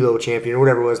 kilo champion, or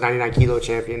whatever it was, 99 kilo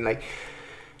champion. Like,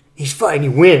 he's fucking, he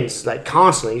wins, like,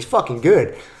 constantly. He's fucking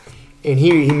good. And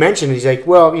he mentioned, he's like,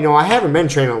 well, you know, I haven't been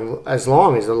training as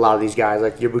long as a lot of these guys,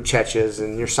 like your Buchechas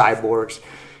and your Cyborgs.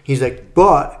 He's like,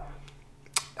 but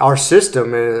our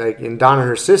system, like in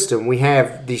Danaher's system, we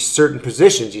have these certain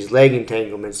positions, these leg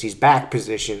entanglements, these back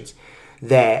positions,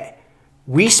 that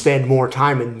we spend more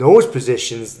time in those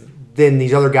positions than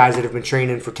these other guys that have been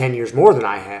training for 10 years more than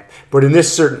I have. But in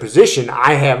this certain position,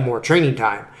 I have more training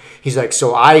time. He's like,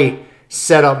 so I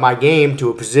set up my game to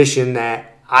a position that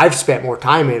I've spent more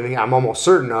time in, I'm almost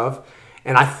certain of,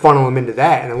 and I funnel them into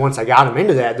that. And then once I got them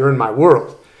into that, they're in my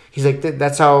world. He's like,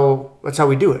 that's how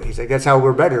we do it. He's like, that's how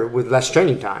we're better with less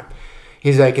training time.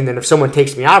 He's like, and then if someone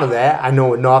takes me out of that, I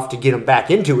know enough to get them back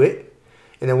into it.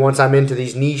 And then once I'm into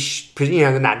these niche,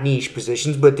 not niche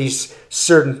positions, but these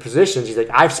certain positions, he's like,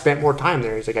 I've spent more time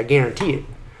there. He's like, I guarantee it.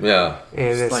 Yeah.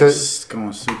 And it's like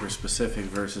going super specific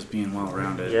versus being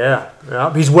well-rounded. Yeah.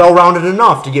 He's well-rounded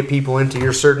enough to get people into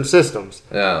your certain systems.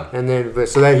 Yeah. And then,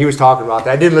 so that he was talking about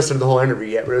that. I didn't listen to the whole interview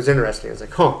yet, but it was interesting. I was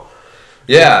like, huh.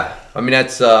 Yeah. I mean,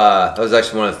 that was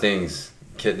actually one of the things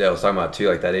Kit was talking about too,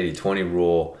 like that 80-20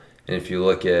 rule. And if you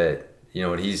look at,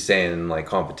 what he's saying in like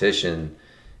competition,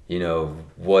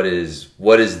 what is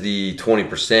the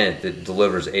 20% that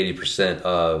delivers 80%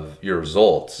 of your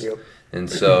results? Yep. And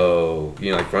so,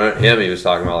 like for him, he was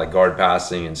talking about like guard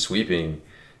passing and sweeping,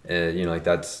 and like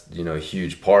that's a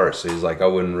huge part. So he's like, I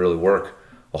wouldn't really work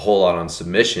a whole lot on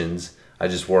submissions. I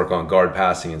just work on guard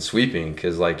passing and sweeping,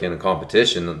 because like in a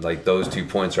competition, like those 2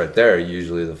 points right there are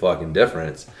usually the fucking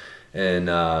difference. And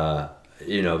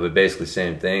but basically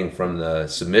same thing from the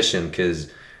submission,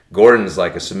 because Gordon's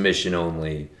like a submission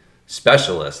only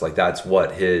specialist. Like that's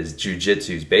what his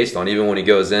jiu-jitsu is based on. Even when he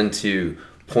goes into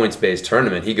points-based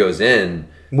tournament, he goes in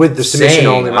with the submission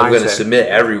only mindset. I'm going to submit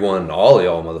everyone, all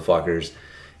y'all motherfuckers.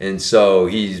 And so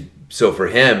for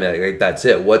him, like that's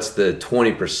it. What's the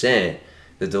 20%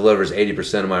 that delivers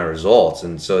 80% of my results?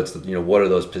 And so it's what are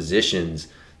those positions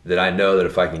that I know that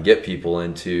if I can get people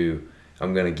into, I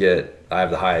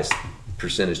have the highest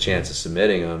percentage chance of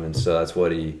submitting them. And so that's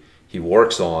what he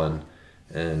works on.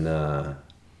 And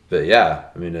but yeah,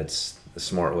 I mean, it's a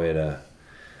smart way to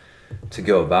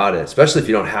go about it, especially if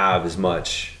you don't have as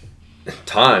much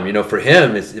time. For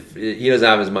him, if he doesn't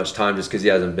have as much time just because he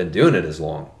hasn't been doing it as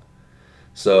long.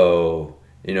 So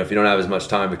if you don't have as much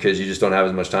time because you just don't have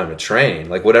as much time to train,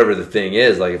 like whatever the thing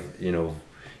is, like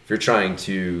if you're trying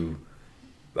to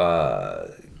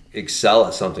excel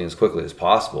at something as quickly as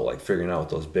possible, like figuring out what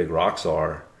those big rocks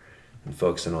are and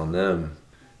focusing on them.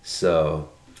 So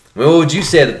I mean, what would you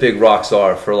say the big rocks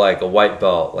are for like a white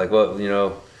belt? Like what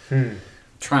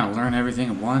Trying to learn everything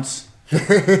at once.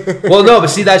 Well, no, but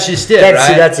see, that's just it, right?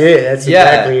 See, that's it. That's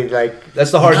exactly like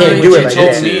that's the hard thing. You Do it told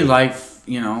like me, like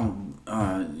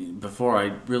before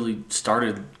I really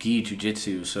started gi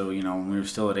jiu-jitsu. So when we were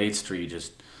still at 8th Street,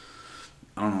 just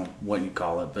I don't know what you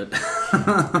call it, but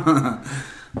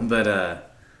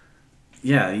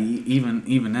yeah,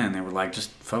 even then they were like,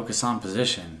 just focus on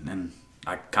position, and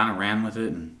I kind of ran with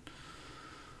it, and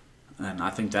I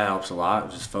think that helps a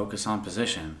lot. Just focus on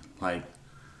position, like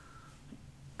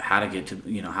how to get to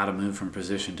how to move from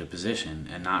position to position,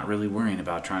 and not really worrying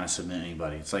about trying to submit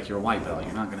anybody. It's like you're a white belt.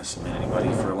 You're not going to submit anybody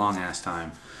for a long ass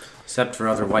time, except for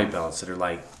other white belts that are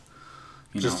like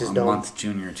a month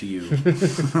junior to you.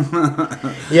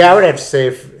 Yeah, I would have to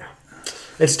say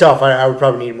it's tough. I would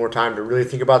probably need more time to really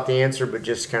think about the answer, but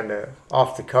just kind of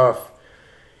off the cuff.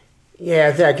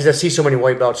 Yeah, because I see so many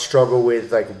white belts struggle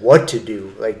with like what to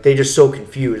do. Like they're just so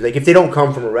confused. Like if they don't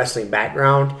come from a wrestling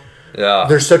background,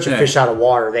 they're such a fish out of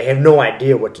water. They have no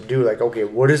idea what to do. Like, okay,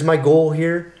 what is my goal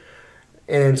here?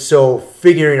 And so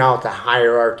figuring out the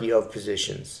hierarchy of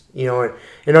positions,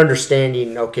 and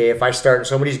understanding, okay, if I start in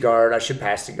somebody's guard, I should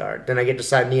pass the guard. Then I get to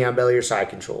side knee on belly or side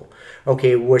control.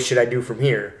 Okay, what should I do from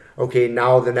here? Okay,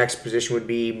 now the next position would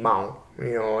be mount,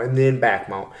 and then back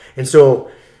mount. And so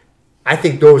I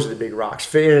think those are the big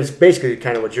rocks. And it's basically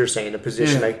kind of what you're saying, the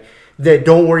position. Like, that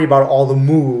don't worry about all the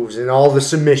moves and all the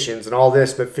submissions and all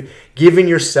this, but giving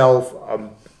yourself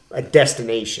a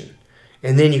destination.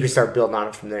 And then you can start building on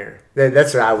it from there.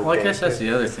 That's what I would think. Well, I guess that's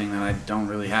the other thing that I don't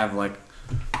really have, like,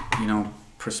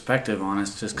 perspective on.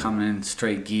 It's just coming in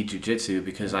straight gi jiu-jitsu,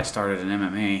 because I started in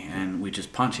MMA and we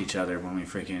just punch each other when we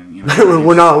freaking,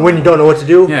 when you don't know what to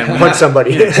do, punch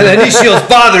somebody. Yeah. And then Ishio's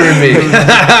bothering me.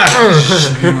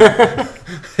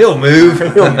 He'll move.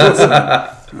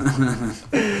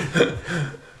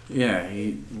 Yeah,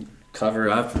 he cover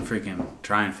up and freaking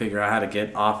try and figure out how to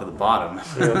get off of the bottom.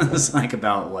 Yeah. It's like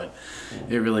about what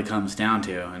it really comes down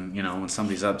to. And when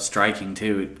somebody's up striking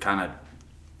too, it kind of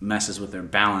messes with their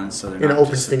balance, so they're it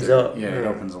opens things up. Yeah, it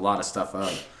opens a lot of stuff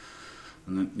up,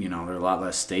 and they're a lot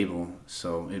less stable.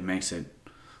 So it makes it,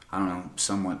 I don't know,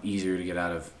 somewhat easier to get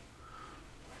out of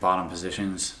bottom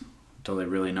positions until they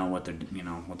really know what they're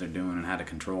doing and how to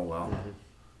control well. Mm-hmm.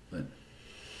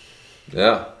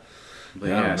 But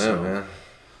yeah, so man.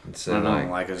 It's I don't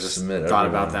know. Like I just thought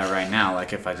about that right now.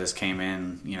 Like if I just came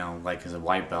in, like as a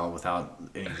white belt without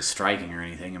any striking or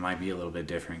anything, it might be a little bit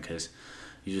different, because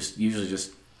you just usually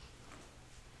just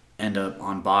end up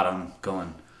on bottom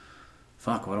going,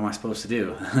 fuck, what am I supposed to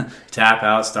do? Tap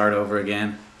out, start over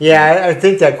again. Yeah, I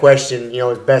think that question,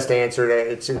 is best answered.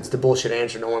 It's the bullshit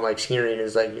answer no one likes hearing.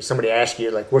 Is like somebody asks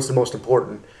you, like, what's the most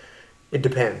important? It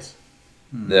depends.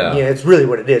 Yeah. Yeah, it's really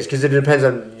what it is, because it depends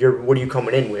on what are you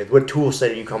coming in with? What tool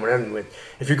set are you coming in with?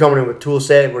 If you're coming in with tool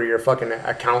set where you're a fucking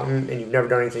accountant and you've never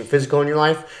done anything physical in your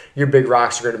life, your big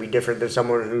rocks are going to be different than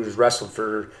someone who's wrestled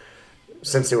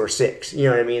since they were 6. You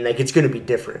know what I mean? Like, it's going to be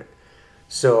different.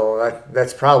 So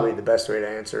that's probably the best way to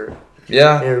answer it.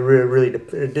 Yeah. And it really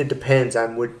it depends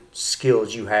on what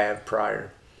skills you have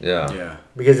prior. Yeah.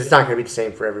 Because it's not going to be the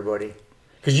same for everybody.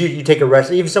 Because you take a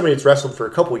wrestler, even somebody that's wrestled for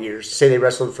a couple of years, say they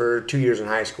wrestled for 2 years in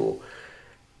high school,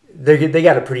 they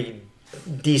got a pretty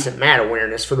decent mat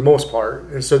awareness for the most part,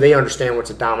 and so they understand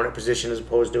what's a dominant position as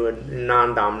opposed to a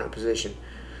non-dominant position.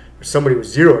 Somebody with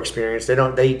zero experience,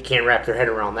 they can't wrap their head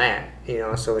around that,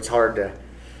 so it's hard to,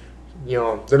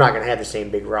 they're not going to have the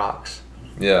same big rocks.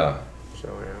 Yeah.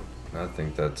 So, I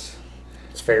think it's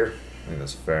fair. I think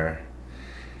that's fair.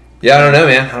 Yeah, I don't know,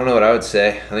 man. I don't know what I would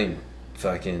say. I think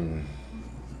fucking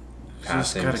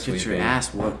passing, you just gotta get your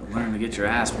ass whooped. Learn to get your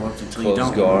ass whooped until you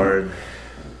don't. Guard.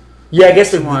 Yeah, I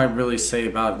guess that's what I really say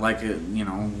about like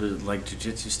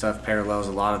jiu-jitsu stuff parallels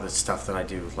a lot of the stuff that I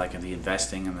do, like in the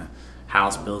investing and the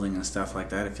house building and stuff like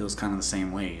that. It feels kind of the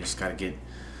same way. You just gotta get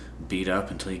beat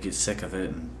up until you get sick of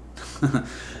it and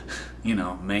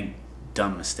make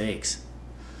dumb mistakes.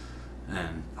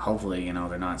 And hopefully,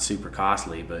 they're not super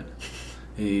costly, but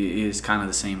it is kind of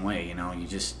the same way. You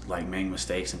just like make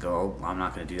mistakes and go, oh, I'm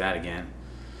not going to do that again.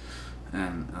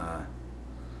 And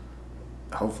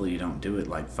hopefully you don't do it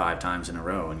like 5 times in a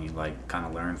row, and you like kind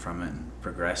of learn from it and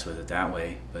progress with it that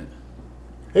way. But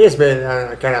I guess,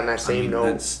 man, kind of on that same note.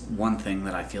 That's one thing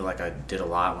that I feel like I did a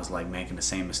lot was like making the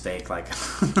same mistake like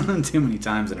too many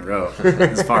times in a row.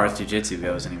 As far as jiu-jitsu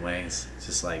goes, anyway, it's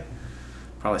just like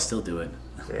probably still do it.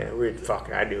 Yeah,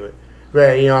 I do it.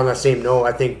 But, on that same note,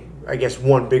 I guess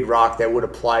one big rock that would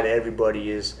apply to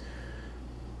everybody is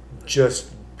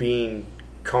just being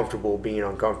comfortable being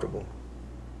uncomfortable.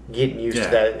 Getting used to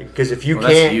that. Because if you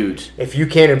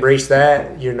can't embrace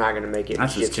that, you're not going to make it.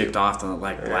 That's what's kicked off the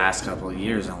last couple of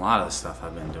years, and a lot of the stuff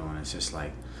I've been doing. It's just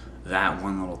like that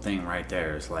one little thing right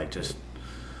there is like just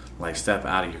like step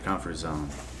out of your comfort zone.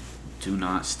 Do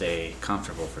not stay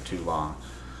comfortable for too long.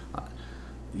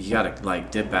 You gotta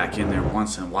like dip back in there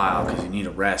once in a while because you need a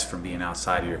rest from being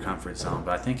outside of your comfort zone.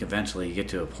 But I think eventually you get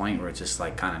to a point where it's just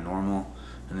like kind of normal,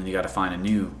 and then you got to find a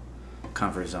new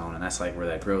comfort zone, and that's like where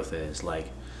that growth is.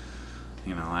 Like,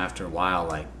 after a while,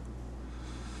 like,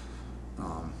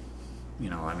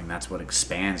 that's what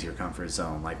expands your comfort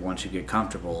zone. Like once you get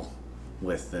comfortable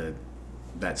with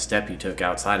that step you took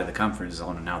outside of the comfort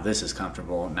zone, and now this is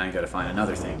comfortable. Now you got to find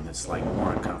another thing that's like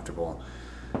more uncomfortable,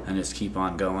 and just keep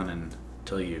on going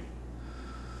until you,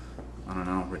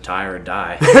 retire or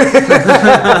die.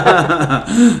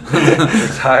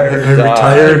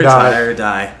 Retire or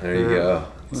die. There you go.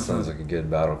 Sounds like a good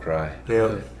battle cry.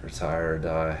 Yeah. Retire or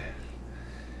die.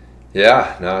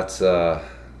 Yeah, no, it's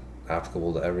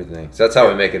applicable to everything. So that's how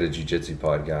we make it a jiu-jitsu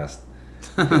podcast.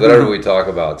 Whatever we talk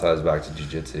about ties back to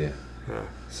jiu-jitsu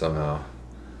somehow.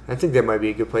 I think that might be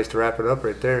a good place to wrap it up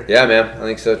right there. Yeah, man. I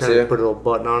think so too. Put a little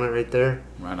button on it right there.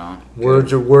 Right on.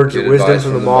 Words of wisdom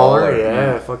from the Mauler.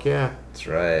 Yeah, fuck yeah. That's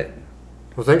right.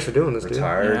 Well, thanks for doing this, dude.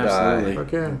 Retire or die. Absolutely.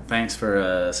 Fuck yeah. Thanks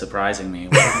for surprising me.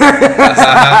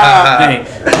 Hey,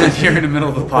 you're in the middle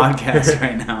of a podcast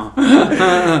right now.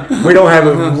 we don't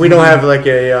have like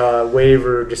a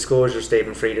waiver disclosure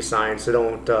statement for you to sign, so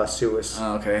don't sue us.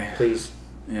 Oh, okay. Please.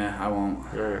 Yeah, I won't.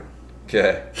 All right.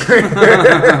 Okay.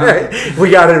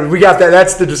 we got it. We got that.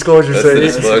 That's the disclosure. That's the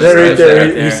disclosure right there.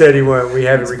 Right there. He said he went. We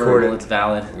have it's it recorded. Verbal, it's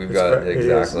valid. We've got it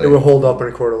exactly. It will hold up in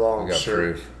a court of law. We got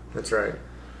proof. That's right.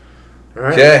 All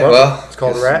right. Okay. Well, it's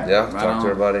called a wrap. Yeah. Right Talk on. to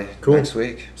everybody next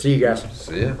week. See you guys.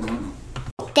 See ya.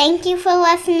 Thank you for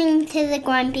listening to the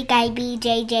Grumpy Guy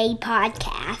BJJ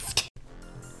podcast.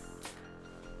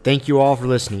 Thank you all for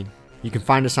listening. You can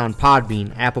find us on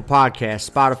Podbean, Apple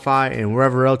Podcasts, Spotify, and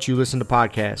wherever else you listen to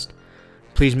podcasts.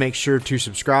 Please make sure to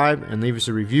subscribe and leave us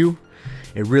a review.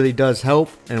 It really does help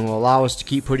and will allow us to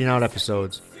keep putting out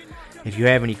episodes. If you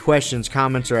have any questions,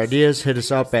 comments, or ideas, hit us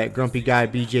up at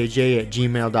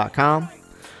grumpyguybjj@gmail.com.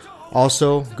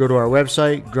 Also, go to our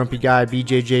website,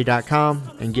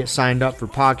 grumpyguybjj.com, and get signed up for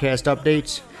podcast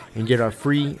updates and get our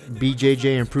free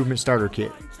BJJ Improvement Starter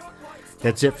Kit.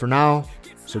 That's it for now,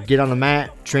 so get on the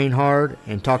mat, train hard,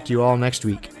 and talk to you all next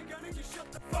week.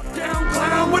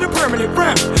 With a permanent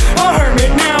rep, a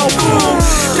hermit now, boom.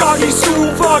 Doggy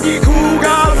stool, foggy, cool,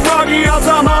 got a froggy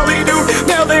outside Molly dude.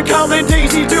 Melvin, Colin,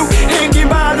 Daisy Duke, hanging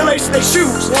by the lace of their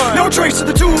shoes. No trace of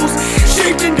the tools,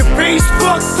 shaped in your face,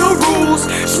 fuck the rules.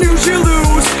 Snooze, you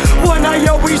lose. One night,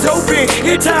 yo, always open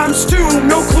in times two.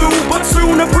 No clue, but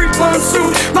soon a brief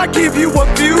monsoon might give you a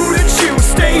view to choose.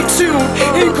 Stay tuned,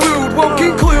 include, won't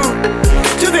conclude.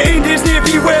 Till the end is near,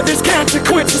 beware there's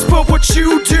consequences for what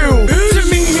you do. To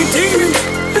me, demon,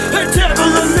 a devil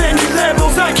of many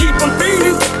levels. I keep on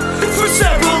feeding for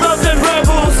several of them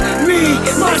rebels. Me,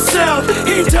 myself,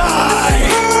 and I.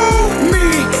 Me,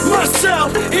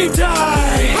 myself, and I.